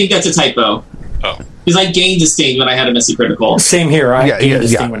 isn't I it? think that's a typo. Oh. Because I gained a stain when I had a messy critical. Same here. I gained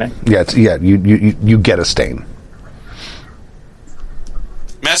this yeah. thing when I... You get a stain.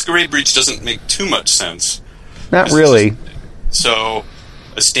 Masquerade breach doesn't make too much sense. Not This is really. So,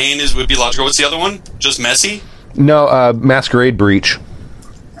 a stain would be logical. What's the other one? Just messy? No, masquerade breach.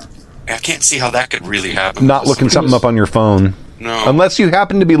 I can't see how that could really happen. Not looking something up on your phone. No. Unless you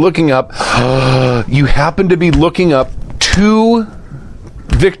happen to be looking up... you happen to be looking up 2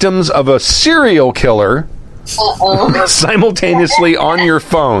 victims of a serial killer simultaneously on your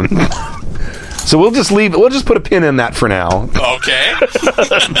phone. So we'll just put a pin in that for now. Okay.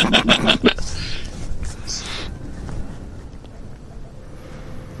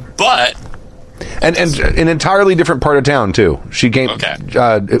 But And an entirely different part of town too. She came. Okay.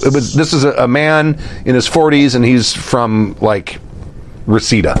 This is a man in his 40s, and he's from like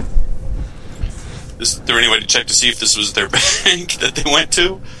Reseda. is there any way to check to see if this was their bank that they went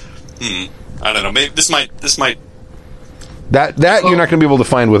to? I don't know. Maybe this might. That you're not going to be able to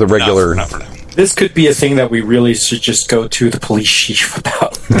find with a regular. Not for now. This could be a thing that we really should just go to the police chief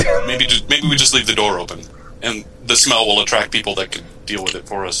about. Maybe we just leave the door open, and the smell will attract people that could deal with it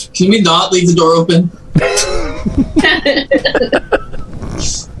for us. Can we not leave the door open?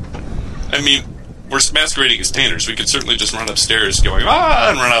 I mean, we're masquerading as painters. We could certainly just run upstairs, going and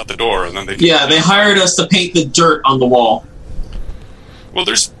run out the door, and then they. Yeah, they hired us to paint the dirt on the wall. Well,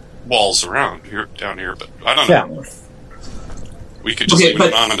 there's walls around here, down here, but I don't know. Yeah. We could just Okay, leave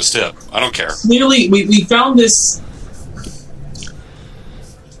an but- anonymous tip. I don't care. Clearly, we found this.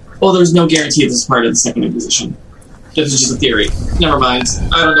 Well, there's no guarantee this is part of the Second Inquisition. This is just a theory. Never mind.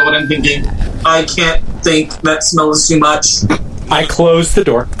 I don't know what I'm thinking. I can't think. That smells too much. I closed the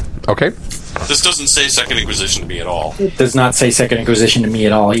door. Okay. This doesn't say Second Inquisition to me at all. It does not say Second Inquisition to me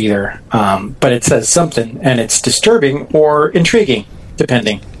at all either. But it says something, and it's disturbing or intriguing,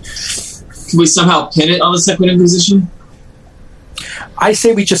 depending. Can we somehow pin it on the Second Inquisition? I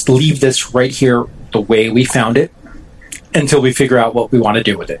say we just leave this right here the way we found it until we figure out what we want to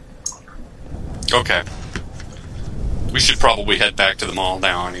do with it. Okay. We should probably head back to the mall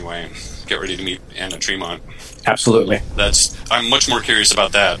now anyway and get ready to meet Anna Tremont. Absolutely. I'm much more curious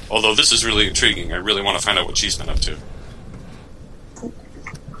about that. Although this is really intriguing. I really want to find out what she's been up to.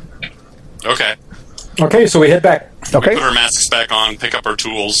 Okay. Okay, so we head back. Okay. Put our masks back on, pick up our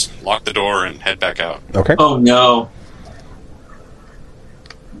tools, lock the door, and head back out. Okay. Oh no.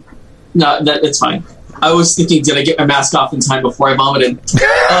 No, that's fine. I was thinking, did I get my mask off in time before I vomited?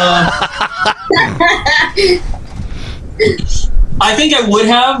 I think I would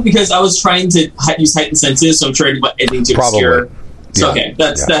have, because I was trying to use heightened senses, so I'm trying to do anything to Probably. obscure. So Yeah. okay,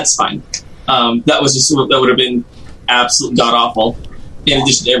 that's Yeah. fine. That would have been absolute god awful. In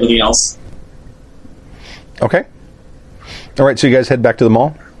addition to everything else. Okay. All right. So you guys head back to the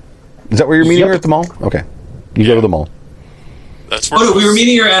mall. Is that where you're meeting Yep. her at the mall? Okay. You go to the mall. That's where. Oh no, we were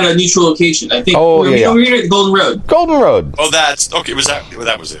meeting her at a neutral location. I think Oh, we were yeah. meeting her at the Golden Road. Golden Road. Oh, that's okay.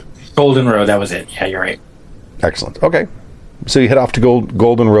 That was it. Golden Road, that was it. Yeah, you're right. Excellent. Okay. So you head off to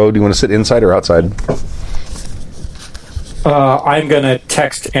Golden Road. You want to sit inside or outside? I'm going to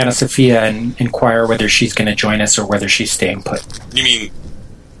text Anna Sophia and inquire whether she's going to join us or whether she's staying put. You mean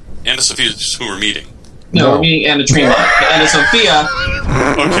Anna Sophia is who we're meeting? No, No. we're meeting Anna Tremont. Anna Sophia.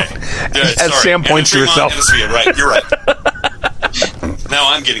 Okay. Yeah, As sorry. Sam points to Anna Tremont, herself. Anna Sophia, right. You're right. Now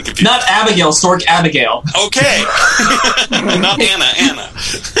I'm getting confused. Not Abigail, Stork Abigail. Okay. Not Anna.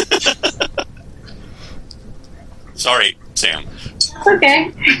 Sorry, Sam.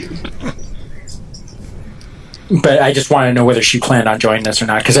 Okay. But I just want to know whether she planned on joining us or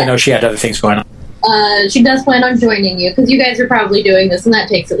not, because I know she had other things going on. She does plan on joining you, because you guys are probably doing this, and that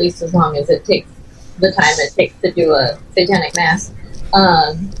takes at least as long as it takes the time it takes to do a satanic mass,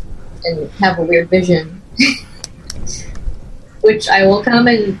 and have a weird vision, which I will come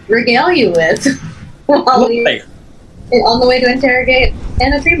and regale you with while we on the way to interrogate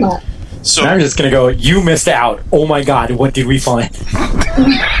Anna Tremont. So I'm just gonna go. You missed out. Oh my god! What did we find?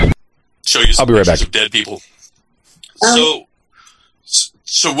 show you some I'll be right pictures back. of dead people. Um,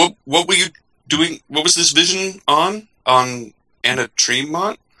 So what were you doing? What was this vision on Anna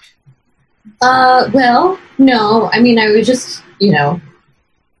Tremont? Well, no. I mean, I was just,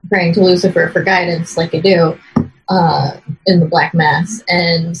 praying to Lucifer for guidance, like I do, in the Black Mass.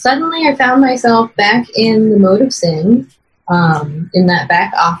 And suddenly I found myself back in the mode of sin, in that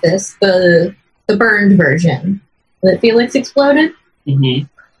back office, the burned version that Felix exploded. Mm-hmm.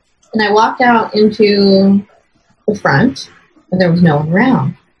 And I walked out into the front, and there was no one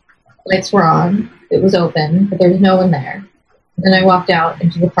around. Lights were on, it was open, but there was no one there. Then I walked out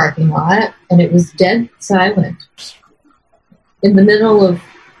into the parking lot, and it was dead silent. In the middle of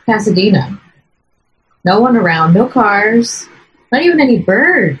Pasadena. No one around, no cars, not even any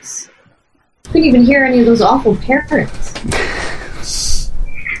birds. Couldn't even hear any of those awful parrots.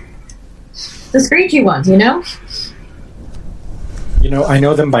 The screechy ones, I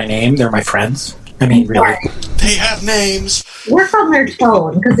know them by name. They're my friends. I mean, really. They have names. Work on their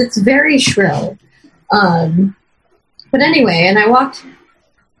tone, because it's very shrill. But anyway, and I walked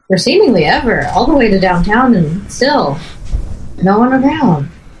for seemingly ever all the way to downtown, and still no one around.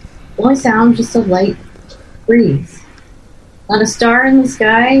 The only sound, just a light breeze. Not a star in the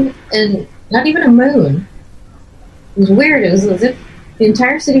sky, and not even a moon. It was weird. It was as if the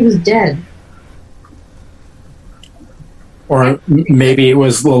entire city was dead. Or maybe it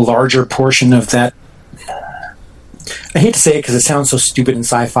was a larger portion of that. I hate to say it because it sounds so stupid in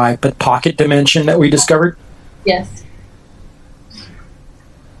sci-fi, but pocket dimension that we discovered. Yes.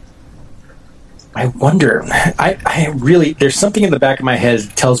 I wonder. I really. There's something in the back of my head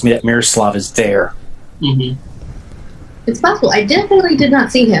that tells me that Miroslav is there. Mm-hmm. It's possible. I definitely did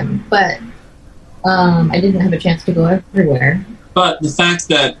not see him, but I didn't have a chance to go everywhere. But the fact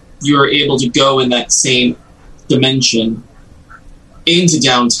that you were able to go in that same dimension into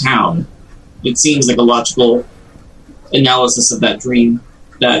downtown, it seems like a logical analysis of that dream,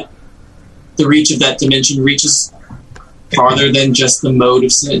 that the reach of that dimension reaches farther than just the mode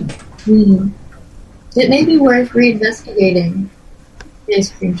of sin. Hmm. It may be worth reinvestigating the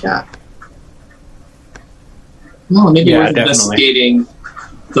ice cream shop. No, maybe Yeah, worth definitely. investigating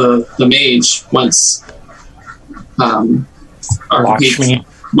the mage once our Lakshmi.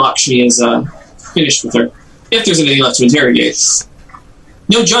 Lakshmi is finished with her. If there's anything left to interrogate.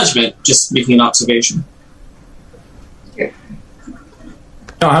 No judgment, just making an observation. No,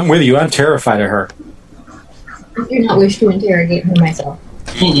 I'm with you. I'm terrified of her. I do not wish to interrogate her myself.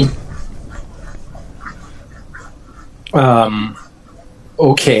 Mm-mm.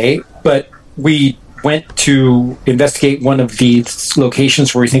 Okay, but we went to investigate one of the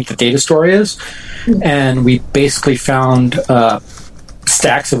locations where we think the data store is, and we basically found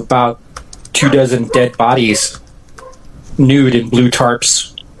stacks of about 24 dead bodies, nude in blue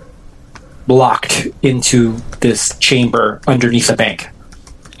tarps, locked into this chamber underneath a bank.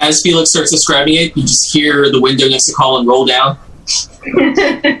 As Felix starts describing it, you just hear the window next to Colin roll down.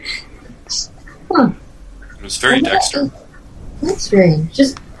 It was very Dexter. That's strange.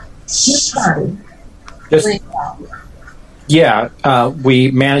 Just sorry. Just, yeah,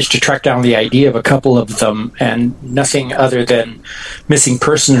 we managed to track down the ID of a couple of them, and nothing other than missing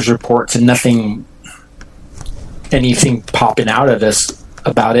persons reports, and anything popping out of this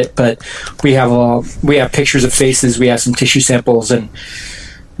about it. But we have pictures of faces, we have some tissue samples, and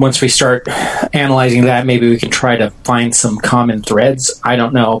once we start analyzing that, maybe we can try to find some common threads. I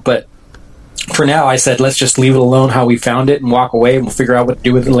don't know, but for now, I said let's just leave it alone how we found it and walk away, and we'll figure out what to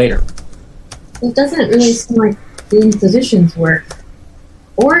do with it later. It doesn't really seem like the Inquisition's work.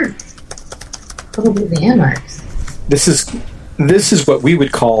 Or probably the Anarchs. This is what we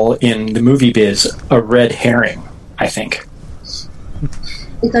would call in the movie biz a red herring, I think.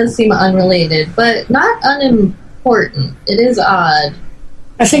 It does seem unrelated, but not unimportant. It is odd.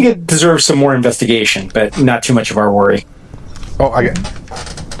 I think it deserves some more investigation, but not too much of our worry. Oh,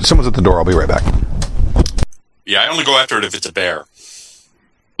 someone's at the door. I'll be right back. Yeah, I only go after it if it's a bear.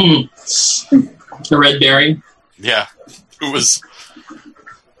 The red berry. Yeah, it was.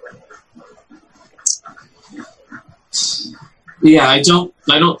 Yeah, I don't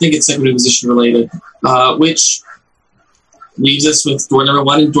think it's second position related, which leaves us with door number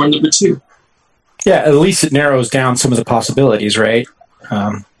 1 and door number 2. Yeah, at least it narrows down some of the possibilities, right?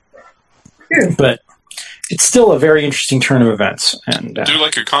 True. But it's still a very interesting turn of events. And I do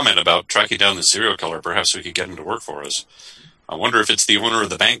like your comment about tracking down the serial killer. Perhaps we could get him to work for us. I wonder if it's the owner of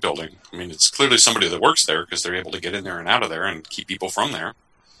the bank building. I mean, it's clearly somebody that works there because they're able to get in there and out of there and keep people from there.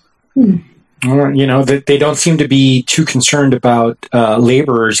 They don't seem to be too concerned about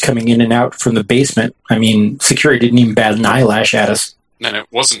laborers coming in and out from the basement. I mean, security didn't even bat an eyelash at us. And it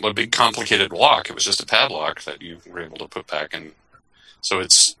wasn't a big complicated lock. It was just a padlock that you were able to put back in. So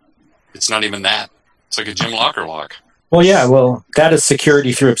it's not even that. It's like a gym locker lock. Well, yeah, that is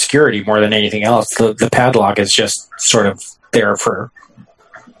security through obscurity more than anything else. The padlock is just sort of there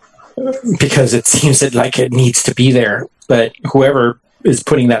because it seems like it needs to be there. But whoever is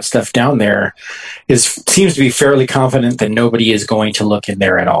putting that stuff down there seems to be fairly confident that nobody is going to look in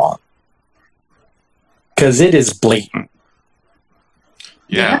there at all. Because it is blatant.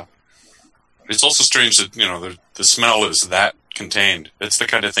 Yeah. It's also strange that, the smell is that contained. It's the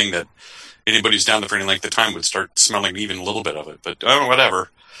kind of thing that anybody who's down there for any length of time would start smelling even a little bit of it. But,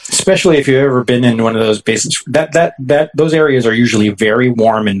 whatever. Especially if you've ever been in one of those basements. Those areas are usually very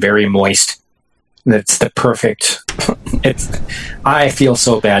warm and very moist. That's the perfect... I feel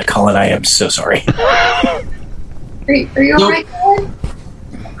so bad, Colin. I am so sorry. Are you all right, Colin?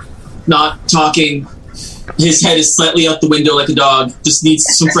 Not talking. His head is slightly out the window like a dog. Just needs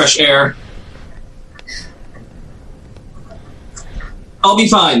some fresh air. I'll be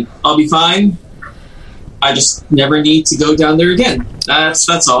fine. I just never need to go down there again.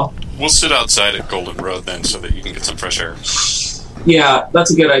 That's all. We'll sit outside at Golden Road then so that you can get some fresh air. Yeah,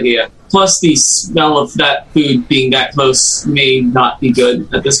 that's a good idea. Plus, the smell of that food being that close may not be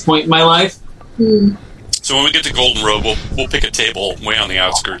good at this point in my life. So when we get to Golden Road, we'll pick a table way on the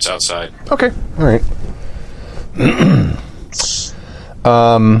outskirts outside. Okay, all right.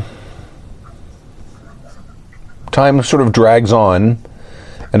 Time sort of drags on,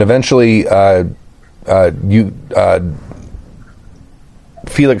 and eventually,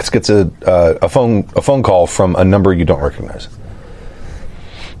 Felix gets a phone call from a number you don't recognize.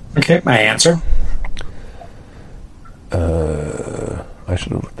 Okay, I answer. I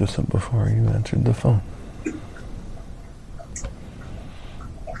should have looked this up before you answered the phone.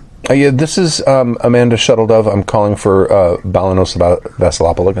 Yeah, this is Amanda Shuttledove. I'm calling for Balanos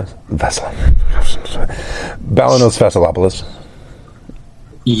Vasilopoulos. Balanos Vasilopoulos.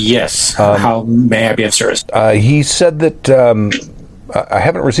 Yes. How may I be of service? He said that I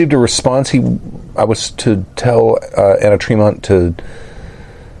haven't received a response. I was to tell Anna Tremont to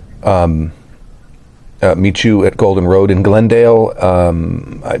meet you at Golden Road in Glendale.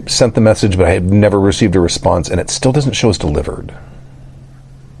 I sent the message, but I have never received a response, and it still doesn't show as delivered.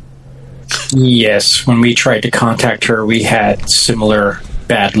 Yes, when we tried to contact her, we had similar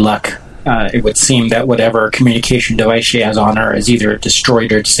bad luck. It would seem that whatever communication device she has on her is either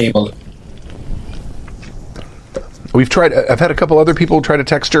destroyed or disabled. We've tried. I've had a couple other people try to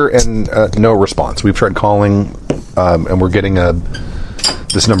text her, and no response. We've tried calling, and we're getting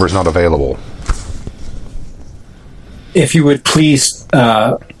this number is not available. If you would please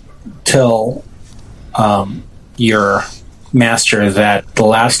tell your master that the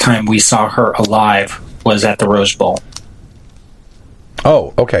last time we saw her alive was at the Rose Bowl.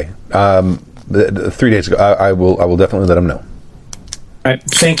 Oh, okay. 3 days ago. I will definitely let him know. All right,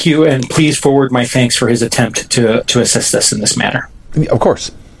 thank you, and please forward my thanks for his attempt to assist us in this matter. Of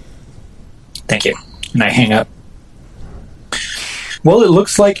course. Thank you. And I hang up. Well, it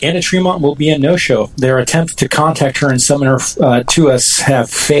looks like Anna Tremont will be a no-show. Their attempt to contact her and summon her to us have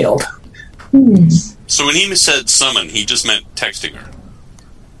failed. So when he said summon, he just meant texting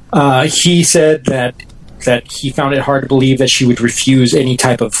her? He said that he found it hard to believe that she would refuse any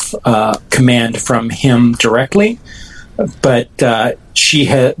type of command from him directly, but she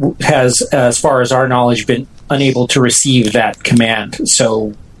has, as far as our knowledge, been unable to receive that command.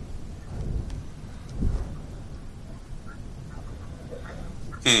 So,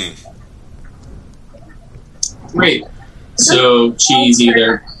 Great. So she's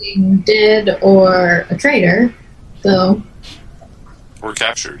either dead or a traitor. So or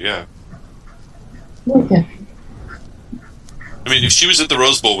captured, yeah. Okay. I mean, if she was at the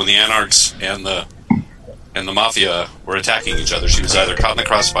Rose Bowl when the Anarchs and the Mafia were attacking each other, she was either caught in the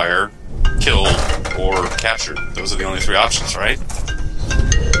crossfire, killed, or captured. Those are the only three options, right?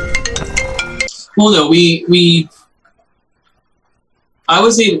 Well, no, I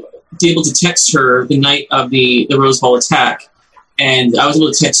was able to text her the night of the Rose Bowl attack, and I was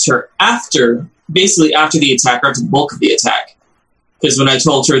able to text her after the attack, or after the bulk of the attack. Because when I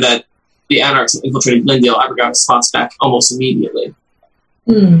told her that the Anarchs infiltrated Glendale, I got a response back almost immediately.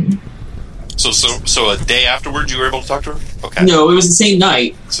 So a day afterwards, you were able to talk to her? Okay. No, it was the same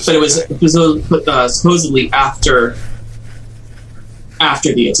night, but it was supposedly after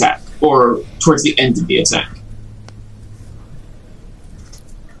the attack, or towards the end of the attack.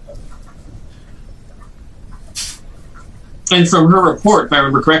 And from her report, if I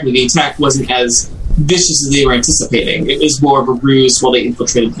remember correctly, the attack wasn't as vicious as they were anticipating. It was more of a ruse while they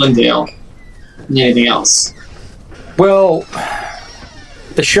infiltrated Glendale than anything else. Well,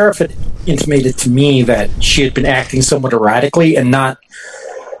 the sheriff had intimated to me that she had been acting somewhat erratically and not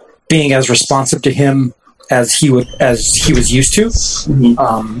being as responsive to him as he was used to.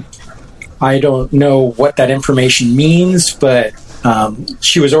 Mm-hmm. I don't know what that information means, but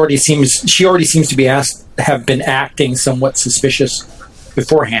she already seems to have been acting somewhat suspicious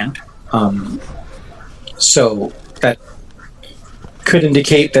beforehand. So that could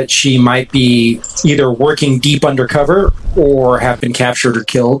indicate that she might be either working deep undercover or have been captured or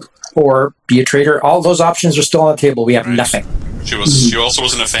killed or be a traitor. All those options are still on the table. We have nothing. She also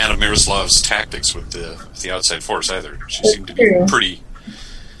wasn't a fan of Miroslav's tactics with the outside force either. She seemed to be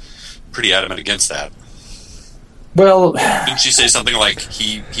pretty adamant against that. Well, didn't she say something like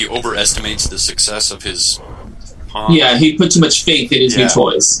he overestimates the success of his pawn? Yeah, he put too much faith in his new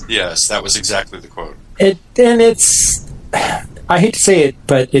toys. Yes, that was exactly the quote. It's I hate to say it,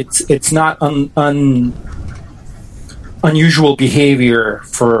 but it's not unusual behavior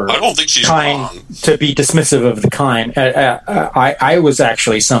for I don't think she's kind wrong. To be dismissive of the kind. I was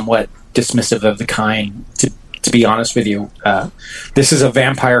actually somewhat dismissive of the kind, to be honest with you. This is a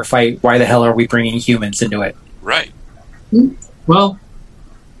vampire fight. Why the hell are we bringing humans into it? Right. Well,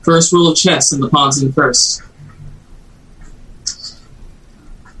 first rule of chess, and the pawn's in first.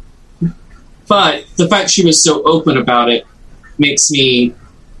 But the fact she was so open about it makes me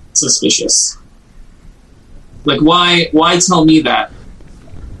suspicious. Like, why tell me that?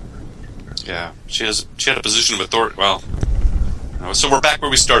 Yeah, she had a position of authority. Well, so we're back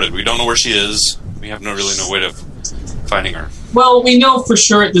where we started. We don't know where she is. We have really no way of finding her. Well, we know for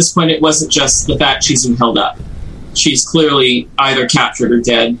sure at this point it wasn't just the fact she's been held up. She's clearly either captured or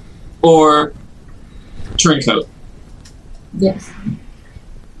dead, or turncoat. Yes.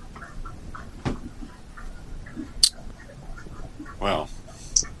 Well,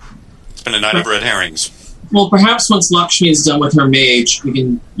 it's been a night of red herrings. Well, perhaps once Lakshmi is done with her mage, we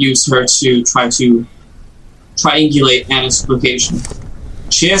can use her to try to triangulate Anna's location.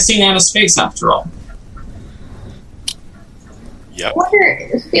 She has seen Anna's face, after all. Yep. I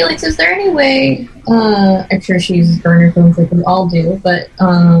wonder, Felix, is there any way, I'm sure she uses burner phones like we all do, but,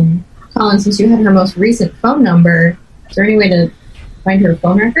 Colin, since you had her most recent phone number, is there any way to find her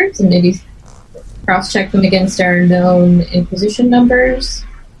phone records and maybe cross-check them against our known Inquisition numbers?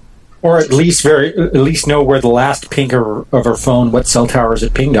 Or at least know where the last ping of her phone, what cell towers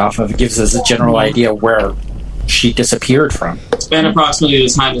it pinged off of. It gives us a general idea where she disappeared from. It's been approximately the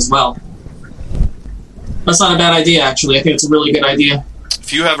time as well. That's not a bad idea, actually. I think it's a really good idea.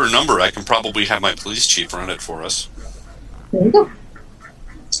 If you have her number, I can probably have my police chief run it for us. There you go.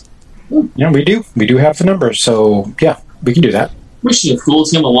 Yeah, we do. We do have the number, so yeah, we can do that. We should have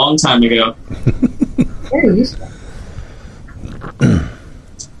fooled him a long time ago. Very useful.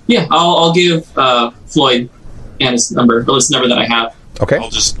 Yeah, I'll give Floyd Anna's number, or this number that I have. Okay. I'll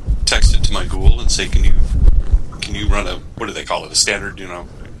just text it to my ghoul and say, can you run a, what do they call it, a standard,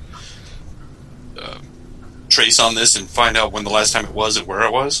 trace on this and find out when the last time it was and where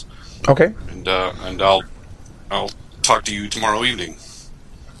it was? Okay. And I'll talk to you tomorrow evening.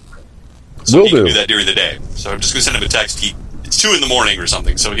 So Will he can do. do that during the day. So I'm just going to send him a text. It's 2 a.m. or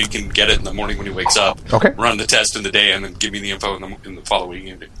something, so he can get it in the morning when he wakes up. Okay. Run the test in the day, and then give me the info in the following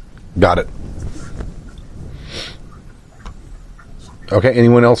evening. Got it. Okay,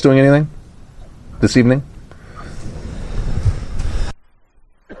 anyone else doing anything this evening?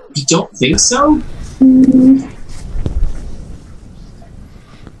 You don't think so?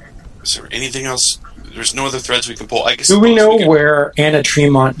 Is there anything else? There's no other threads we can pull. I guess. Do we know where Anna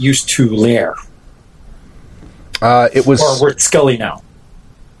Tremont used to lair? It was... Or where Scully now?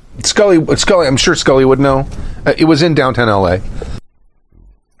 Scully, I'm sure Scully would know. It was in downtown L.A.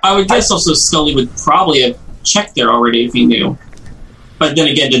 I would guess also Scully would probably have checked there already if he knew. But then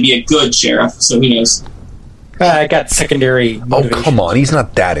again, to be a good sheriff, so who knows? I got secondary motivation. Oh, come on. He's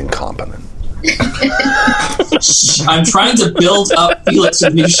not that incompetent. I'm trying to build up Felix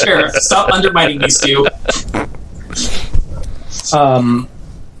as new sheriff. Stop undermining these two.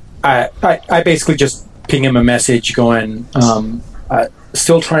 I basically just ping him a message going,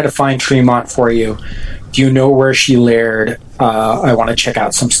 still trying to find Tremont for you. Do you know where she laired? I want to check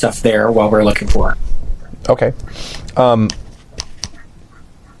out some stuff there while we're looking for her. Okay.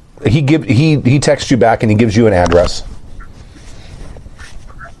 He texts you back and he gives you an address.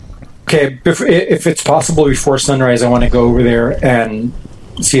 Okay, if it's possible before sunrise, I want to go over there and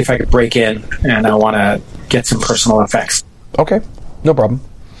see if I could break in, and I want to get some personal effects. Okay, no problem.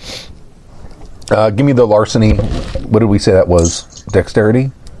 Give me the larceny. What did we say that was?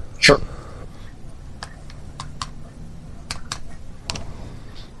 Dexterity? Sure.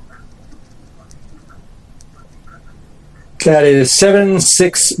 That is 7,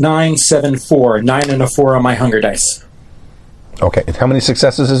 6, 9, 7, 4. 9 and a 4 on my hunger dice. Okay, and how many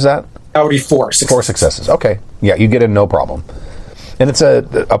successes is that? That would be 4. 4 successes. Okay, yeah, you get in no problem. And it's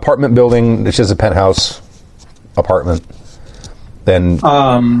a apartment building. It's just a penthouse apartment. Then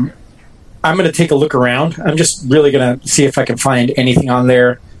I'm going to take a look around. I'm just really going to see if I can find anything on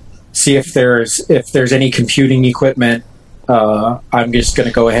there. See if there's any computing equipment. I'm just going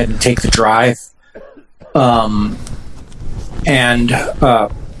to go ahead and take the drive. And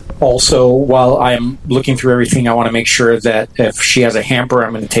also, while I'm looking through everything, I want to make sure that if she has a hamper,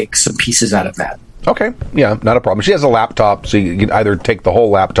 I'm going to take some pieces out of that. okay, yeah, not a problem. She has a laptop, so you can either take the whole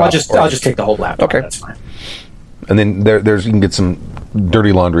laptop. I'll just take the whole laptop. Okay. That's fine. And then there's you can get some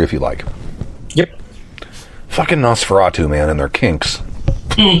dirty laundry if you like. Yep. Fucking Nosferatu, man, and their kinks.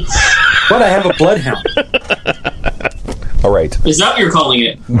 But I have a bloodhound. All right. Is that what you're calling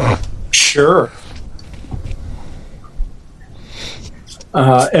it? Sure.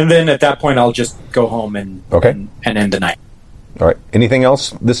 And then at that point, I'll just go home and end the night. All right. Anything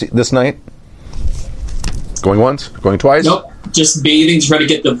else this night? Going once? Going twice? Nope. Just bathing to try to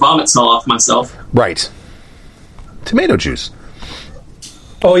get the vomit smell off myself. Right. Tomato juice.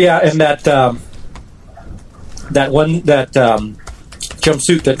 Oh yeah, and that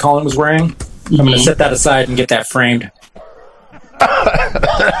jumpsuit that Colin was wearing. I'm going to set that aside and get that framed.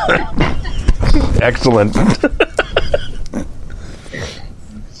 Excellent.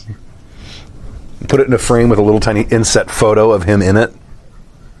 Put it in a frame with a little tiny inset photo of him in it.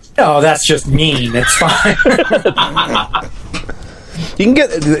 Oh, that's just mean. It's fine. You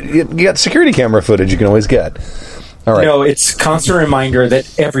get security camera footage. You can always get. All right. No, it's constant reminder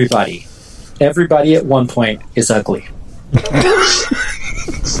that everybody at one point is ugly.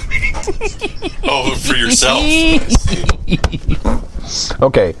 Oh, for yourself.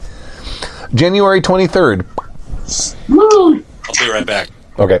 Okay. January 23rd. Woo! I'll be right back.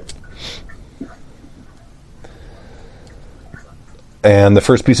 Okay. And the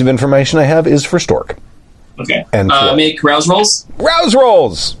first piece of information I have is for Stork. Okay. And make rouse rolls. Rouse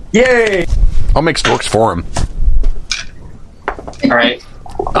rolls! Yay! I'll make Storks for him. All right.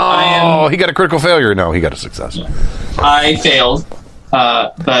 Oh, he got a critical failure. No, he got a success. I failed,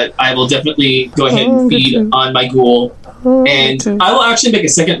 but I will definitely go ahead and feed on my ghoul. And I will actually make a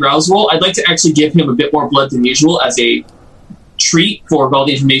second rouse roll. I'd like to actually give him a bit more blood than usual as a treat for all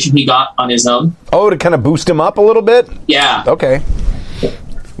the information he got on his own. Oh, to kind of boost him up a little bit? Yeah. Okay.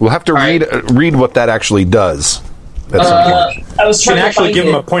 We'll have to read what that actually does. At some point. I was You trying can to actually find give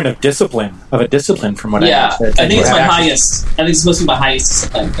him it. a point of discipline from what Yeah, I I think it's my Actually- highest. I think it's supposed to be my highest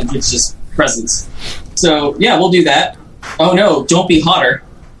discipline. I think it's just presence. So yeah, we'll do that. Oh no, don't be hotter.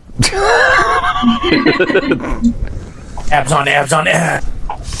 Abs on abs.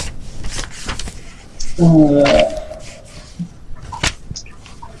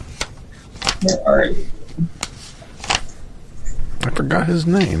 Where are you? I forgot his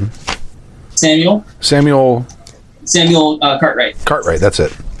name. Samuel Cartwright. Cartwright, that's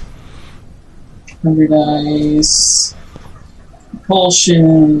it. 100 dice.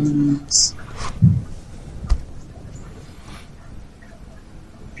 Propulsions.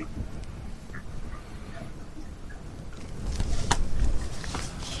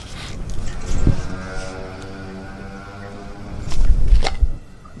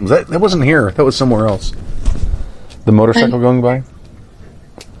 That wasn't here. That was somewhere else. The motorcycle going by?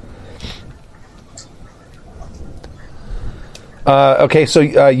 Okay, so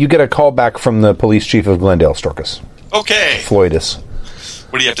you get a call back from the police chief of Glendale, Storkus. Okay. Floydus.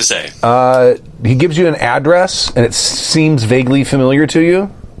 What do you have to say? He gives you an address, and it seems vaguely familiar to you.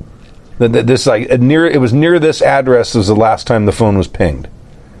 This it was near this address was the last time the phone was pinged.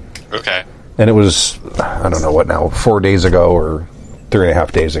 Okay. And it was, I don't know what now, 4 days ago or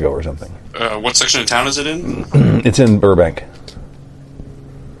 3.5 days ago or something. What section of town is it in? It's in Burbank.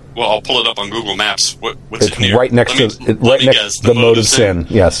 Well, I'll pull it up on Google Maps. What's It's it near? right next to the Mode of Sin.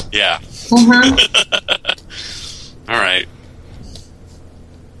 Yes. Yeah. Uh-huh. All right.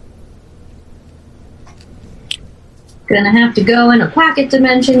 Gonna have to go in a pocket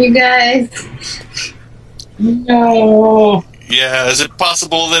dimension, you guys. No. Yeah, is it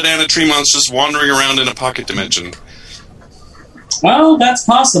possible that Anna Tremont's just wandering around in a pocket dimension? Well, that's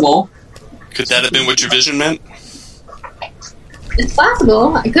possible. Could that have been what your vision meant? It's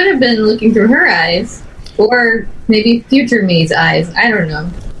possible. I could have been looking through her eyes. Or maybe future me's eyes. I don't know.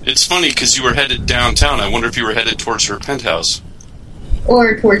 It's funny because you were headed downtown. I wonder if you were headed towards her penthouse.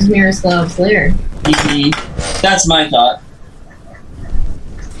 Or towards Miroslav's lair. That's my thought.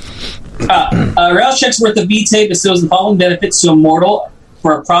 Rouse checks worth of Vitae bestows the following benefits to a mortal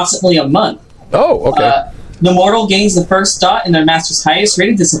for approximately a month. Oh, okay. The mortal gains the first dot in their master's highest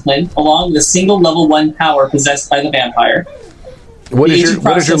rated discipline, along with a single level 1 power possessed by the vampire. What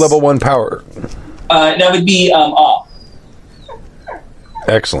is your level 1 power? That would be awe.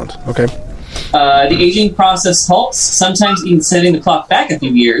 Excellent. Okay. The aging process halts, sometimes even setting the clock back a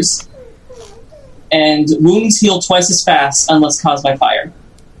few years. And wounds heal twice as fast unless caused by fire.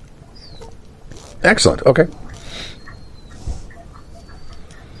 Excellent. Okay.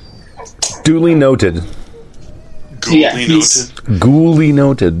 Duly noted. Duly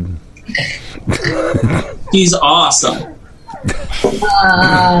noted. He's awesome.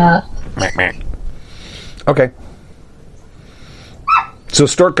 Okay. So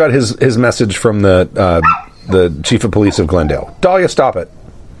Stork got his message from the chief of police of Glendale. Dahlia, stop it.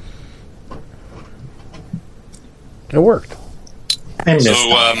 It worked.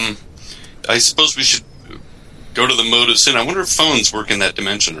 I suppose we should go to the mode of sin. I wonder if phones work in that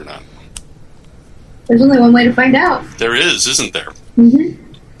dimension or not. There's only one way to find out. There is, isn't there?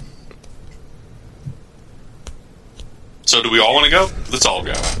 Mm-hmm. So do we all want to go? Let's all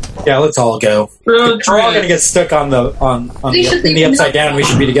go. Yeah, let's all go. We're all going to get stuck on the upside down. We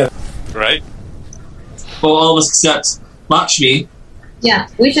should be together. Right? Well, all of us except Lakshmi. Yeah,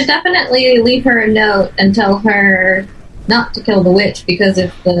 we should definitely leave her a note and tell her not to kill the witch, because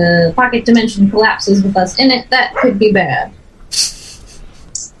if the pocket dimension collapses with us in it, that could be bad.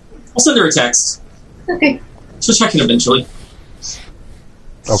 I'll send her a text. Okay. She'll check in eventually.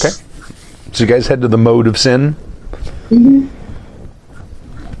 Okay. So you guys head to the mode of sin? Mm-hmm.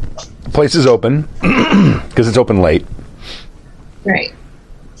 The place is open, because it's open late. Right.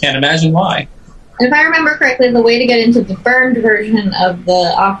 Can't imagine why. And if I remember correctly, the way to get into the burned version of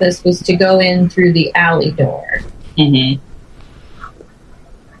the office was to go in through the alley door. Mm-hmm.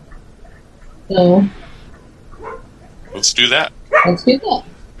 So let's do that. Let's do that.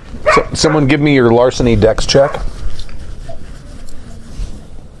 So, someone give me your larceny dex check.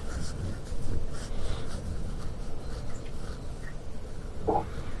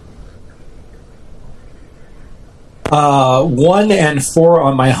 Uh, 1 and 4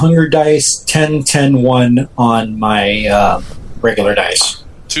 on my hunger dice, 10, 10, 1 on my regular dice.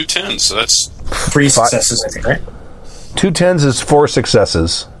 2 10s, so that's 3 successes, I think, right? 2 10s is 4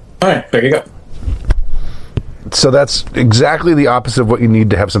 successes. All right, there you go. So that's exactly the opposite of what you need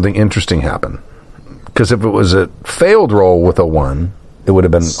to have something interesting happen. Because if it was a failed roll with a 1, it would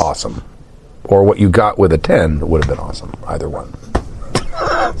have been awesome. Or what you got with a 10, it would have been awesome. Either one.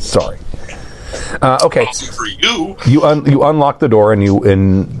 Sorry. Okay. awesome for you. You unlock the door and you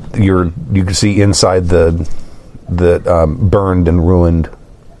can see inside the burned and ruined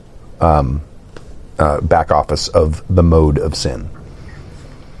back office of the mode of sin.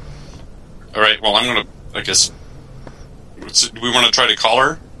 All right. Well, I'm gonna. I guess. Do we want to try to call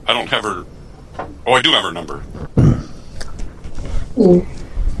her? I don't have her. Oh, I do have her number. Ooh.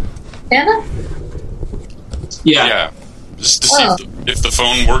 Anna? Yeah. Yeah. Just to see if the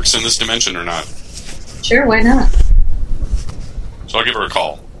phone works in this dimension or not. Sure, why not? So I'll give her a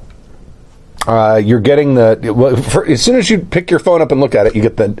call. You're getting as soon as you pick your phone up and look at it, you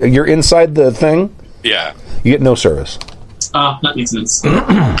get you're inside the thing. Yeah. You get no service. That makes sense.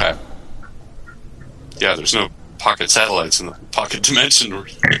 Okay. Yeah, there's no pocket satellites in the pocket dimension.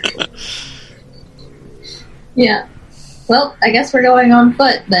 Yeah. Well, I guess we're going on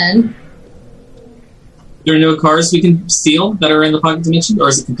foot then. There are no cars we can steal that are in the pocket dimension, or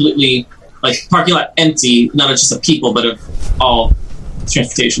is it completely like parking lot empty, not just of people, but of all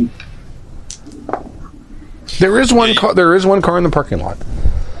transportation? There is one car. There is one car in the parking lot.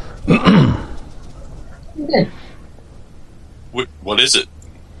 Good. What is it?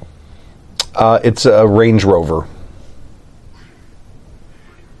 It's a Range Rover.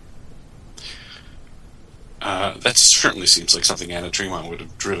 That certainly seems like something Anna Tremont would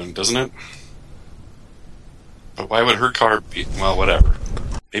have driven, doesn't it? But why would her car be... Well, whatever.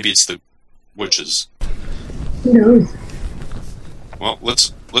 Maybe it's the witches. Who knows? Well,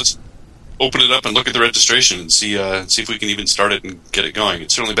 let's open it up and look at the registration and see if we can even start it and get it going.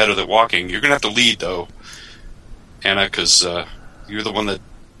 It's certainly better than walking. You're going to have to lead, though, Anna, because you're the one that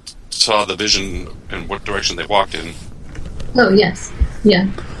saw the vision and what direction they walked in. Oh, yes. Yeah.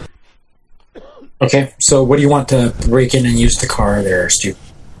 Okay, so what do you want to break in and use the car there, Stu?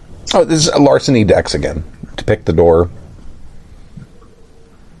 Oh, this is a larceny dex again, to pick the door.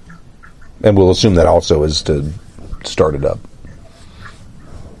 And we'll assume that also is to start it up.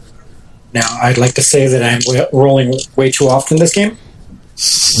 Now, I'd like to say that I'm rolling way too often this game.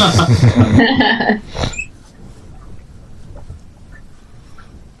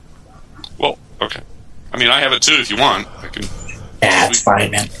 Well, okay. I mean, I have it too if you want. I can. Yeah, it's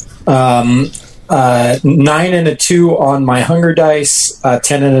fine, man. 9 and a 2 on my hunger dice,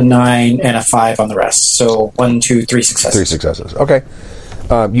 10 and a 9, and a 5 on the rest. So 1, 2, 3 successes. 3 successes. Okay.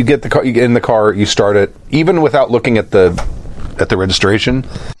 You get the car. You get in the car. You start it, even without looking at the registration.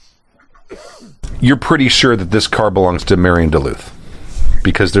 You're pretty sure that this car belongs to Marion Duluth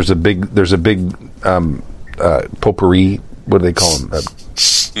because there's a big potpourri. What do they call them?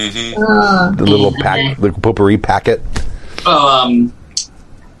 The little the potpourri packet. Oh,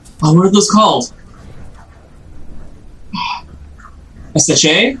 what are those called? A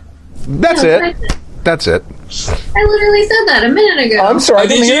sachet? That's it. That's it. I literally said that a minute ago. I'm sorry, I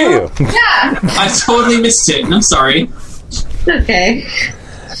didn't hear you. Yeah, I totally missed it. I'm sorry. it's okay.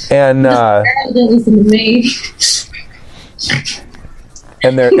 And Didn't listen to me.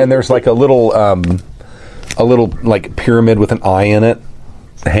 and there's like a little like pyramid with an eye in it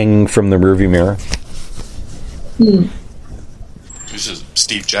hanging from the rearview mirror. This is a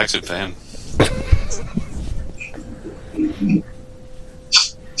Steve Jackson fan.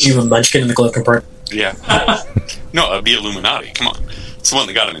 You have a munchkin in the glove compartment. Yeah. No, it'd be Illuminati. Come on. It's the one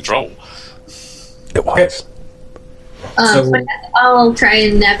that got him in trouble. It was. So- But I'll try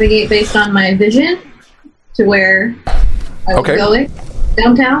and navigate based on my vision to where I'm Okay. going.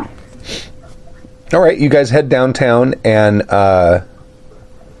 Downtown. All right, you guys head downtown, and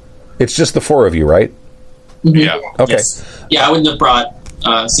it's just the four of you, right? Yeah. Okay. Yes. Yeah, I wouldn't have brought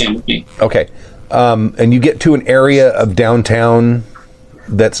Sam with me. Okay. And you get to an area of downtown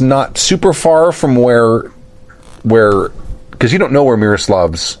that's not super far from where, because you don't know where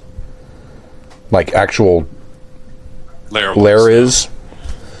Miroslav's like actual lair is,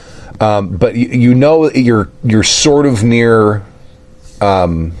 but you know you're sort of near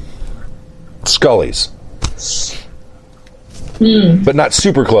Scully's, but not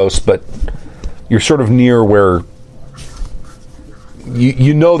super close. But you're sort of near where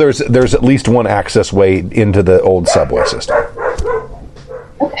you know there's at least one access way into the old subway system.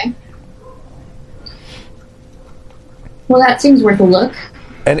 Okay. Well, that seems worth a look.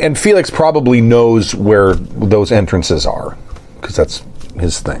 And Felix probably knows where those entrances are, because that's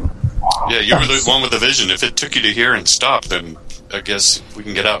his thing. Yeah, you were the one with the vision. If it took you to here and stopped, then I guess we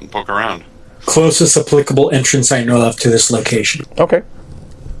can get out and poke around. Closest applicable entrance I know of to this location. Okay.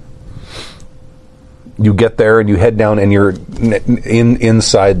 You get there and you head down, and you're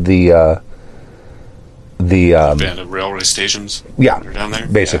inside the Abandoned railway stations. yeah, They're down there,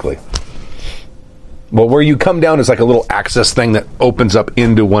 basically. Well, where you come down is like a little access thing that opens up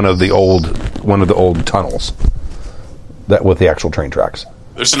into one of the old tunnels that with the actual train tracks.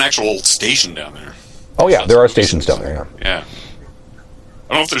 There's an actual station down there. Oh yeah, there are stations down there. Yeah. Yeah.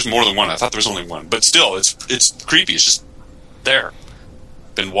 I don't know if there's more than one. I thought there was only one, but still, it's creepy. It's just there,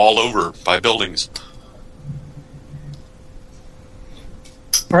 been walled over by buildings.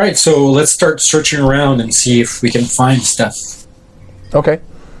 All right, so let's start searching around and see if we can find stuff. Okay.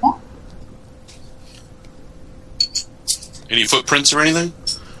 Any footprints or anything?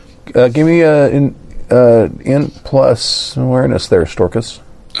 Give me int plus awareness there, Storkus.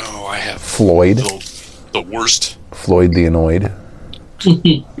 Oh, I have Floyd. The worst. Floyd the Annoyed.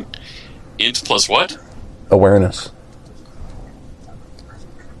 Int plus what? Awareness.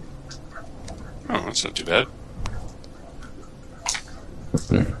 Oh, that's not too bad.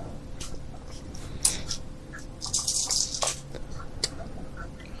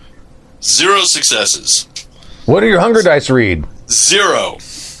 Zero successes. What do your hunger dice read? 0.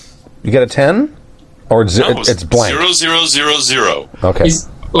 You get a 10? Or No, it's blank? 0, 0, 0, 0. Okay.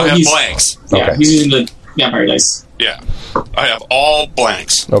 I have blanks. Yeah, Okay. he's using the vampire dice. Yeah. I have all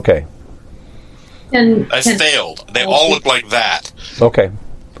blanks. Okay. And I failed. They all look like that. Okay.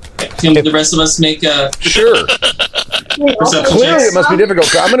 Can the rest of us make a Sure. perception Clearly check? it must be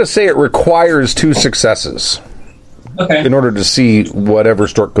difficult. I'm going to say it requires 2 successes Okay. in order to see whatever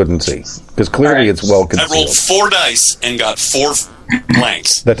Stork couldn't see. Because clearly All right. it's well I rolled concealed. 4 dice and got 4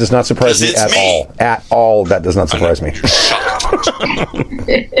 blanks. That does not surprise me Because it's at me. all. At all, that does not surprise me. You're shocked.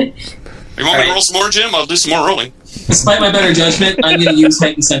 You want me to roll some more, Jim? I'll do some more rolling. Despite my better judgment, I'm going to use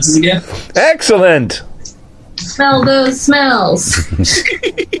heightened senses again. Excellent! smell those smells.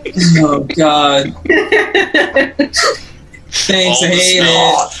 Oh God! Thanks, All I the hate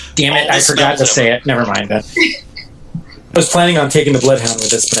smell. it. Damn it, All the I forgot to smells say ever. it. Never mind then. I was planning on taking the Bloodhound with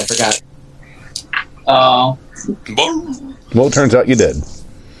this, but I forgot. Oh. Well, it turns out you did.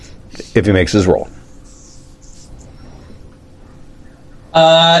 If he makes his roll.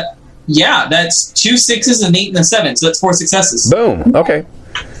 Yeah, that's 2 6s, an 8, and a 7, so that's 4 successes. Boom. Okay.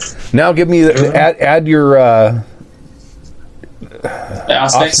 Now give me add your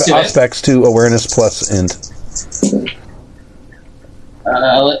Aspects to awareness plus int.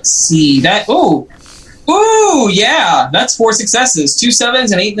 Let's see. That. Ooh, yeah, that's 4 successes, 2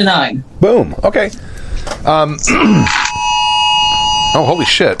 7s, an 8, and a 9. Boom. Okay. Oh, holy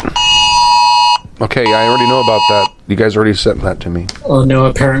shit. Okay, I already know about that. You guys already sent that to me. Oh no,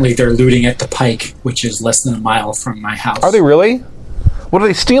 apparently they're looting at the Pike, which is less than a mile from my house. Are they really? What are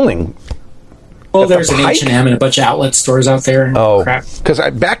they stealing? Well, at the there's an Pike? H&M and a bunch of outlet stores out there. And Oh, crap. because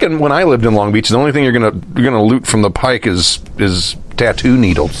back when I lived in Long Beach, the only thing you're gonna loot from the Pike is tattoo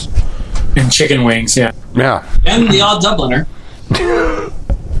needles. And chicken wings, yeah. Yeah, And the odd Dubliner.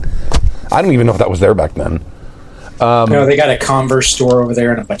 I don't even know if that was there back then. No, they got a Converse store over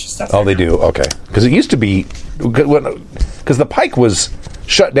there and a bunch of stuff. Oh, they do. Okay, because it used to be because the Pike was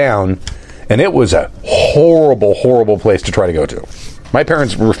shut down, and it was a horrible, horrible place to try to go to. My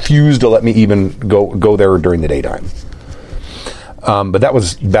parents refused to let me even go there during the daytime. But that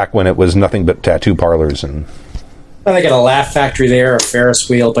was back when it was nothing but tattoo parlors and. Well, they got a Laugh Factory there, a Ferris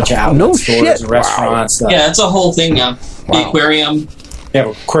wheel, a bunch of outlet No stores shit. and restaurants. Yeah, it's a whole thing now. The Wow. aquarium. They have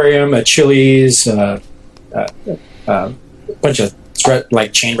an aquarium, a Chili's, bunch of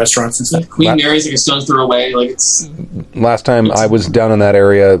like chain restaurants and stuff. Queen Mary's like a stone's throw away. Like it's. Last time I was down in that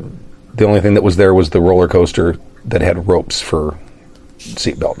area, the only thing that was there was the roller coaster that had ropes for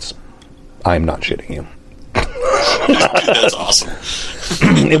seatbelts. I'm not shitting you. That's awesome.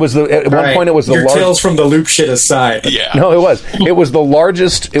 It was at one point it was the Your tales from the loop shit aside. Yeah. No, it was. It was the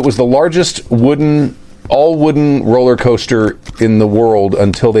largest all wooden roller coaster in the world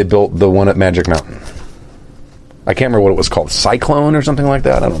until they built the one at Magic Mountain. I can't remember what it was called, Cyclone or something like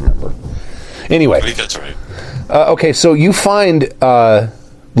that. I don't remember. Anyway, I think that's right. okay, so you find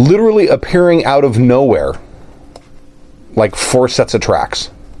literally appearing out of nowhere, like 4 sets of tracks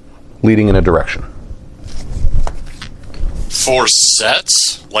leading in a direction. 4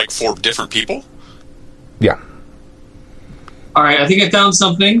 sets? Like 4 different people? Yeah. All right, I think I found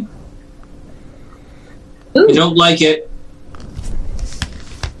something. I Ooh, don't like it.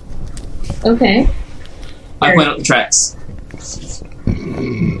 okay. I point out the tracks.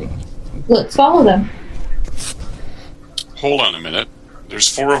 Let's follow them. Hold on a minute. There's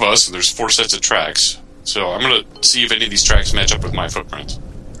 4 of us, and there's 4 sets of tracks. So I'm going to see if any of these tracks match up with my footprints.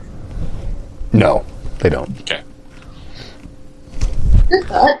 No, they don't. Okay. Good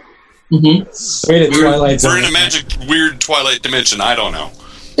thought. Mm-hmm. Way to Twilight Zone. We're in a magic, weird Twilight dimension. I don't know.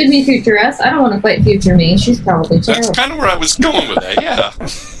 Could be future us. I don't want to fight future me. She's probably That's terrible. kind of where I was going with that, yeah.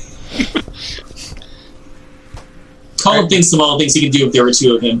 Colin thinks of all the things he could do if there were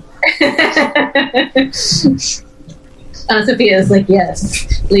 2 of him. Sophia's like,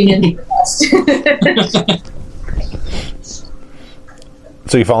 yes, lean into the best.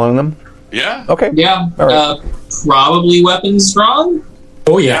 So you following them? Yeah? Okay. Yeah. All right. Probably weapons drawn.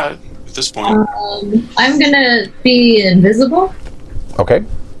 Oh, yeah. Yeah, at this point. I'm gonna be invisible. Okay.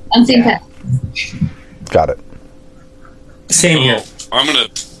 Unseen pet. Got it. Same here. I'm going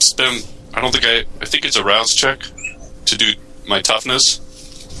to spend... I think it's a rouse check to do my toughness.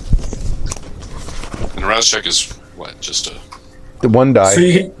 And a rouse check is, what, just a... The one die. So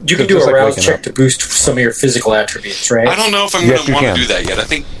you can Just do a like rouse waking check up. to boost some of your physical attributes, right? I don't know if I'm Yes, going to you want to can. do that yet. I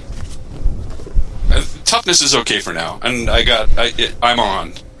think toughness is okay for now, and I'm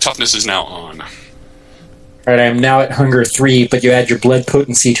on. Toughness is now on. All right, I am now at hunger 3, but you add your blood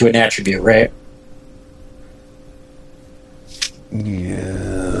potency to an attribute, right?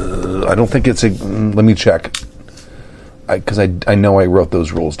 Yeah, I don't think it's a. Let me check. Because I know I wrote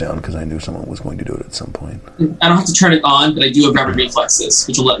those rules down because I knew someone was going to do it at some point. I don't have to turn it on, but I do have rapid reflexes,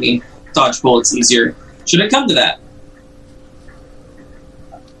 which will let me dodge bullets easier. Should it come to that?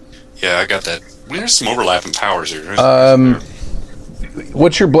 Yeah, I got that. There's some overlapping powers here.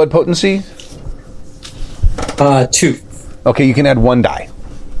 What's your blood potency? 2. Okay, you can add 1 die.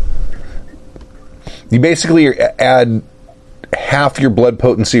 You basically add half your blood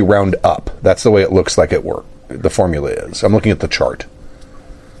potency round up. That's the way it looks like it works. The formula is. I'm looking at the chart.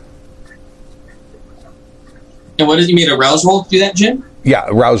 And what did you made a rouse roll to do that, Jim? Yeah,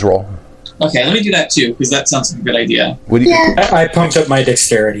 rouse roll. Okay, let me do that too, because that sounds like a good idea. What do you, Yeah, I pumped up my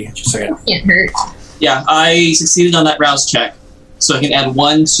dexterity, just so you know. can't hurt. Yeah, I succeeded on that rouse check, so I can add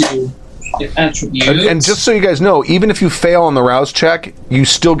 1 to Attributes. And just so you guys know, even if you fail on the rouse check, you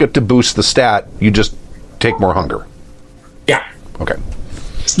still get to boost the stat. You just take more hunger. Yeah. Okay.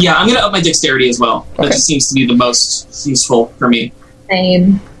 Yeah, I'm going to up my dexterity as well. That Okay. just seems to be the most useful for me.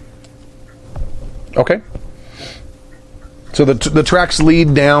 Same. Okay. So the tracks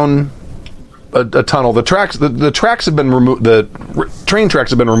lead down a tunnel. The tracks have been removed. Train tracks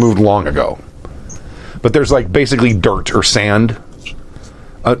have been removed long ago. But there's like basically dirt or sand,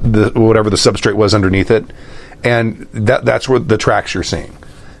 whatever the substrate was underneath it, and that's where the tracks you're seeing.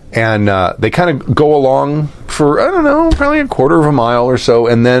 And they kind of go along for, I don't know, probably a quarter of a mile or so,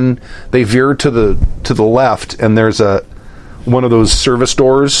 and then they veer to the left, and there's one of those service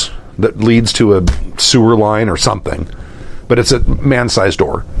doors that leads to a sewer line or something, but it's a man-sized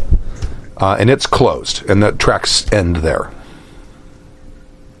door, and it's closed, and the tracks end there.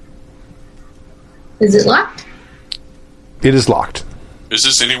 Is it locked? It is locked. Is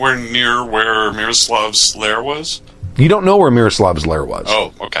this anywhere near where Miroslav's lair was? You don't know where Miroslav's lair was.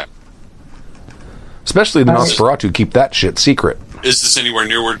 Oh, okay. Especially the Nosferatu keep that shit secret. Is this anywhere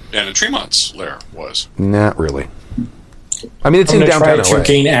near where Anna Tremont's lair was? Not really. I mean, it's I'm in going to try downtown to LA.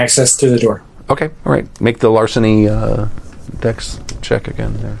 gain access to the door. Okay, all right. Make the larceny dex check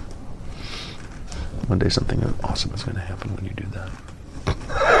again there. One day something awesome is going to happen when you do that.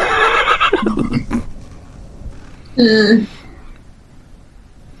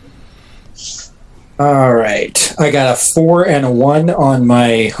 All right. I got a 4 and a 1 on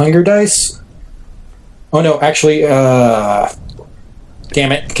my hunger dice. Oh, no, actually, damn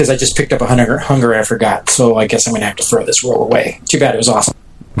it, because I just picked up a hunger I forgot, so I guess I'm going to have to throw this roll away. Too bad, it was awesome.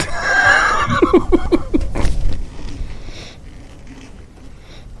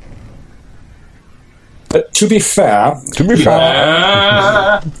 But to be fair,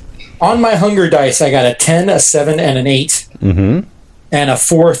 on my hunger dice, I got a 10, a 7, and an 8. Mm-hmm. And a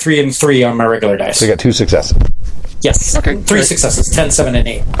 4, 3, and 3 on my regular dice. So you got 2 successes. Yes. Okay. 3 Great. successes. 10, 7, and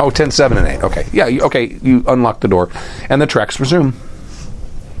 8. Oh, 10, 7, and 8. Okay. Yeah, you unlock the door. And the tracks resume.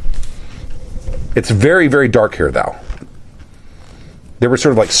 It's very, very dark here, though. There were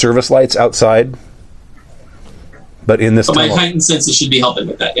sort of like service lights outside. But in this But my tunnel... heightened senses should be helping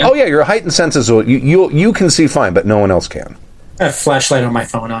with that, yeah? Oh, yeah, your heightened senses, you can see fine, but no one else can. I have a flashlight on my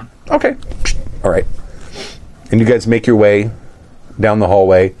phone on. Okay. All right. And you guys make your way down the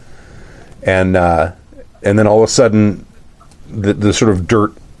hallway, and then all of a sudden, the sort of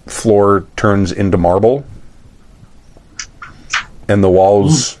dirt floor turns into marble, and the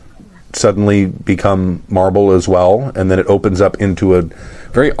walls suddenly become marble as well, and then it opens up into a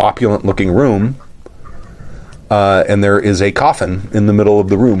very opulent-looking room, and there is a coffin in the middle of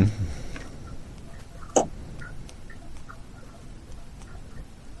the room.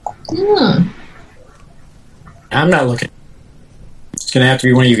 I'm not looking. It's going to have to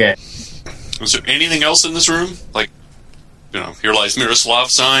be one of you guys. Was there anything else in this room? Like, here lies Miroslav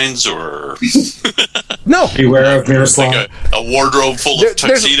signs, or No. Beware of Miroslav. like a wardrobe full of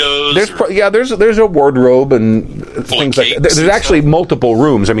tuxedos? There's a wardrobe and things like that. capes There's and actually stuff? multiple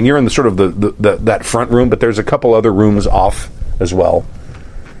rooms. I mean, you're in the sort of that front room, but there's a couple other rooms off as well.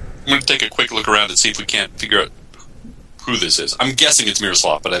 I'm going to take a quick look around and see if we can't figure out who this is. I'm guessing it's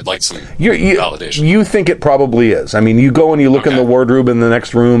Miroslav, but I'd like some validation. You think it probably is. I mean, you go and you look in the wardrobe in the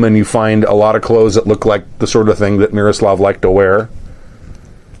next room, and you find a lot of clothes that look like the sort of thing that Miroslav liked to wear.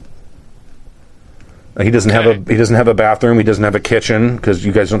 He doesn't have a bathroom. He doesn't have a kitchen, because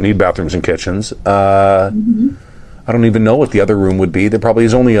you guys don't need bathrooms and kitchens. I don't even know what the other room would be. There probably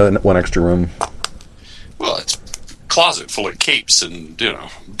is only one extra room. Well, it's a closet full of capes and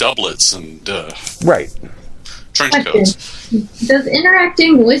doublets and Right. trench Question. coats. Does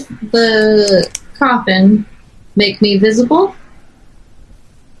interacting with the coffin make me visible?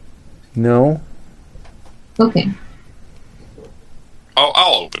 No. Okay.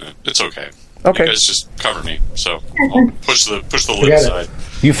 I'll open it. It's okay. Okay. You guys just cover me, so I'll push the lid got it. aside.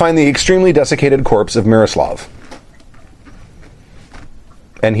 You find the extremely desiccated corpse of Miroslav.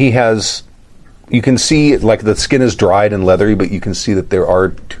 And he has... You can see, like, the skin is dried and leathery, but you can see that there are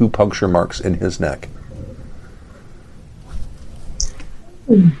 2 puncture marks in his neck.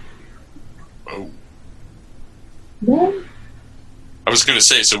 Well, I was going to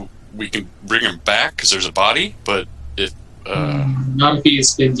say, so we can bring him back because there's a body, but if Not if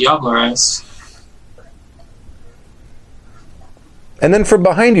he's been Diablerized. And then from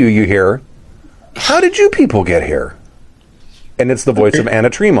behind you, you hear, "How did you people get here?" And it's the voice of Anna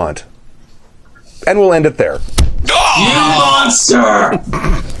Tremont. And we'll end it there. You monster!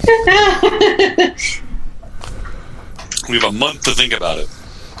 we have a month to think about it.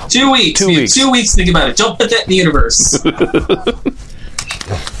 2 weeks. 2 We have weeks. 2 weeks to think about it. Don't put that in the universe.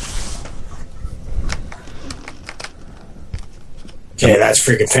 Okay, that's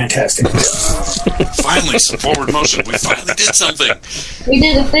freaking fantastic. Finally, some forward motion. We finally did something. We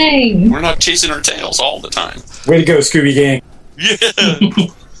did a thing. We're not chasing our tails all the time. Way to go, Scooby Gang. Yeah.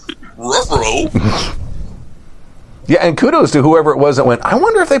 Ruh-roh. Yeah, and kudos to whoever it was that went, I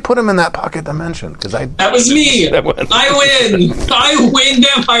wonder if they put him in that pocket dimension. Because That was me. I win. I win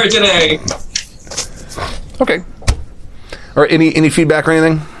Vampire today. Okay. All right, any feedback or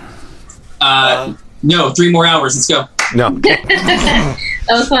anything? No, 3 more hours. Let's go. No. That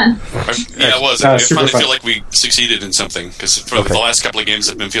was fun. Yeah, it was. I super finally fun. feel like we succeeded in something. Because for the last couple of games,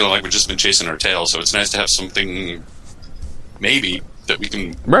 I've been feeling like we've just been chasing our tail. So it's nice to have something, maybe, that we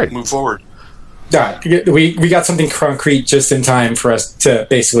can move forward. Yeah, we got something concrete just in time for us to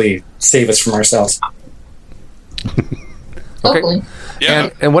basically save us from ourselves. Hopefully. Yeah.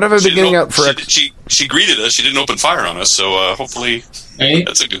 And what have I been getting out for... She greeted us. She didn't open fire on us. So hopefully Right?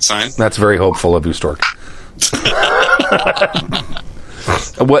 that's a good sign. That's very hopeful of you, Stork.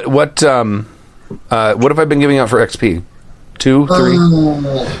 What have I been giving out for XP? 2, 3?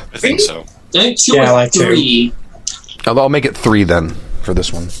 I think so. I think 2 Yeah, I or like 3. I'll make it 3 then for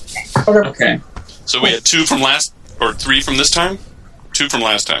this one. Okay. So we had 2 from last, or 3 from this time? 2 from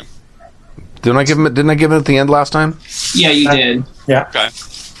last time. Didn't I give him it at the end last time? Yeah, you did. Yeah. Okay.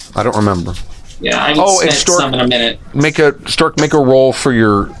 I don't remember. Yeah, I haven't Oh, and spent Stork- some in a minute. Make a roll for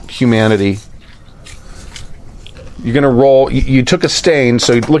your humanity. You're gonna roll. You took a stain,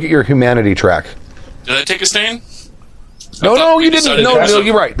 so you look at your humanity track. Did I take a stain? No, you didn't. decided No, to-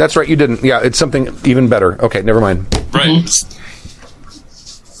 you're right. That's right. You didn't. Yeah, it's something even better. Okay, never mind. Right.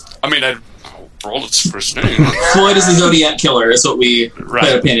 I mean, I rolled it for a stain. Floyd is the Zodiac Killer, is what we put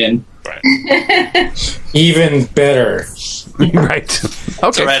Right. a pin in. Right. Even better. Right. It's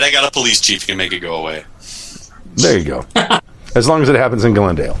Okay. all right. I got a police chief. You can make it go away. There you go. As long as it happens in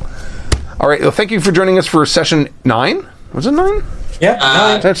Glendale. All right. Well, thank you for joining us for session 9. Was it 9? Yeah,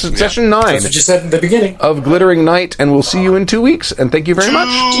 nine. That's session 9 That's what you said in the beginning. of Glittering Night, and we'll see you in 2 weeks. And thank you very much.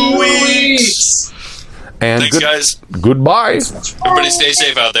 2 weeks. And Thanks, guys. goodbye. Everybody stay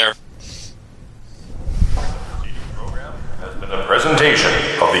safe out there. Has been a presentation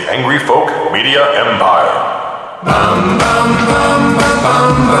of the Angry Folk Media Empire.